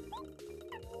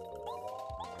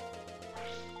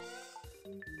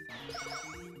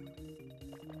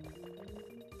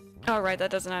 Oh, right,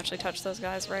 that doesn't actually touch those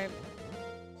guys, right?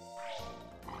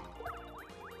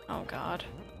 Oh, God.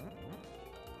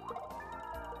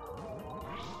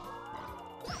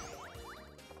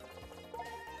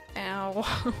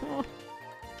 Ow.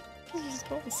 This is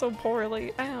going so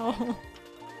poorly. Ow.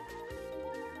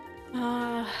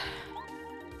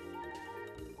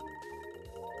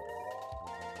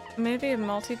 Maybe a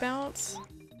multi-bounce?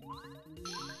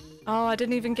 Oh, I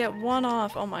didn't even get one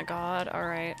off. Oh my god.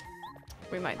 Alright.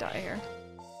 We might die here.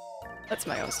 That's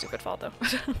my own stupid fault, though.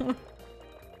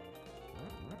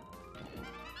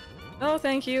 Oh,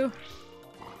 thank you.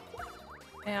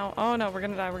 Ow. Oh no, we're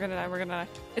gonna die, we're gonna die, we're gonna die.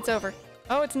 It's over.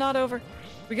 Oh, it's not over.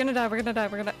 We're gonna die, we're gonna die,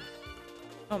 we're gonna...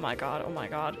 Oh my god, oh my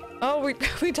god. Oh,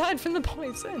 we died from the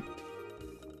poison!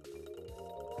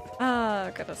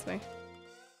 Ah, goodness me.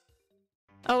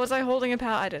 Oh, was I holding a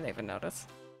pal? I didn't even notice.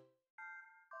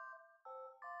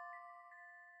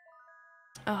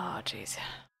 Oh, jeez.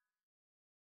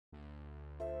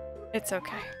 It's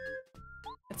okay.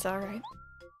 It's alright.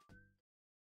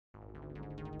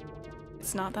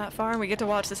 It's not that far, and we get to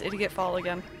watch this idiot fall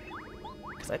again.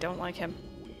 Because I don't like him.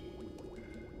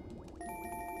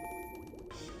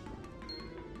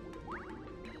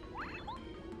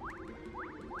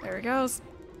 There he goes.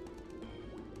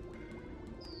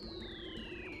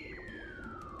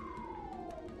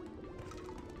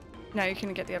 Now you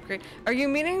can get the upgrade. Are you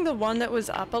meaning the one that was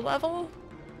up a level?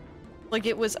 Like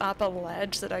it was up a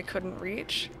ledge that I couldn't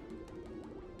reach?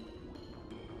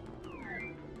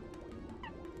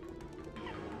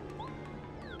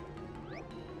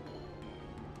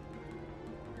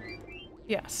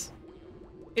 Yes.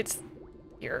 It's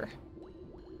here.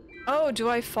 Oh, do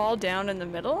I fall down in the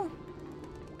middle?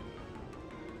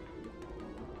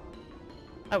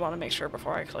 I want to make sure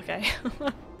before I click A.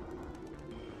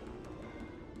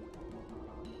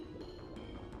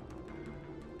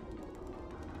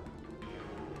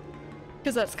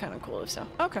 Because that's kind of cool if so.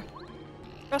 Okay.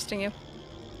 Trusting you.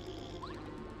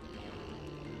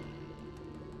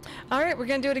 Alright, we're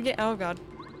gonna do it again. Oh god.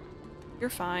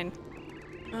 You're fine.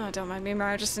 Oh, don't mind me,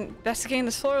 Mara. Just investigating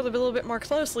this floor a little bit more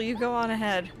closely. You go on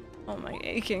ahead. Oh, my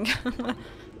aching.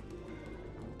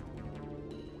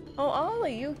 Oh,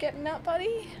 Ollie, you getting up,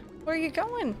 buddy? Where are you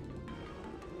going?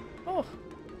 Oh.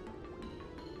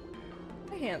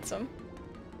 Hi, handsome.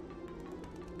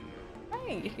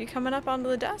 Hey, you coming up onto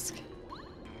the desk?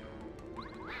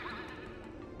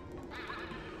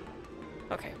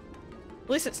 Okay. At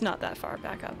least it's not that far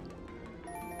back up.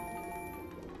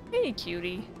 Hey,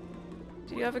 cutie.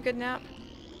 Do you have a good nap?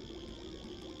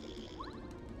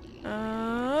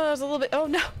 That was a little bit- oh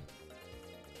no! A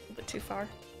little bit too far.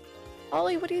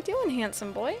 Ollie, what are you doing,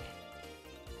 handsome boy?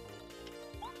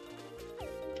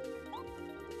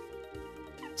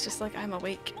 It's just like I'm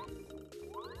awake.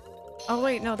 Oh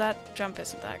wait, no, that jump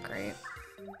isn't that great.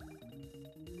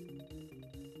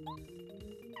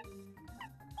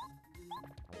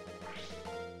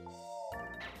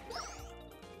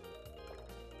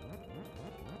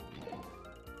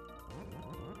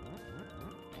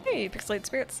 Hey, Pixelated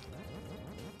Spirits.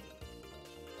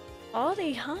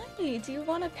 Ollie, hi! Do you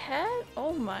want a pet?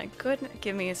 Oh my goodness.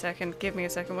 Give me a second, give me a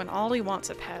second. When Ollie wants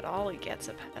a pet, Ollie gets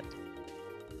a pet.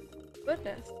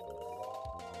 Goodness.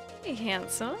 Hey,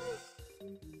 handsome.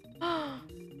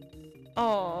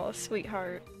 Oh,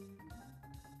 sweetheart.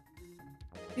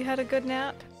 You had a good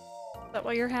nap? Is that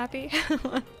why you're happy?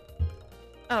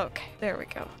 Okay, there we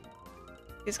go.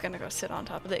 He's gonna go sit on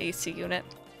top of the AC unit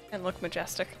and look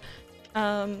majestic.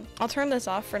 I'll turn this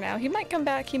off for now. He might come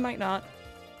back, he might not.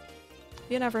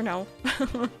 You never know.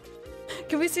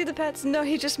 Can we see the pets? No,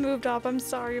 he just moved up. I'm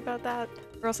sorry about that.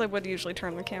 Or else I would usually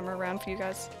turn the camera around for you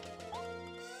guys.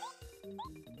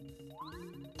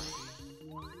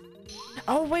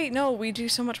 Oh wait, no, we do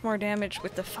so much more damage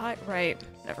with the fire. Right,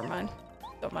 never mind.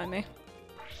 Don't mind me.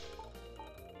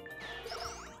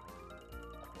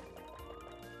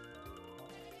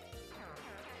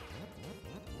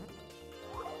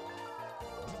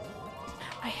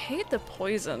 I hate the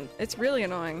poison. It's really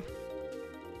annoying.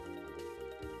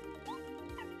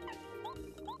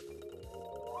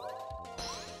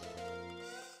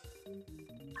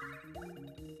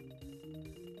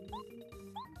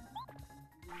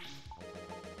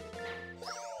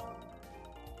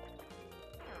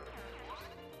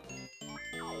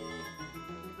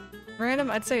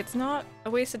 Random, I'd say it's not a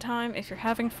waste of time if you're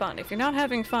having fun. If you're not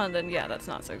having fun, then yeah, that's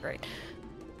not so great.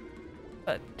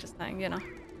 But just saying, you know.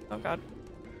 Oh god.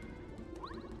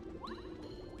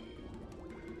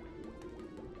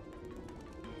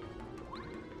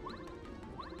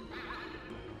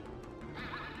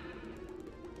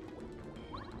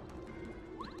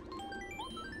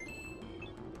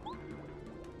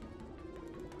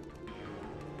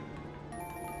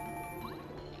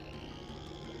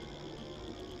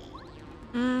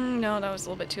 No, that was a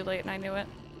little bit too late and I knew it.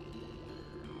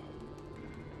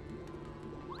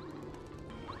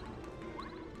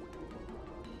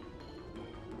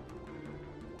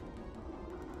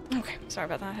 Okay, sorry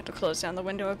about that. I had to close down the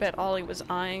window a bit. Ollie was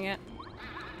eyeing it.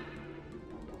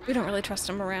 We don't really trust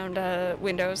him around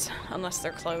windows unless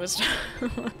they're closed.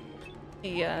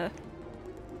 He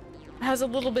has a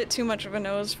little bit too much of a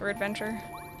nose for adventure.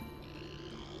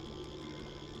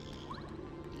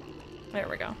 There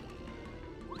we go.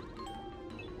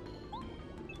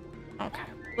 Okay,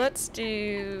 let's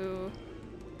do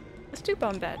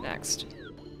Bombad next.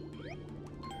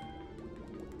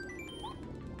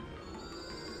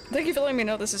 Thank you for letting me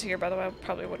know this is here, by the way. I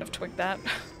probably wouldn't have twigged that.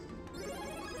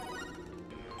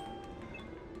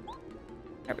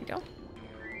 There we go.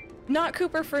 Not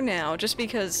Cooper for now, just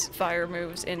because fire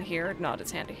moves in here, not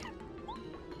as handy.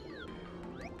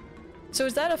 So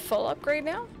is that a full upgrade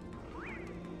now?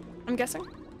 I'm guessing?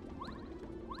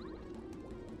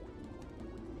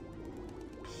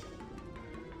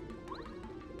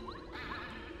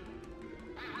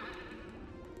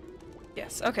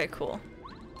 Yes, okay, cool.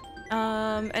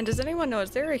 And does anyone know,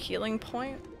 is there a healing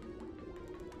point?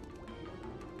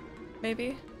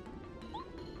 Maybe?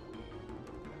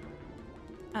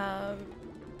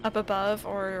 Up above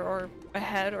or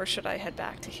ahead, or should I head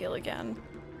back to heal again?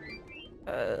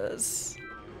 Because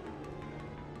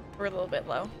we're a little bit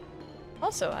low.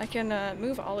 Also, I can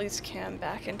move Ollie's cam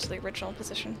back into the original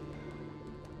position.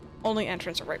 Only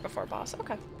entrance are right before boss.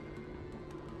 Okay.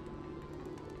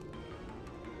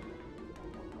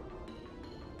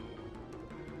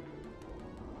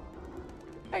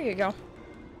 There you go.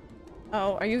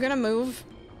 Oh, are you gonna move?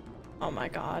 Oh my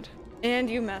god. And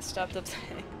you messed up the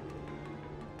thing.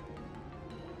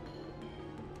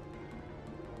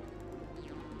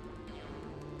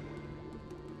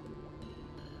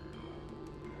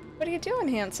 What are you doing,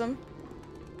 handsome?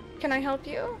 Can I help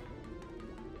you?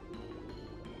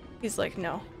 He's like,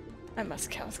 no. I must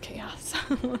cause chaos.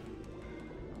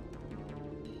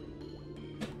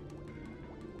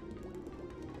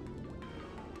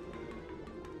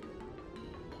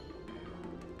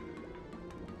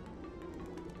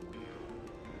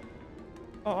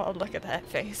 Oh, look at that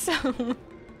face.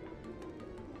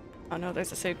 Oh no,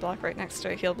 there's a save block right next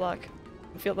to a heal block.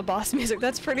 Feel the boss music.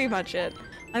 That's pretty much it.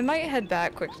 I might head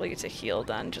back quickly to heal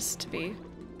then, just to be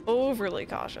overly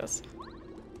cautious.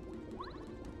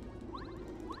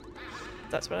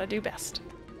 That's what I do best.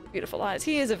 Beautiful eyes.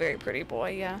 He is a very pretty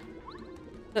boy, yeah.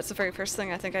 That's the very first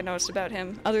thing I think I noticed about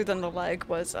him, other than the leg,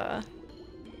 was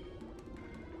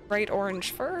bright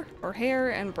orange fur or hair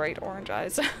and bright orange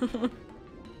eyes.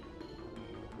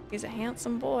 He's a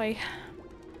handsome boy.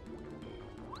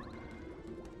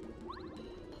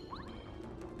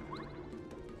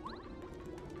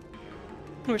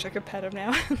 I wish I could pet him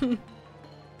now.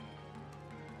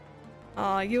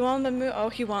 Aw, you on the move? Oh,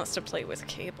 he wants to play with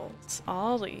cables.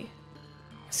 Ollie.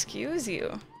 Excuse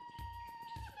you.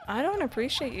 I don't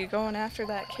appreciate you going after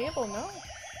that cable, no.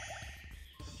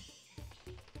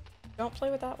 Don't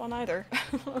play with that one either.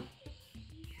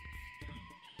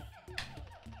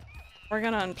 We're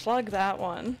gonna unplug that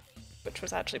one, which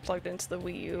was actually plugged into the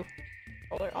Wii U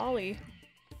controller. Ollie.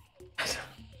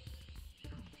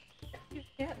 You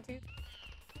can't do.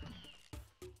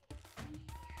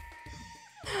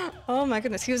 Oh my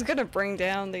goodness, he was gonna bring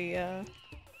down the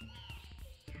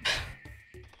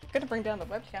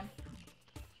webcam.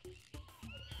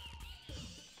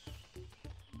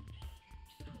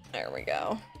 There we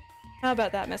go. How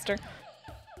about that, mister?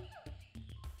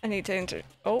 I need to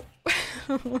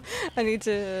I need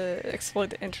to exploit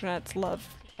the internet's love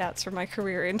cats for my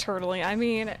career internally. I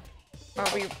mean, are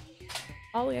we...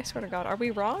 Ollie, I swear to God, are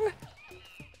we wrong?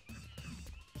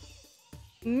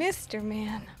 Mr.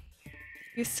 Man.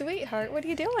 You sweetheart, what are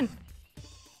you doing?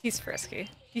 He's frisky.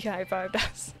 He high-fived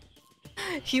us.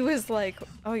 He was like,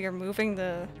 "Oh, you're moving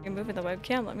the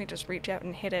webcam. Let me just reach out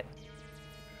and hit it."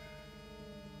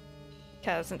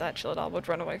 Cat isn't that chill at all. Would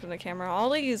run away from the camera.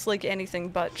 Ollie is like anything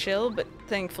but chill, but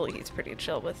thankfully he's pretty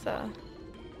chill with the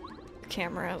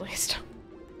camera at least.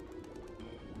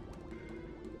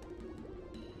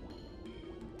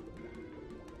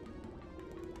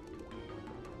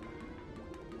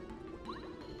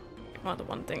 One of the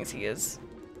one things he's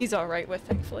alright with,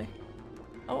 thankfully.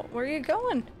 Oh, where are you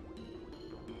going?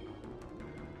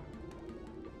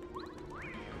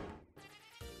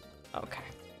 Okay.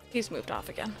 He's moved off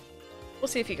again. We'll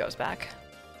see if he goes back.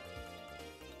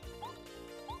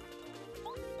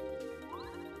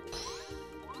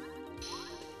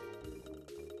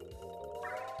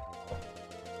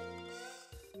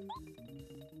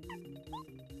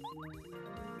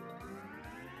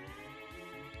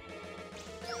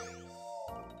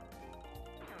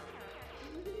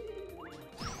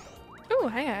 Oh,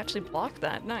 hey, I actually blocked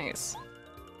that. Nice.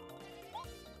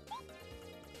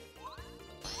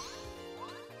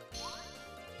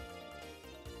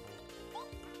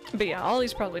 But yeah,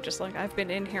 Ollie's probably just like, I've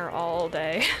been in here all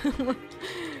day.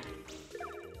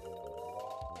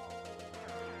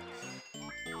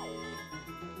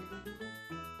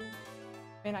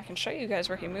 And I can show you guys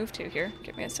where he moved to here.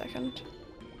 Give me a second.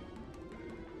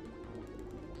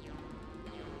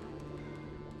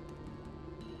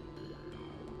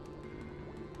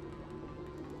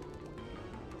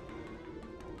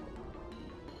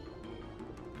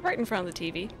 Right in front of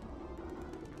the TV.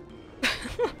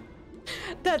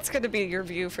 That's gonna be your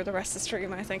view for the rest of the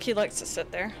stream, I think. He likes to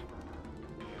sit there.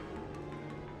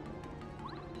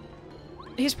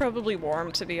 He's probably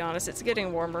warm, to be honest. It's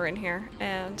getting warmer in here,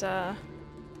 and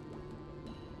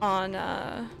on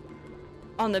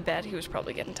the bed he was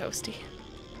probably getting toasty.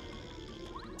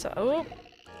 So,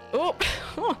 oh,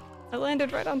 I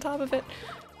landed right on top of it.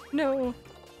 No.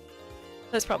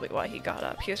 That's probably why he got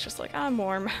up. He was just like, I'm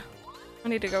warm. I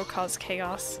need to go cause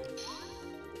chaos.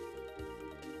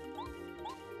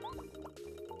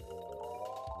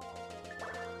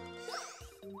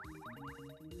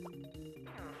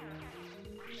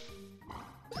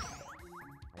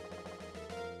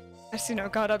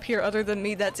 Got up here other than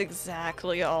me. That's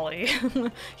exactly Ollie.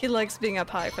 He likes being up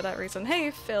high for that reason.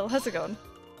 Hey Phil, how's it going?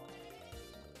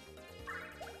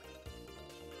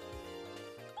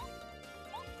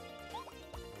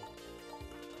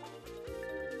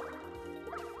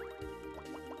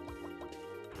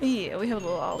 Yeah, we have a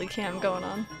little Ollie cam going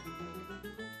on.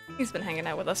 He's been hanging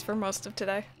out with us for most of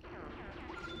today.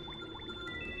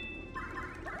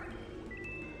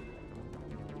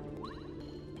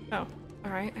 Oh.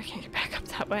 Alright, I can't get back up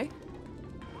that way.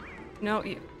 No,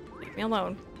 you leave me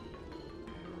alone.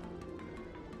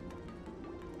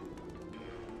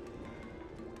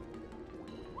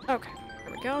 Okay,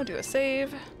 here we go, do a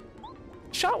save.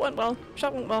 Shot went well.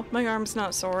 Shot went well. My arm's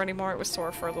not sore anymore. It was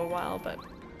sore for a little while, but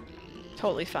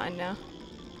totally fine now.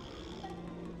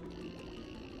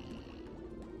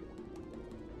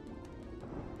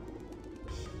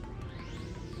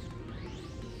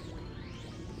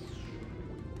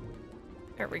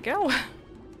 There we go.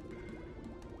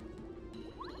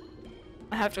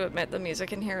 I have to admit the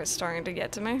music in here is starting to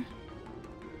get to me.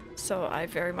 So I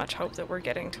very much hope that we're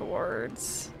getting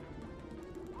towards,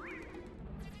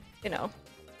 you know,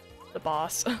 the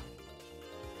boss.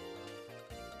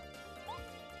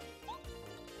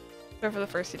 But for the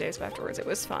first few days afterwards it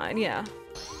was fine, yeah.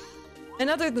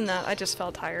 And other than that, I just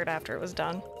felt tired after it was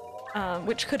done.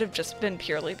 Which could have just been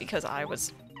purely because I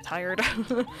was tired.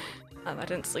 I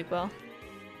didn't sleep well.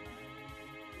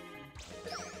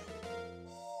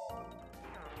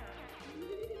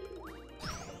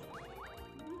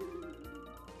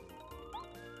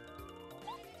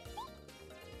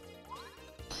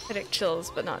 Headache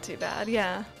chills, but not too bad,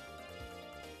 yeah.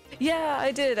 Yeah,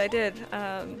 I did.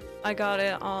 I got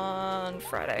it on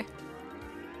Friday.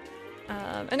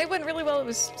 And it went really well. It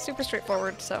was super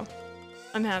straightforward, so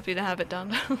I'm happy to have it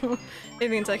done.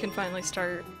 It means I can finally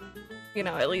start, you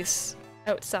know, at least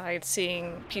outside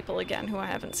seeing people again who I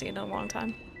haven't seen in a long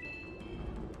time.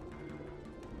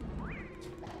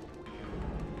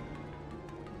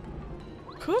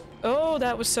 Oh,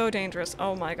 that was so dangerous.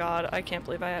 Oh my god, I can't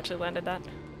believe I actually landed that.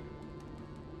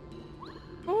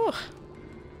 Ooh.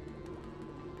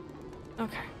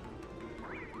 Okay.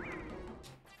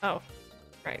 Oh,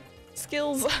 right.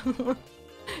 Skills.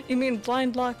 You mean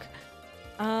blind luck?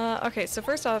 Okay, so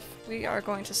first off, we are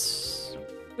going to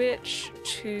switch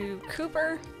to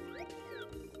Cooper.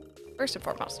 First and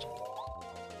foremost.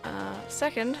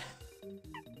 Second,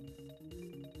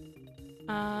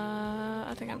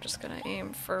 I think I'm just gonna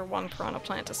aim for one piranha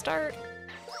plant to start.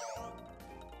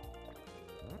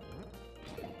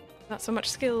 Not so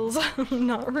much skills.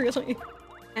 Not really.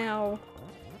 Ow.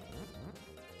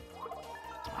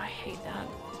 Oh, I hate that.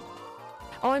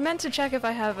 Oh, I meant to check if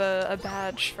I have a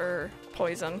badge for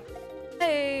poison.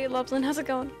 Hey, Loveland, how's it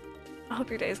going? I hope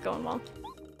your day's going well.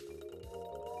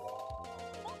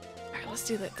 Alright, let's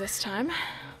do that this time.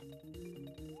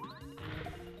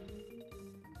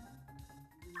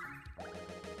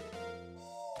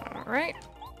 Alright,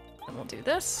 then we'll do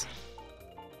this.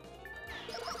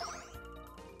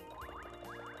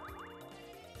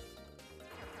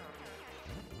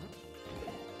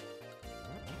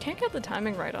 Can't get the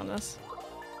timing right on this.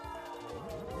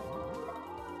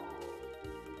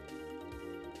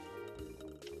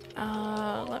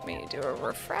 Let me do a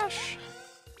refresh.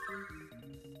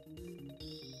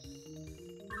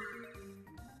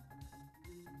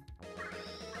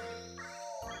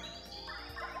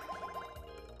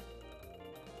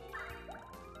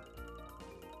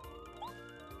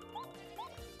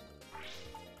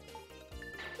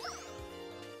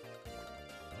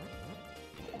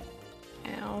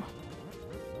 Ow.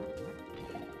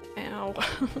 Ow.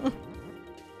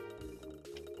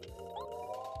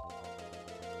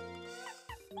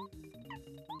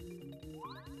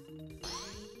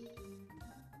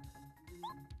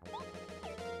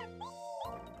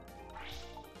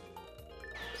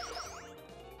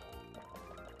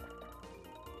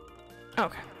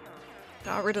 Okay.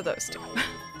 Got rid of those two.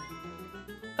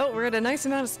 Oh, we're at a nice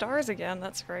amount of stars again.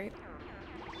 That's great.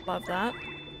 Love that.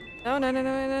 No, no, no,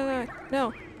 no, no, no,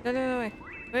 no, no, no, no, wait.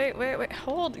 Wait, wait, wait.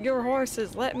 Hold your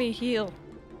horses. Let me heal.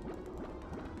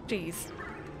 Jeez.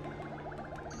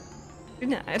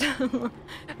 Denied.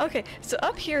 Okay, so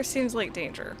up here seems like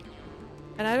danger.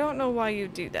 And I don't know why you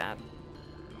do that.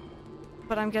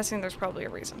 But I'm guessing there's probably a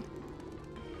reason.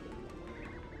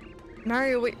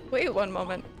 Mario, wait one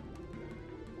moment.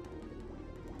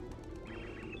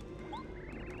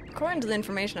 According to the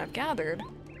information I've gathered,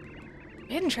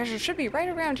 hidden treasure should be right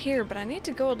around here, but I need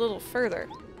to go a little further.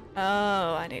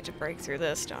 Oh, I need to break through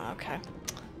this. Oh, okay.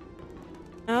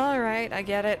 Alright, I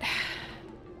get it.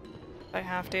 I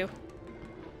have to.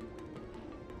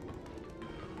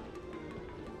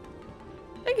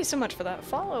 Thank you so much for that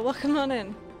follow. Welcome on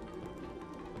in.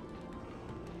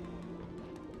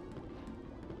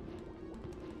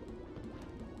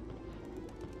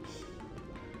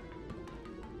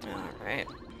 Alright.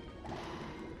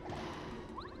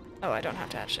 Oh, I don't have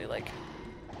to actually, like...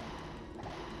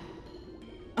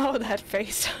 Oh, that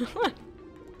face.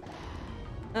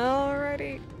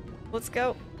 Alrighty. Let's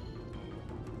go.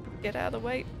 Get out of the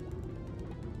way.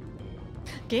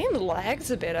 Game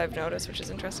lags a bit, I've noticed, which is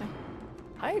interesting.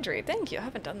 Hydrate, thank you. I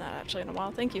haven't done that actually in a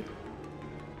while. Thank you.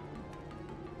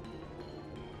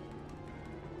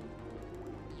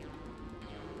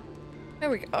 There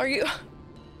we go. Are you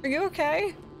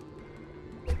okay?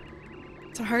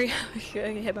 Sorry, I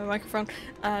hit my microphone.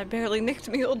 I barely nicked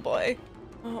me, old boy.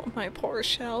 Oh, my poor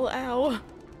shell. Ow.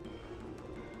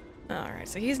 Alright,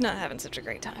 so he's not having such a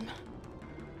great time.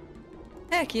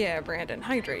 Heck yeah, Brandon.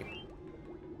 Hydrate.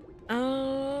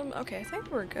 Okay, I think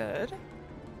we're good.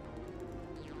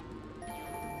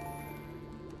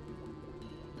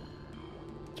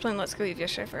 Playing Let's Go Eve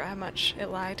yesterday for how much it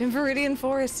lagged. In Viridian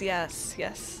Forest, yes,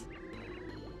 yes.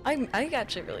 I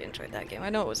actually really enjoyed that game.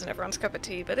 I know it wasn't everyone's cup of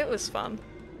tea, but it was fun.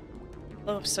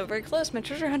 Oh, so very close. My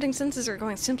treasure hunting senses are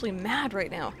going simply mad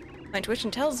right now. My intuition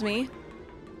tells me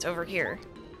it's over here.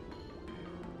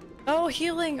 Oh,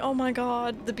 healing! Oh my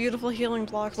god, the beautiful healing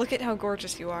block. Look at how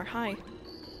gorgeous you are. Hi.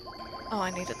 Oh,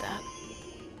 I needed that.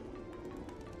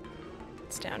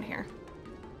 It's down here.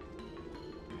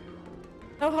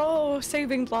 Oh,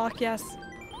 saving block, yes.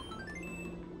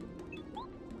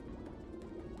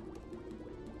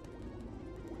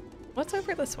 What's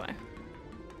over this way?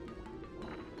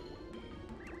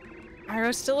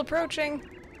 Arrow's still approaching.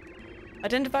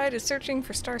 Identified as searching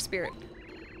for Star Spirit.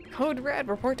 Code red,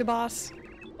 report to boss.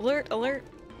 Alert, alert.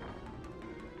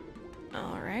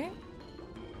 Alright.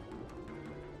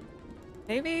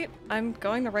 Maybe I'm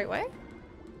going the right way?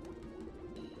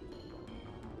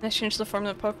 I changed the form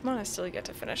of the Pokemon, I still get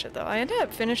to finish it though. I ended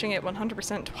up finishing it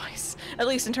 100% twice. At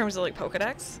least in terms of like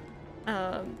Pokedex.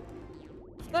 So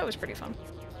that was pretty fun.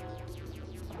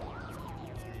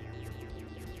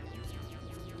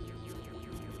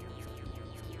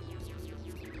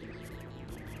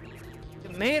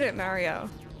 You made it, Mario.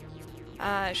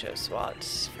 I should have swapped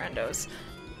friendos.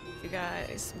 You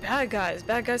guys. Bad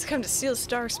guys come to steal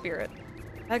Star Spirit.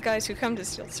 Bad guys who come to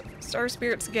steal Star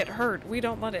Spirits get hurt. We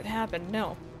don't let it happen,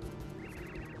 no.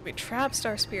 We trap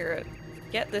Star Spirit.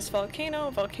 Get this volcano.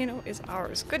 Volcano is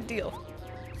ours. Good deal.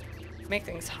 Make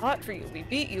things hot for you. We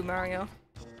beat you, Mario.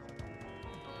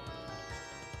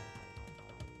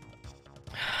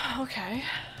 Okay.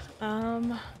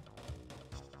 Well,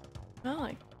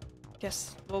 I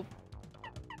guess we'll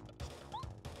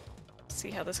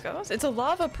see how this goes. It's a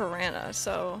lava piranha,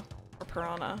 so... or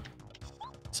piranha.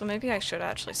 So maybe I should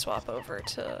actually swap over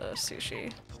to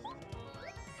sushi.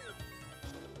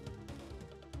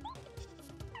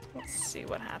 Let's see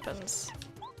what happens.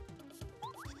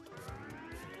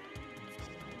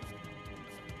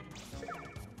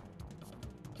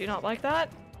 Do you not like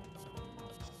that?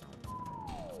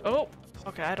 Oh!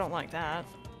 Okay, I don't like that.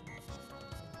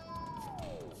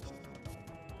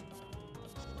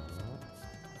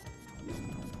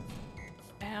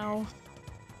 Ow.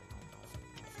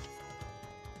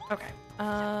 Okay,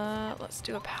 let's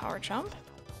do a power jump.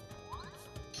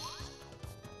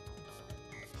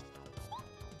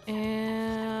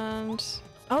 And...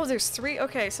 oh, there's 3?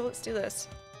 Okay, so let's do this.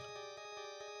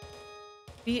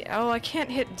 Oh, I can't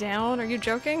hit down. Are you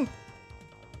joking?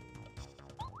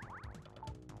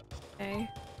 A,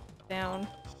 down,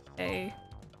 A,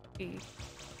 B.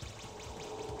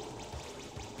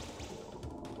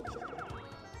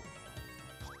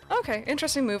 Okay,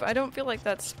 interesting move. I don't feel like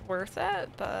that's worth it,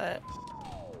 but...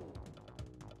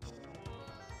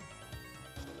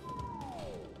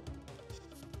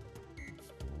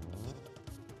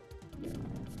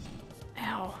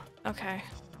 ow. Okay.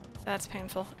 That's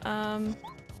painful. I'm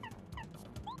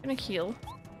gonna heal.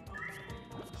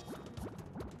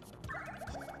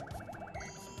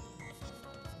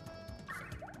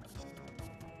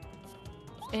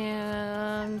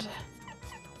 And...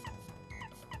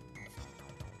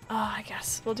 oh, I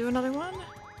guess we'll do another one.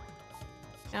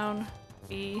 Down,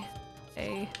 B,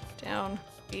 A, down,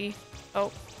 B.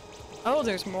 Oh. Oh,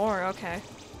 there's more, okay.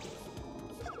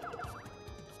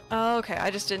 Oh, okay,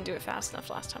 I just didn't do it fast enough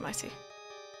last time, I see.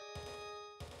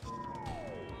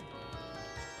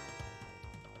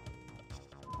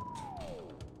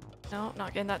 No,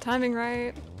 not getting that timing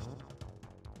right.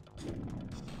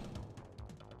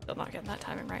 Still not getting that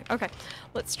timing right. Okay,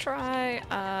 let's try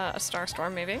a Star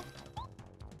Storm maybe.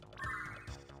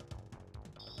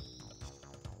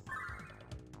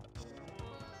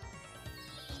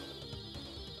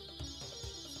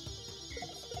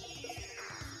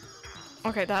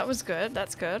 Okay, that was good.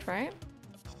 That's good, right?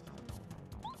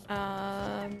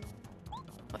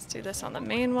 Let's do this on the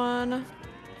main one.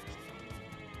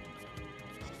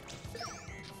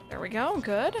 There we go,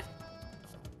 good.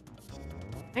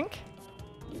 I think.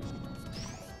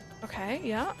 Okay,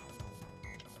 yeah.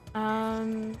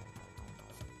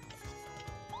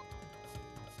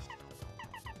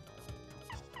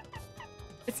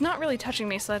 It's not really touching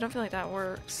me, so I don't feel like that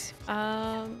works.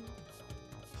 I'll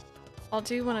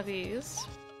do one of these.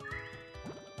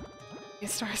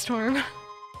 Starstorm.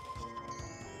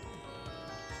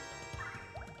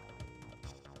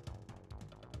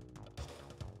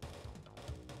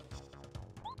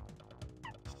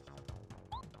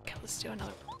 Okay, let's do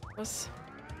another one. Here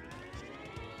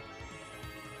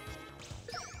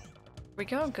we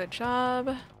go, good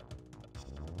job.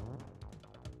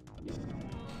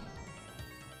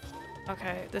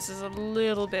 Okay, this is a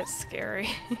little bit scary.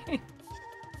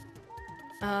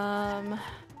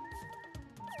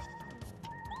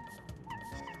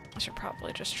 I should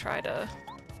probably just try to...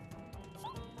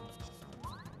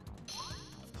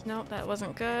 nope, that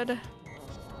wasn't good.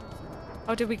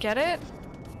 Oh, did we get it?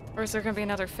 Or is there gonna be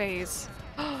another phase?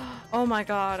 Oh my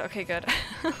god, okay, good.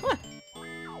 That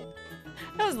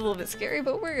was a little bit scary,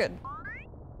 but we're good.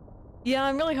 Yeah,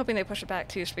 I'm really hoping they push it back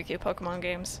too, speaking of Pokemon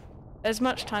games. As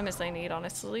much time as they need,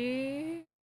 honestly.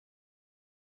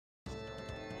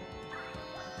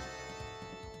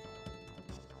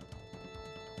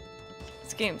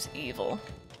 This game's evil.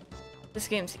 This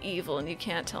game's evil and you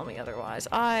can't tell me otherwise.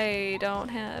 I don't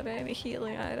have any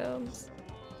healing items.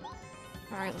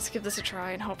 Alright, let's give this a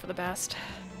try and hope for the best.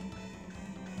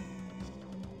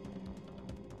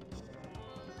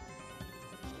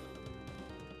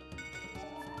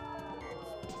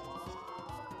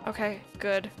 Okay,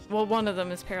 good. Well, one of them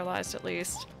is paralyzed at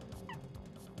least.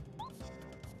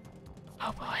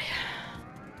 Oh boy.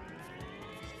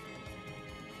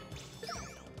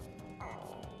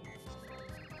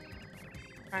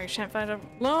 Alright, shan't find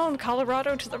alone!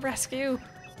 Colorado to the rescue!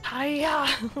 Hiya!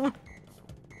 Ow,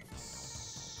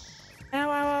 ow,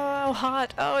 ow, ow,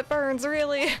 hot! Oh, it burns,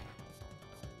 really!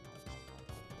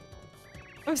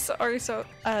 I'm sorry,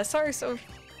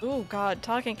 oh god,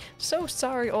 talking. So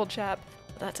sorry, old chap.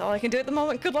 That's all I can do at the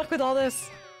moment. Good luck with all this!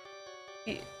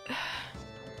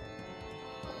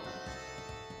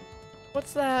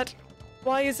 What's that?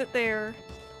 Why is it there?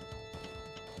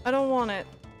 I don't want it.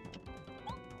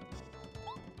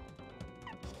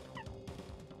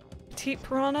 Petite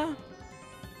piranha?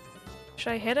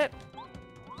 Should I hit it?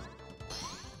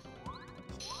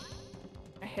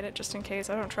 I hit it just in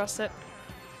case. I don't trust it.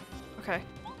 Okay.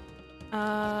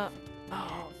 Oh,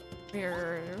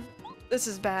 weird. This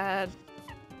is bad.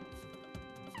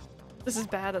 This is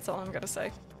bad, that's all I'm gonna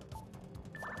say.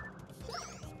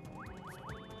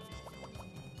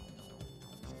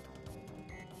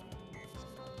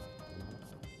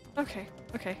 Okay,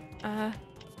 okay.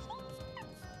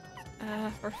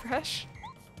 Refresh?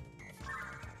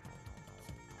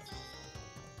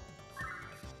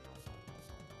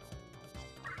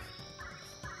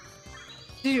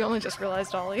 Did you only just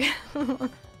realized Ollie? Okay,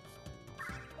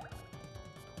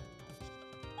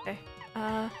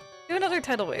 do another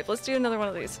tidal wave. Let's do another one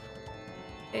of these.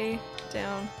 A,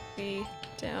 down, B,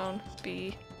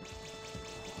 B.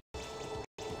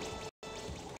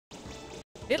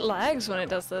 It lags when it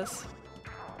does this.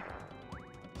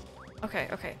 Okay,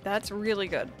 okay, that's really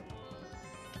good.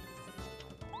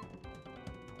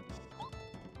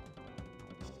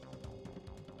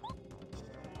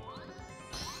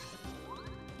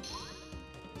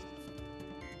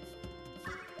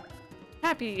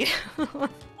 Happy! Come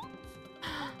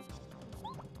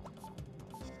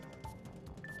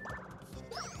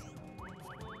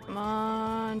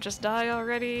on, just die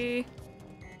already.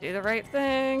 Do the right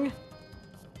thing.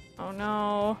 Oh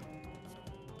no.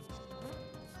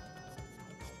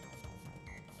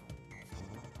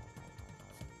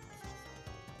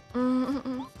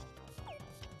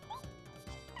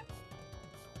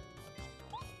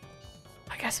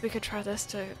 I guess we could try this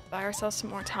to buy ourselves some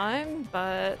more time,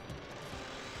 but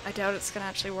I doubt it's gonna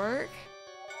actually work.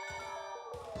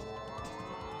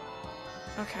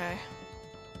 Okay.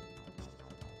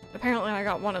 Apparently I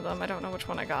got one of them. I don't know which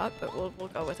one I got, but we'll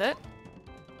go with it.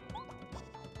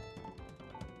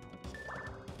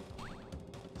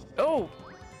 Oh!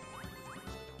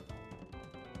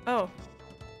 Oh.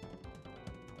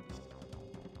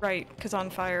 Right, because on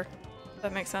fire.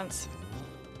 That makes sense.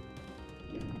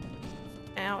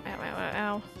 Ow, ow, ow, ow,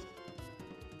 ow.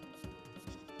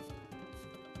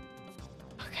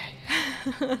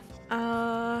 Okay.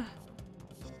 I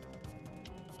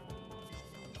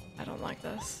don't like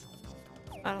this.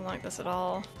 I don't like this at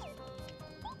all.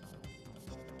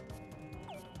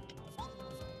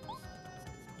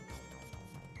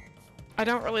 I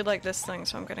don't really like this thing,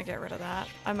 so I'm gonna get rid of that.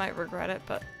 I might regret it,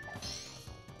 but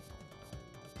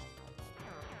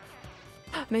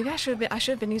maybe I should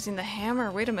have been using the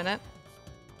hammer. Wait a minute.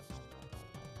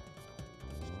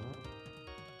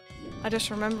 I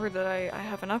just remembered that I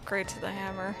have an upgrade to the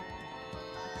hammer.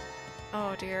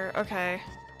 Oh dear. Okay.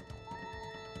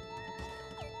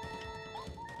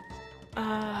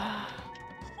 Oh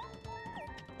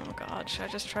god, should I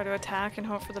just try to attack and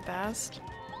hope for the best?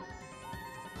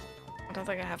 I don't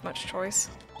think I have much choice.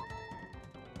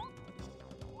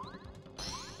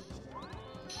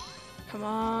 Come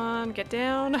on, get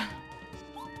down!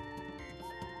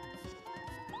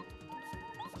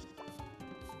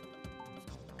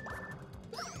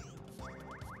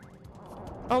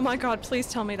 Oh my god, please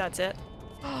tell me that's it.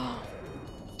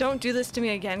 Don't do this to me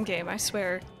again, game, I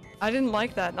swear. I didn't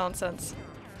like that nonsense.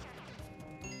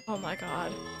 Oh my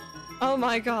god. Oh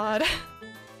my god.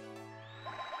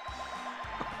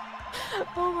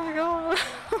 Oh my god.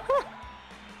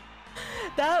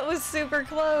 That was super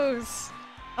close.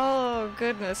 Oh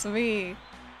goodness me.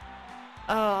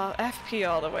 Oh, FP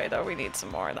all the way though, we need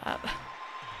some more of that.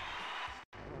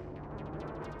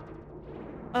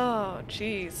 Oh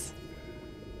jeez.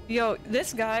 Yo,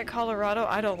 this guy, Colorado,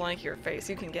 I don't like your face.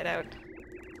 You can get out.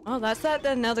 Oh, that's that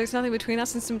then. Now there's nothing between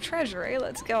us and some treasure, eh?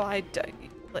 Let's go.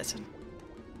 Listen.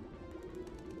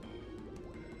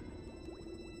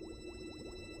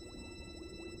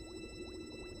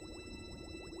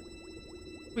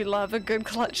 We love a good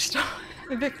clutch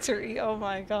victory. Oh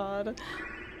my god.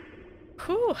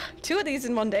 Whew. 2 of these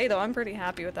in one day, though. I'm pretty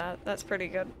happy with that. That's pretty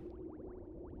good.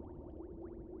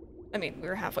 I mean, we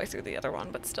were halfway through the other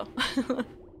one, but still.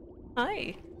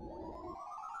 Hi.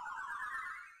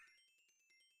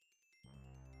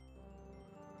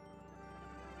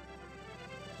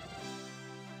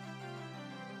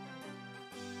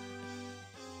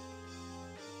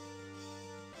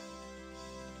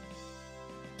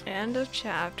 End of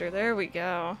chapter. There we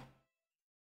go.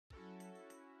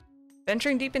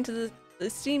 Venturing deep into the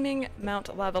steaming Mount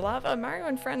Lavalava, Mario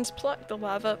and friends plucked the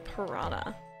lava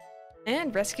piranha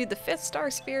and rescued the 5th star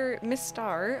sphere, Miss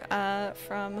Star,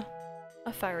 from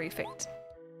a fiery fate.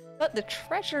 But the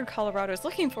treasure Colorado is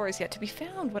looking for is yet to be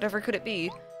found. Whatever could it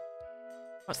be?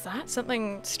 What's that?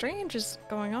 Something strange is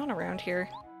going on around here.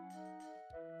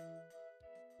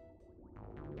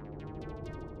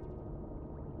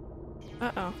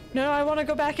 Uh-oh. No, I want to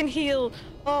go back and heal!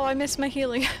 Oh, I missed my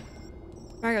healing.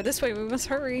 Mario, this way, we must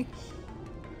hurry.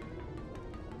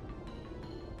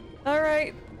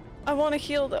 Alright. I want to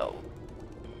heal, though.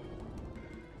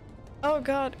 Oh,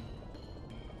 God.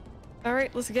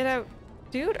 Alright, let's get out.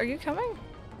 Dude, are you coming?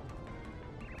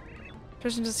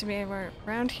 Doesn't just be anywhere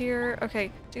around here.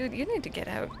 Okay, dude, you need to get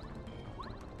out.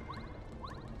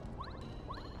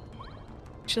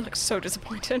 She looks so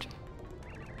disappointed.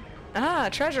 Ah,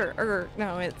 treasure! Or,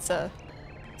 no, it's,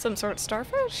 some sort of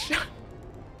starfish?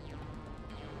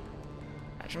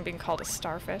 Imagine being called a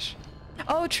starfish.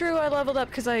 Oh, true, I leveled up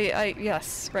because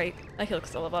yes, right. I healed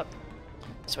because I leveled up.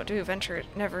 So what do we venture it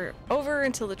never over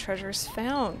until the treasure's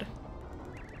found?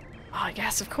 Ah,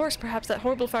 yes, of course, perhaps that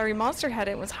horrible fiery monster had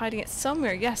it and was hiding it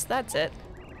somewhere. Yes, that's it.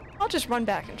 I'll just run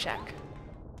back and check.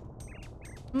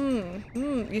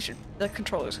 The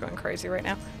controller's going crazy right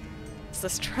now. What's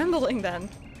this trembling then?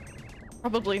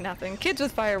 Probably nothing. Kids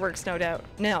with fireworks, no doubt.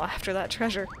 Now, after that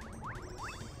treasure.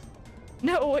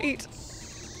 No, wait!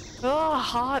 Oh,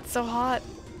 hot, so hot.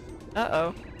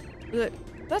 Uh-oh.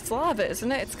 That's lava,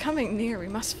 isn't it? It's coming near, we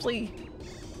must flee.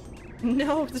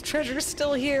 No, the treasure's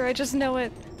still here, I just know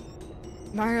it.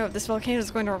 Mario, this volcano is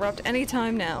going to erupt any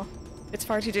time now. It's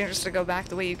far too dangerous to go back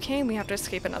the way you came, we have to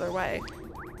escape another way.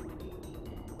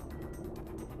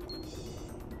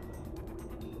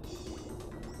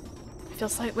 I feel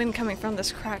slight wind coming from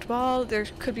this cracked wall. There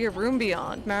could be a room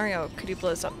beyond. Mario, could you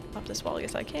blow us up this wall?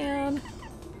 Yes, I can.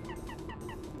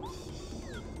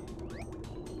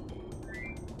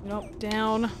 Nope,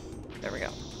 down. There we go.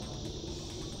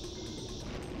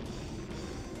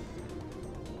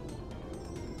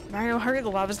 Mario, hurry, the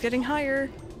lava's getting higher.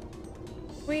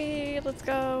 Whee, let's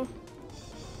go.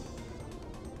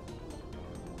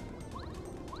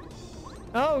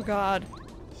 Oh god.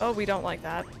 Oh, we don't like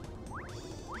that.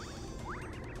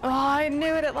 Oh, I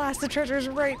knew it at last. The treasure's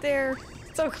right there.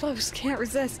 So close, can't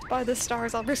resist. By the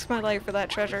stars, I'll risk my life for that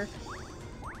treasure.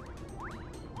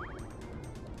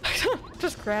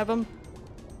 Just grab him.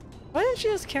 Why didn't she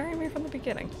just carry me from the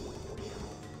beginning?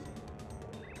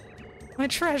 My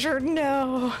treasure,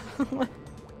 no!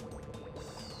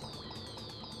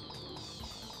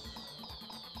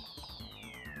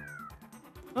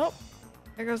 Oh,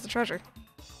 there goes the treasure.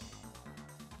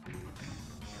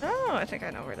 Oh, I think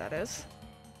I know where that is.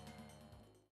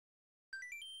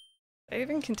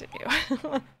 Save and continue.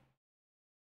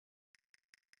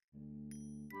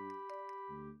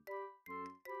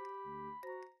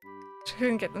 She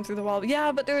couldn't get them through the wall.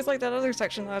 Yeah, but there was like that other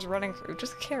section that I was running through.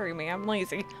 Just carry me, I'm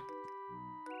lazy.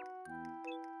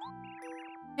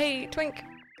 Hey, Twink.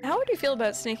 How would you feel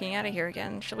about sneaking out of here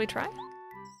again? Shall we try?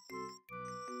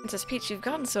 Princess Peach, you've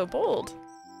gotten so bold.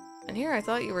 And here I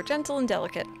thought you were gentle and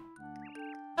delicate.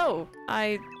 Oh,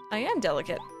 I am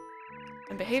delicate.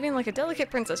 I'm behaving like a delicate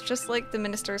princess, just like the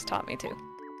ministers taught me to.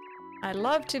 I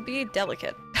love to be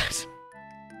delicate.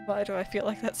 Why do I feel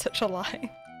like that's such a lie?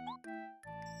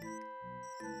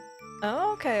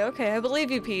 Oh, okay, okay, I believe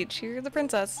you, Peach. You're the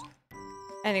princess.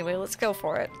 Anyway, let's go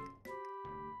for it.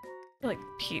 I feel like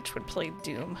Peach would play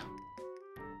Doom.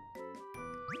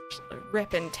 Just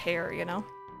rip and tear, you know?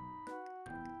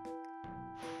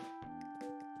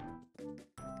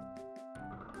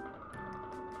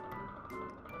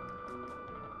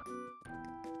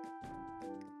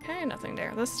 Okay, nothing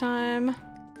there this time.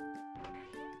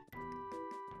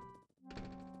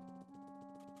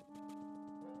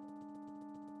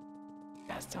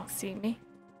 Don't see me.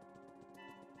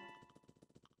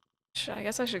 I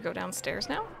guess I should go downstairs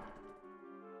now?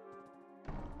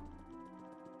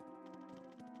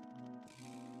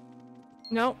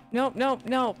 No, no, no,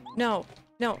 no, no,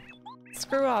 no.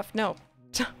 Screw off, no.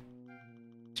 Darn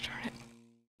it.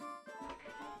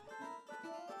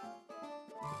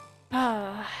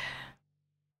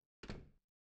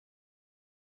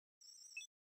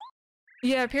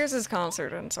 Yeah, Pierce's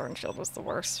concert in Sword and Shield was the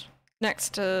worst.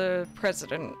 Next to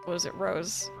President, was it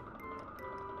Rose?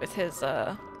 With his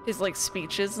like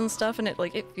speeches and stuff, and it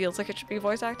feels like it should be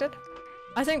voice acted.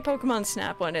 I think Pokemon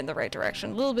Snap went in the right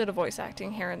direction. A little bit of voice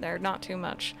acting here and there, not too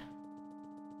much.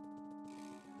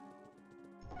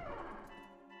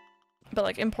 But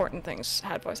like important things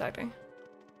had voice acting.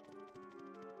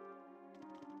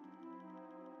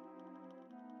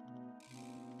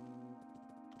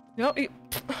 No, you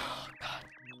oh god.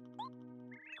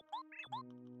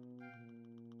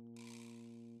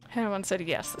 Everyone said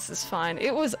yes, this is fine.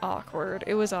 It was awkward.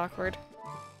 It was awkward.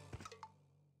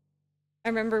 I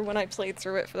remember when I played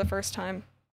through it for the first time.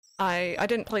 I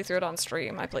didn't play through it on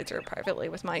stream, I played through it privately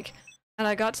with Mike. And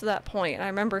I got to that point, and I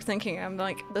remember thinking, I'm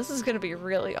like, this is gonna be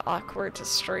really awkward to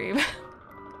stream.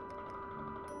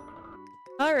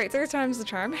 Alright, third time's the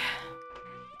charm.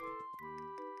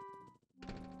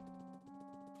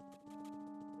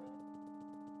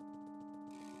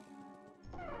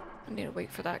 I need to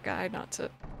wait for that guy not to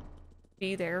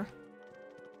be there.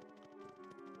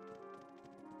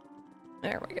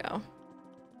 There we go.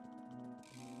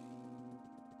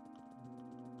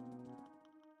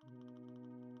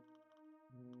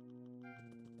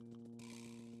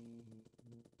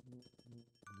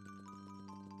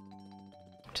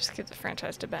 Just give the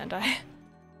franchise to Bandai.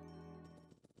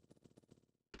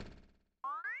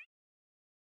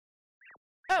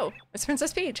 Oh, it's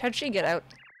Princess Peach. How'd she get out?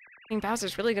 King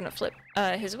Bowser's really gonna flip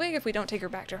his wig if we don't take her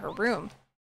back to her room.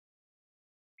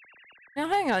 Now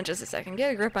hang on just a second.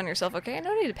 Get a grip on yourself, okay?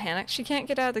 No need to panic. She can't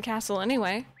get out of the castle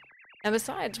anyway. And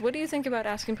besides, what do you think about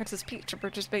asking Princess Peach to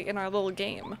participate in our little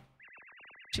game?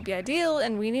 Should be ideal,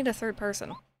 and we need a third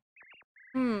person.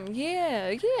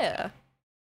 Yeah.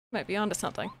 Might be onto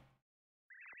something.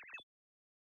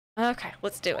 Okay,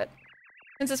 let's do it.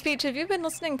 Princess Peach, have you been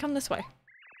listening? Come this way.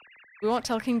 We won't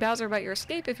tell King Bowser about your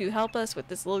escape if you help us with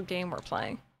this little game we're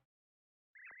playing.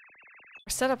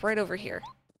 We're set up right over here.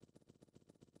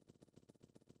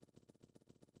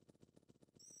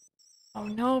 Oh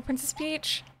no, Princess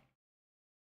Peach!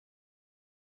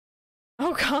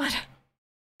 Oh god!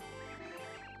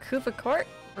 Koopa Court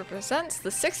represents the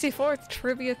 64th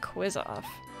Trivia Quiz-Off.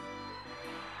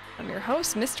 I'm your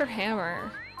host, Mr.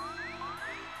 Hammer.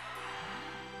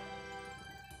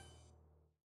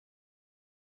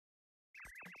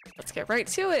 Let's get right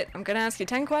to it! I'm gonna ask you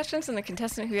 10 questions and the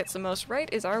contestant who gets the most right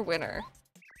is our winner.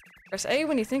 Press A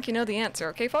when you think you know the answer,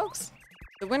 okay folks?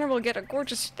 The winner will get a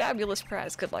gorgeous, fabulous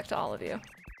prize. Good luck to all of you.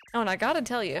 Oh, and I gotta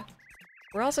tell you,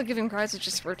 we're also giving prizes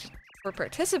just for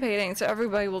participating, so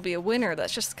everybody will be a winner.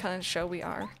 That's just the kind of show we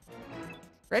are.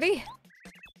 Ready?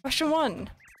 Question 1.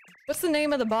 What's the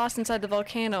name of the boss inside the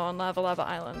volcano on Lavalava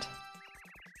Island?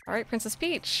 Alright, Princess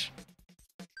Peach.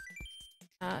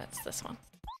 It's this one.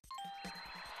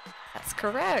 That's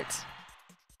correct.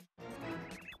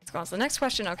 Let's go on to the next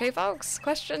question, okay folks?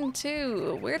 Question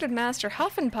 2. Where did Master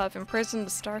Huff and Puff imprison the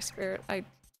Star Spirit?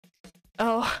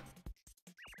 Oh.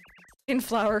 In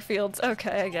flower fields.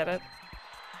 Okay, I get it.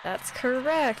 That's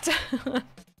correct.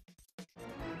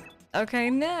 Okay,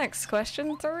 next.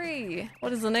 Question 3.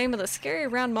 What is the name of the scary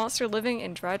round monster living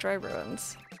in Dry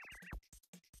Ruins?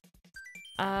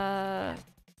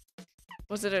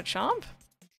 Was it a chomp?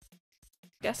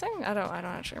 Guessing? I don't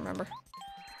actually remember.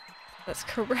 That's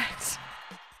correct.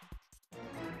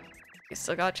 You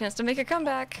still got a chance to make a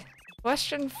comeback.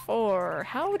 Question 4.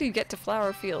 How would you get to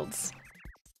flower fields?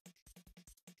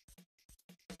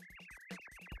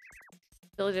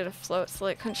 Ability to float, so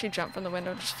like couldn't she jump from the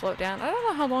window and just float down? I don't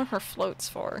know how long her float's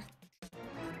for.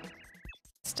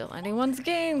 Still anyone's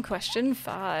game. Question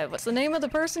 5. What's the name of the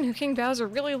person who King Bowser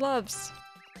really loves?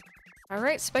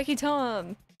 Alright, Spiky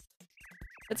Tom.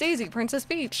 It's easy, Princess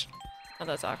Peach. Oh,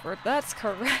 that's awkward. That's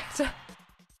correct.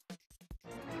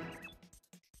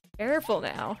 Careful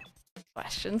now.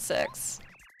 Question 6.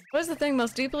 What is the thing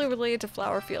most deeply related to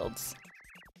flower fields?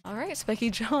 Alright, Spiky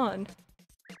John.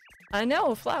 I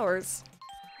know, flowers.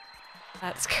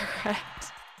 That's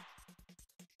correct.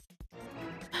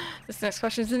 This next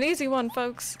question is an easy one,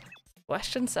 folks.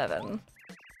 Question 7.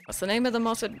 What's the name of the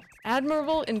most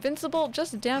admirable, invincible,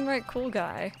 just downright cool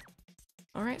guy?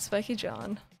 Alright, Spiky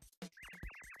John.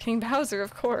 King Bowser,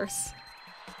 of course.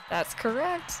 That's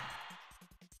correct.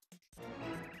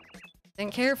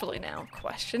 Think carefully now.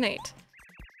 Question 8.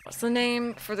 What's the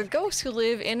name for the ghosts who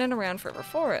live in and around Forever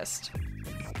Forest?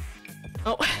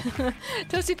 Oh,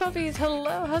 Toasty Puppies,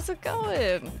 hello, how's it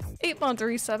going? 8-month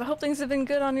resub, I hope things have been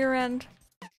good on your end.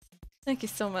 Thank you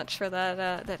so much for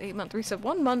that, that 8-month resub.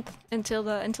 1 month until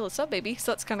the sub, baby,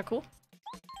 so that's kinda cool.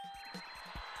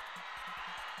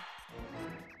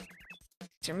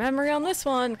 What's your memory on this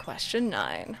one? Question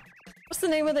 9. What's the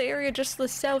name of the area just to the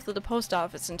south of the post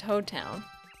office in Toad Town?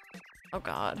 Oh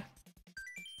god.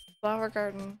 Flower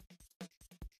Garden.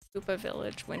 Koopa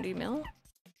Village, Windy Mill?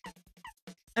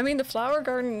 I mean, the flower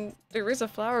garden, there is a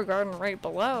flower garden right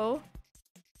below.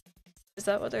 Is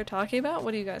that what they're talking about?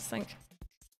 What do you guys think?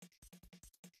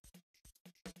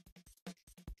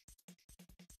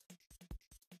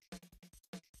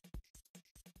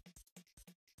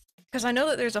 Because I know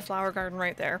that there's a flower garden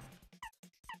right there.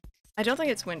 I don't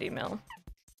think it's Windy Mill.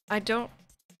 And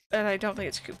I don't think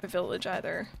it's Koopa Village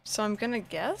either. So I'm gonna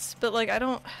guess, but like I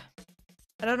don't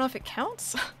know if it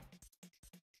counts.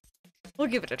 We'll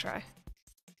give it a try.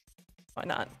 Why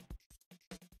not?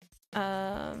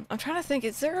 I'm trying to think,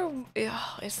 is there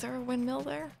a windmill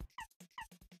there?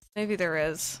 Maybe there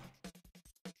is.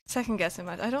 Second guessing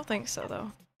I don't think so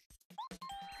though.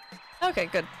 Okay,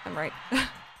 good. I'm right.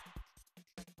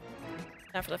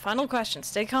 Now for the final question.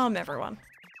 Stay calm, everyone.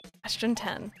 Question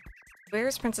 10. Where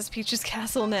is Princess Peach's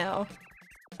castle now?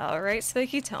 Alright,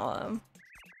 Spiky, tell him.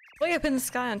 Way up in the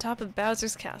sky on top of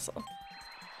Bowser's castle.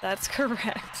 That's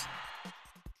correct.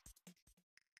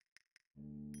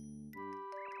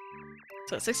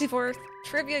 So 64th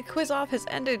Trivia Quiz-Off has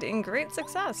ended in great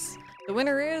success. The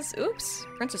winner is, oops,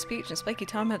 Princess Peach and Spiky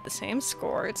Tom had the same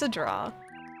score. It's a draw.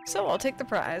 So I'll take the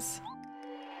prize.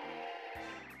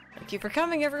 Thank you for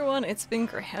coming, everyone. It's been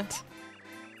grand.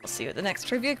 I'll see you at the next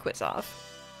Trivia Quiz-Off.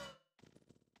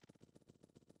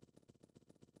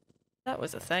 That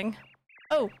was a thing.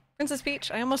 Oh, Princess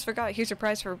Peach, I almost forgot. Here's your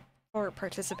prize for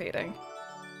participating.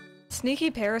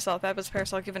 Sneaky Parasol, fabulous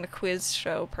parasol given to quiz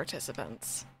show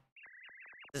participants.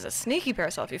 This is a sneaky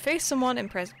parasol. If you face someone and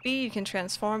press B, you can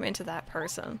transform into that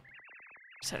person.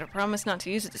 Just had to promise not to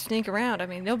use it to sneak around. I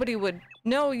mean, nobody would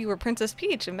know you were Princess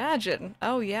Peach, imagine.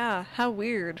 Oh yeah, how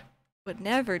weird. Would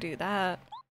never do that.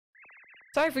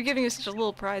 Sorry for giving you such a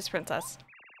little prize, Princess.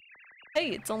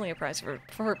 Hey, it's only a prize for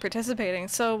participating,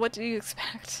 so what do you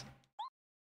expect?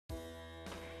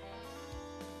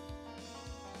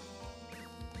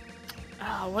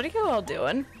 Oh, what are you all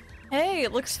doing? Hey,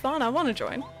 it looks fun. I want to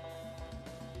join.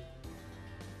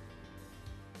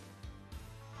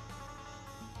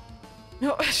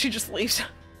 No, she just leaves.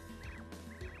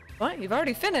 What? You've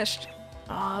already finished?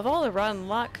 Aw, of all the rotten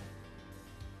luck.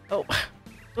 Oh.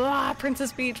 Ah,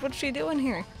 Princess Peach, what's she doing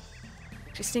here?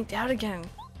 She sneaked out again.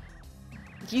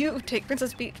 You take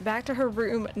Princess Peach back to her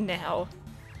room now.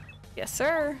 Yes,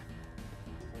 sir.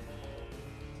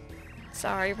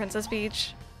 Sorry, Princess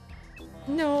Peach.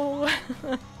 No.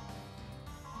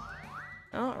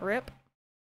 Oh, rip.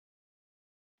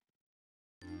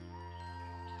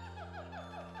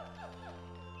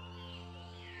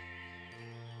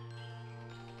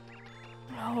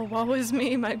 Oh, woe is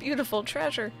me, my beautiful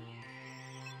treasure.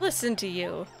 Listen to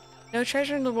you. No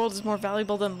treasure in the world is more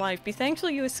valuable than life. Be thankful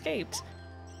you escaped.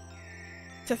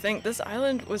 To think this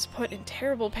island was put in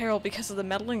terrible peril because of the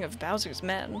meddling of Bowser's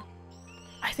men.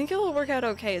 I think it will work out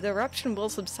okay. The eruption will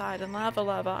subside and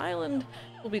Lavalava Island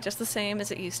will be just the same as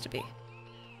it used to be.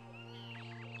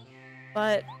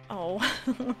 But, oh.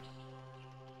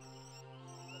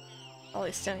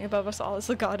 Ollie standing above us all is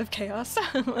the god of chaos.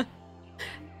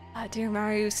 Dear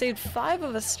Mario, you saved 5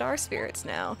 of us star spirits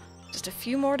now. Just a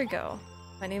few more to go.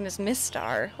 My name is Miss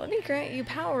Star. Let me grant you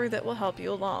power that will help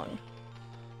you along.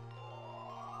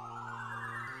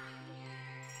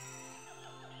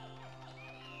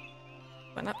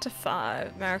 Went up to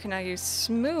 5. Mario can now use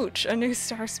Smooch, a new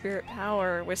star spirit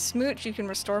power. With Smooch, you can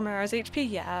restore Mario's HP.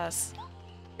 Yes.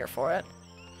 Here for it.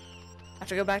 I have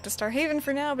to go back to Star Haven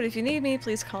for now, but if you need me,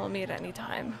 please call me at any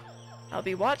time. I'll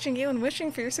be watching you and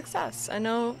wishing for your success. I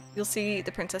know you'll see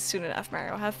the princess soon enough,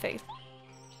 Mario. Have faith.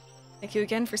 Thank you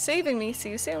again for saving me. See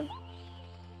you soon.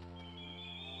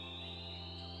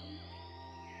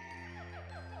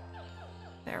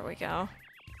 There we go.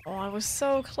 Oh, I was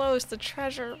so close. The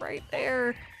treasure right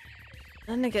there.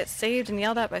 Then to get saved and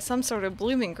yelled at by some sort of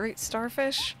blooming great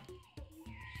starfish.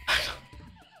 How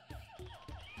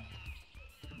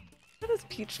does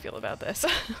Peach feel about this?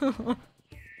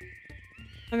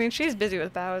 I mean, she's busy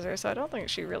with Bowser, so I don't think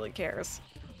she really cares.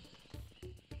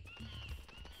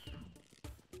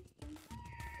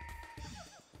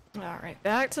 Alright,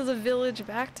 back to the village,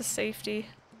 back to safety.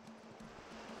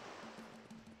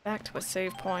 Back to a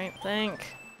save point, thank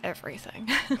everything.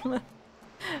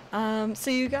 So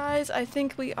you guys, I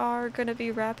think we are going to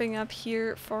be wrapping up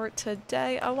here for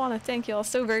today. I want to thank you all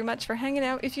so very much for hanging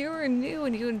out. If you were new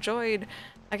and you enjoyed,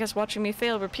 I guess, watching me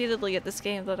fail repeatedly at this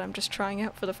game that I'm just trying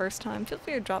out for the first time, feel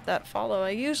free to drop that follow. I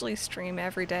usually stream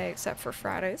every day except for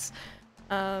Fridays.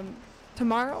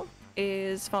 Tomorrow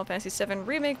is Final Fantasy VII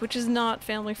Remake, which is not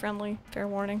family friendly, fair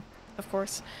warning, of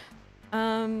course.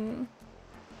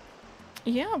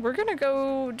 Yeah, we're gonna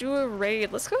go do a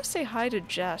raid. Let's go say hi to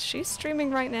Jess. She's streaming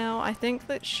right now. I think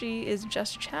that she is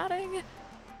just chatting,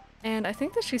 and I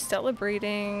think that she's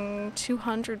celebrating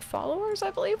 200 followers,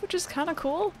 I believe, which is kind of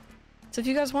cool. So if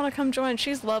you guys want to come join,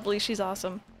 she's lovely, she's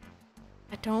awesome.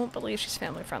 I don't believe she's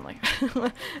family friendly,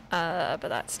 but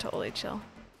that's totally chill.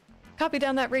 Copy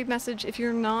down that raid message. If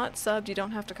you're not subbed, you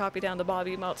don't have to copy down the Bob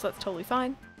emotes, that's totally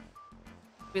fine.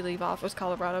 We leave off with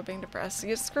Colorado being depressed.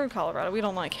 You screw Colorado, we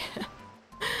don't like it.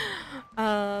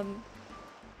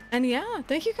 And yeah,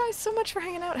 thank you guys so much for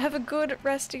hanging out. Have a good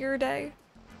rest of your day,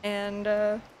 and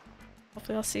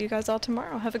hopefully I'll see you guys all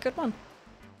tomorrow. Have a good one.